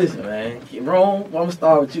 man, listen, man. Rome, I'm gonna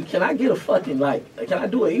start with you. Can I get a fucking can I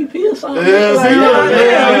do an EP or something? Yeah.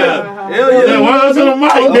 Hell yeah. Why else on the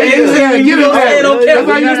mic? Get it. That's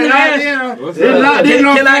why you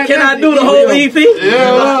Can I do the whole EP?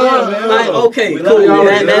 Yeah. Like, okay, cool.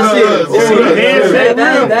 That's it.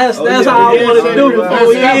 That's how I want to do before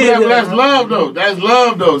we end. That's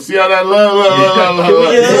love though. See how that love.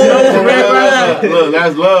 Look,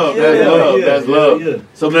 that's love.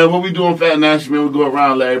 So man, what we doing Fat National, man, we go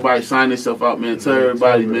around, let everybody sign themselves out, man. Tell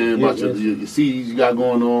everybody, man, about your CDs you got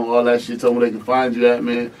going on, all that shit. Tell them where they can find you at,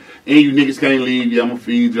 man. And you niggas can't leave. Yeah, I'm gonna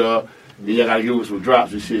feed y'all. And y'all gotta give us some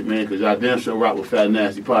drops and shit, man, because y'all damn sure rock with Fat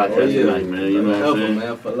Nasty Podcast tonight, man. You know what I'm saying?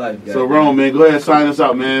 Man, for life, so, Rome, man, go ahead and sign us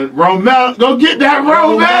out, man. Romelo, go get that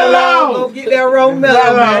Romelo! Go get that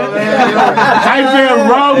Romelo, man. Type in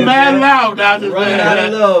Romelo. Running out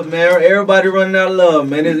of love, man. Everybody running out of love,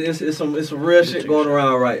 man. It's some real shit going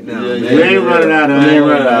around right now, man. You ain't running out of it. You ain't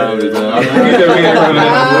running out of it, dog. You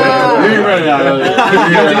ain't running out of it.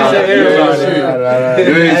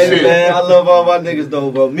 Hey, man, I love all my niggas,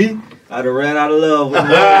 though, but me, I done ran out of love. That's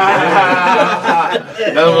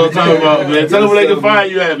what I'm talking about, man. Tell them where they can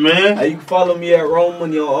find you at, man. You can follow me at Rome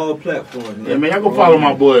Money on all platforms, man. Yeah, man, y'all go follow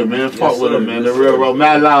my boy, man. Fuck with him, man. The real Rome.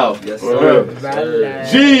 Mad Loud. Yes, sir.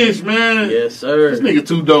 Jeez, man. Yes, sir. This nigga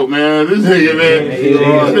too dope, man. This nigga, man.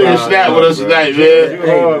 This nigga snap with us tonight, man.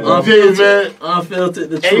 Jeez, man. Unfiltered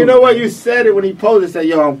the truth. And you know what? You said it when he posted. Said,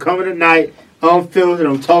 "Yo, I'm coming tonight. Unfiltered.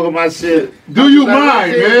 I'm talking my shit." Do you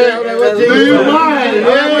mind, man? Do you mind,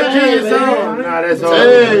 man? Nah, that's all.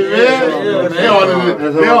 Hey, man. They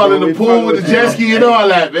all in the pool with the jet ski and all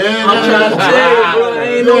that, man. I'm trying to tell you, bro. I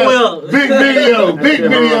ain't no well. Big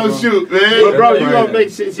video shoot, man. But bro, you gonna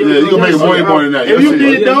make shit. Yeah, you gonna make more than that. If you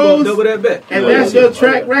did those, double that bet. and that's your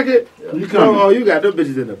track record, you got them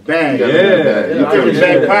bitches in the bag. Yeah. You come in the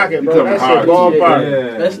back pocket, bro. That's your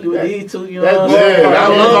ballpark. Especially with these two, you know That's what I'm saying?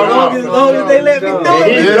 ballpark. As long as they let me do it,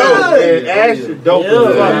 He's it's dope. good. And Ashton dope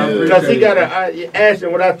as fuck. Because he got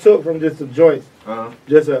Ashton, what I took from just the joints,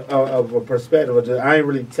 just a perspective of I ain't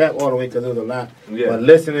really tap all the way because there's a lot. But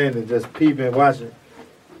listening and just peeping, watching,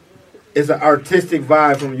 it's an artistic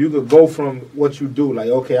vibe from you could go from what you do, like,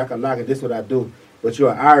 okay, I can lock it, this is what I do. But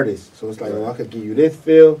you're an artist. So it's like, I could give you this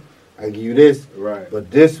feel. I give you this, but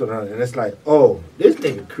this one, and it's like, oh, this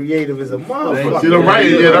nigga creative as a motherfucker. See, I'm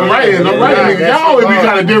writing. Y'all always be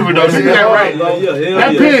kind of different, though. See that right?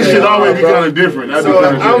 That pen shit always be kind of different.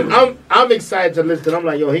 So I'm excited to listen. I'm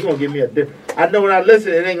like, yo, he gonna give me a different. I know when I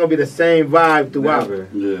listen, it ain't gonna be the same vibe throughout.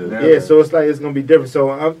 Yeah. So it's like it's gonna be different. So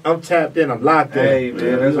I'm tapped in. I'm locked in. Hey,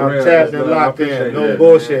 man, I'm tapped and locked in. No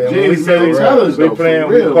bullshit. When we say we playing,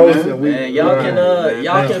 we posting. Man, y'all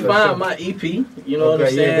can find my EP. You know what I'm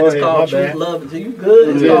saying? It's called Truth, Love, Until You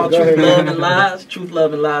Good. It's called Truth, Love, and Lies. Truth,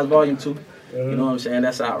 Love, and Lies, Volume 2. You know what I'm saying?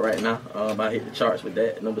 That's out right now. I hit the charts with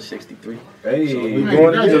that, number 63. Hey, so we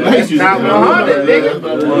going to top 100, nigga.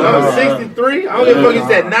 Number 63. I only fucking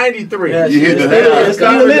said 93. You hit the it's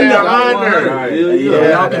still in the 100.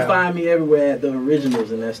 Y'all can find me everywhere at The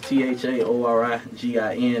Originals, and that's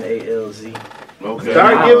THAORIGINALZ. Okay.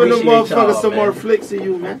 Start giving them motherfuckers some more flicks of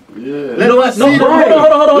you, man. Yeah. Let us see. Hold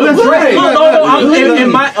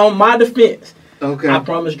on. On my defense. Okay. I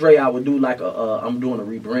promised Dre I would do like I'm doing a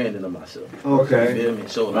rebranding of myself. Okay. You feel me?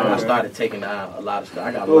 So like I started taking out a lot of stuff.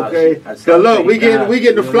 I got a lot of shit. So look, we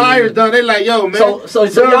get the flyers done. They like, yo, man. So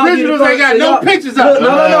the originals ain't got no pictures up.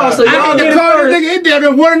 No. So y'all get it first. Nigga in there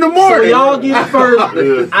at 1 in the morning. So y'all get it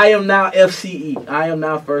first. I am now FCE. I am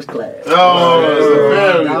now first class.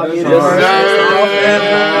 Oh, y'all get it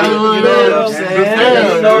first. You know what I'm saying?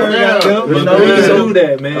 We do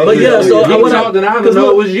that, man. But yeah, so you talked and I didn't know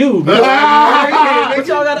it was you. But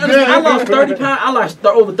y'all gotta understand, I lost 30 pounds. I lost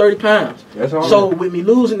over 30 pounds. So with me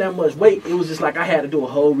losing that much weight, it was just like I had to do a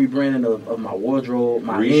whole rebranding of my wardrobe,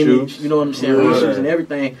 my image. You know what I'm saying? Reshoots and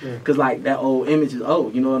everything. Because like that old image is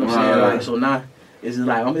old. You know what I'm saying? Like so now. It's just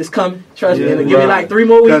like it's coming. Trust me. Give me like 3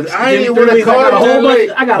 more weeks. I ain't even want to call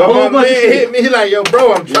it. I got a whole bunch. Hit me. He like, yo,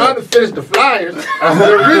 bro, I'm trying to finish the flyers.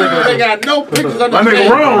 The originals ain't got no pictures on the my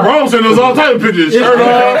nigga Rome sent us all type of pictures. Shirt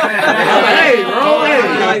off. Hey, Rome.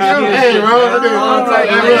 Hey, Rome. All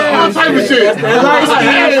type of shit.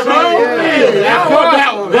 Hey, Rome.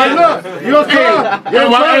 But look, your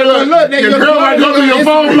girl might go through your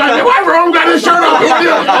phone like, why Rome got his shirt off?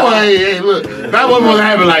 Oh, hey, look, that wasn't gonna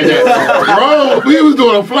happen like that. Rome, we was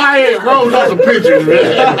doing a flyer. Rome got some pictures,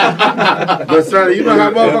 man. But son, you know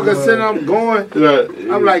how motherfuckers said I'm going?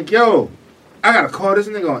 I'm like, yo, I gotta call this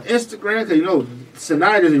nigga on Instagram because you know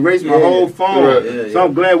Sinai just erased my whole phone. So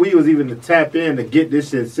I'm glad we was even to tap in to get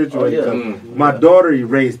this shit situated. My daughter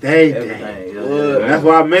erased everything. That's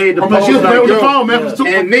why I made the post. Like, the phone, man, and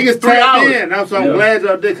niggas tapped in. So I'm glad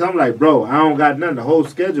y'all did. Cause I'm like, bro, I don't got nothing. The whole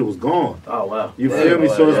schedule was gone. Oh wow. You feel me?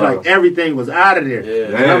 So it's like everything was out of there.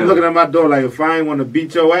 Yeah. And I'm looking at my door like, if I ain't want to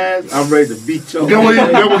beat your ass, I'm ready to beat your ass.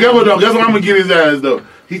 Guess what I'm gonna get his ass though.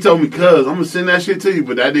 He told me, cuz, I'm gonna send that shit to you,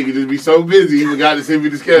 but that nigga just be so busy, he forgot to send me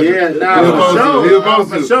the schedule. Yeah, nah,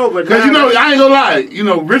 for sure. Because, you know, I ain't gonna lie, you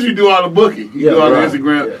know, Richie do all the booking. He do all the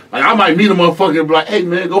Instagram. Yeah. Like, I might meet a motherfucker and be like, hey,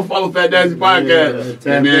 man, go follow Fat Nasty Podcast.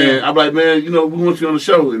 And then I'm like, man, you know, we want you on the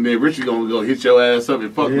show. And then Richie gonna go hit your ass up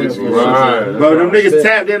and fuck with you. Right. But them niggas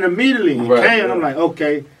tapped in immediately and came, and I'm like,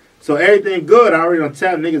 okay. So everything good. I already done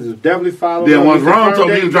tapped. Niggas is definitely following. Then once Ron told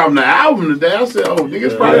me he was dropping the album today, I said, oh, nigga,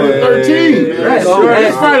 it's Friday the 13th.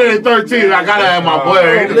 It's Friday the 13th. I gotta have my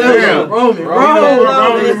boy.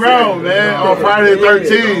 Roman, man. On Friday the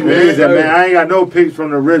 13th, man. I ain't got no pics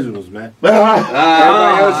from the originals, man. Shit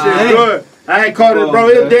good. I ain't called it, bro.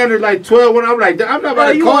 It was down to like 12 when I'm like, I'm not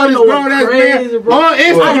about to call this grown ass man on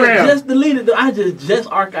Instagram. I just deleted it. I just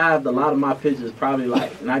archived a lot of my pictures, probably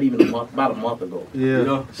like not even about a month ago. Yeah. You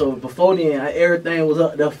know? So before then, everything was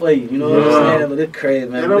up there for you. You know what I'm saying? But it's crazy,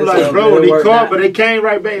 man. And I'm like, bro, when he called, but they came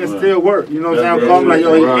right back and still worked. You know what I'm saying? I'm calling like,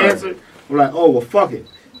 yo, he answered. I'm like, oh, well, fuck it.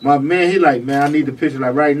 My man, he like, man, I need the picture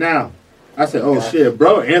like right now. I said, oh shit,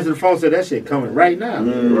 bro. Answer the phone, said that shit coming right now.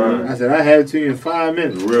 I said, I have it to you in 5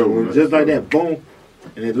 minutes. Just like that, boom.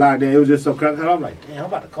 And it locked in. It was just so crazy. I'm like, damn, I'm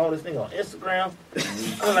about to call this nigga on Instagram.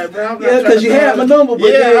 I'm like, bro, I'm not because you had my number.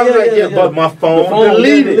 But but my phone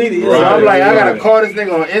deleted. So I'm like, I gotta call this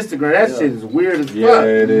nigga on Instagram. That shit is weird as fuck. Yeah,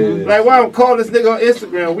 it is. Like, why I'm calling this nigga on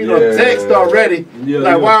Instagram? We don't text already.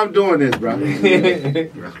 Like, why I'm doing this, bro?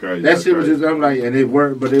 That's crazy. That shit was just, I'm like, and it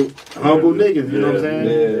worked, but it humble niggas, you know what I'm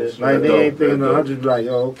saying? Like, they ain't thinking, I'm just like,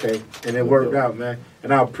 oh, okay. And it worked out, man.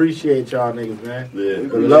 And I appreciate y'all niggas, man.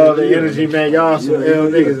 The love, the energy, man. Y'all some ill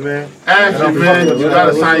niggas, man. Action, man. You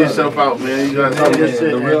gotta sign yourself out, man. You gotta sign your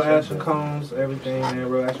shit. The Real Action Combs, everything, man.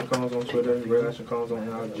 Real Action Combs on Twitter, Real Action Combs on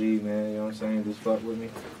IG, man. You know what I'm saying? Just fuck with me.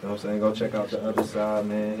 You know what I'm saying? Go check out The Other Side,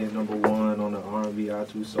 man. Hit #1 on the R&B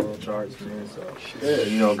iTunes Soul charts, man. So,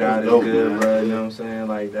 you know, God is good, bro. You know what I'm saying?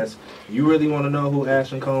 Like, that's, you really want to know who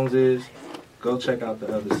Action Combs is? Go check out The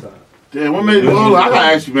Other Side. Damn, what made you? I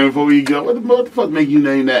gotta ask you, man, before we go. What the fuck make you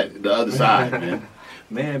name that The Other Side, man?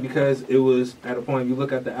 Man, because it was at a point. You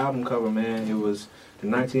look at the album cover, man. It was the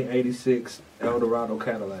 1986 Eldorado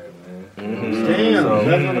Cadillac, man. Damn, so,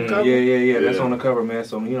 that's on the cover. Yeah. That's on the cover, man.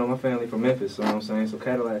 So you know, my family from Memphis. So you know what I'm saying. So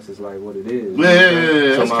Cadillacs is like what it is.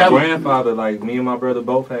 Yeah. So my grandfather, like me and my brother,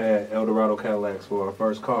 both had Eldorado Cadillacs for our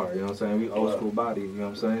first car. You know what I'm saying. We old school body. You know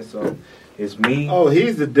what I'm saying. So. It's me. Oh,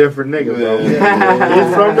 he's a different nigga, bro. He's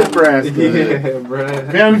from Nebraska. Yeah, bro.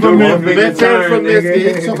 Man from Memphis.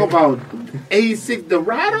 He talk about 86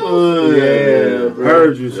 Dorado.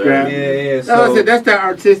 Heard you, Scrap. Yeah. So, that's that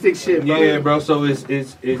artistic shit, bro. Yeah, bro. So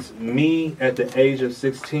it's me at the age of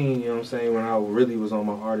 16. You know what I'm saying? When I really was on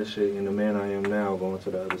my artist shit, and the man I am now, going to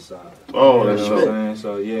the other side. Oh, that's what I'm saying.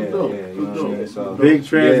 So yeah. You know what I'm saying? So big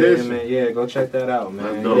transition. Man. Yeah, go check that out,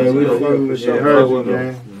 man. Yeah, we fucking with you. Heard you,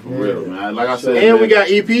 man. For real, man. Like I said, and we got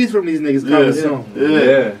EPs from these niggas coming soon.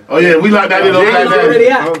 Yeah. Oh yeah, we like that. Mine's already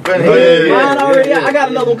out. Mine already out. I got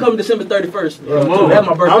another one coming December 31st. That's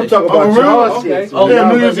my birthday. I'm talking about y'all shit. Oh,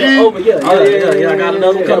 New Year's Eve. Yeah. I got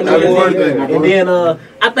another one coming New Year's Eve. And then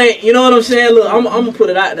I think, you know what I'm saying? Look, I'm gonna put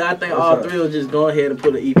it out there. I think all three will just go ahead and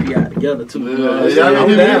put an EP out together too. Ain't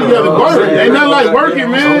nothing like working,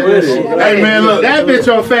 man. Hey man, look, that bitch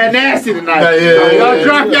on Fat Nasty tonight. Y'all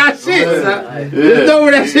drop y'all shit. Just know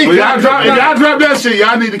where that shit. If y'all drop that shit,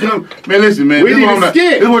 y'all need to come. Man, listen, man. We need to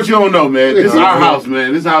skip. This is what you don't know, man. This is our house,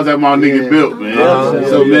 man. This house that my nigga built, man.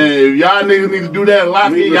 So man, if y'all niggas need to do that,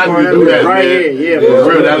 lock in, y'all need to do that, right man. Yeah, for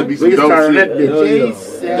real, that'll be some dope shit.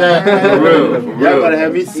 For real. Y'all gotta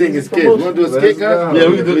have me singing skits. Wanna do a skit, guys? Yeah,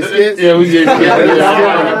 we can do skits. Yeah, we get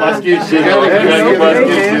my skit shit. Let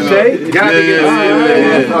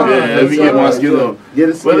me get my skit on.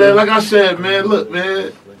 But like I said, man, look,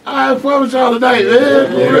 man. I had fun with y'all tonight, man.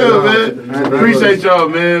 For real, man. Appreciate y'all,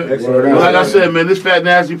 man. Like I said, man, this Fat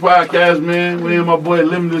Nasty Podcast, man. Me and my boy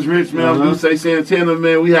Limitless Rich, man. I'm Say Santana,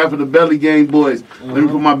 man. We have for the Belly Game boys. Let me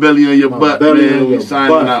put my belly on your butt, man. We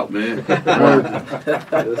signing out, man.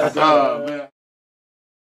 Man.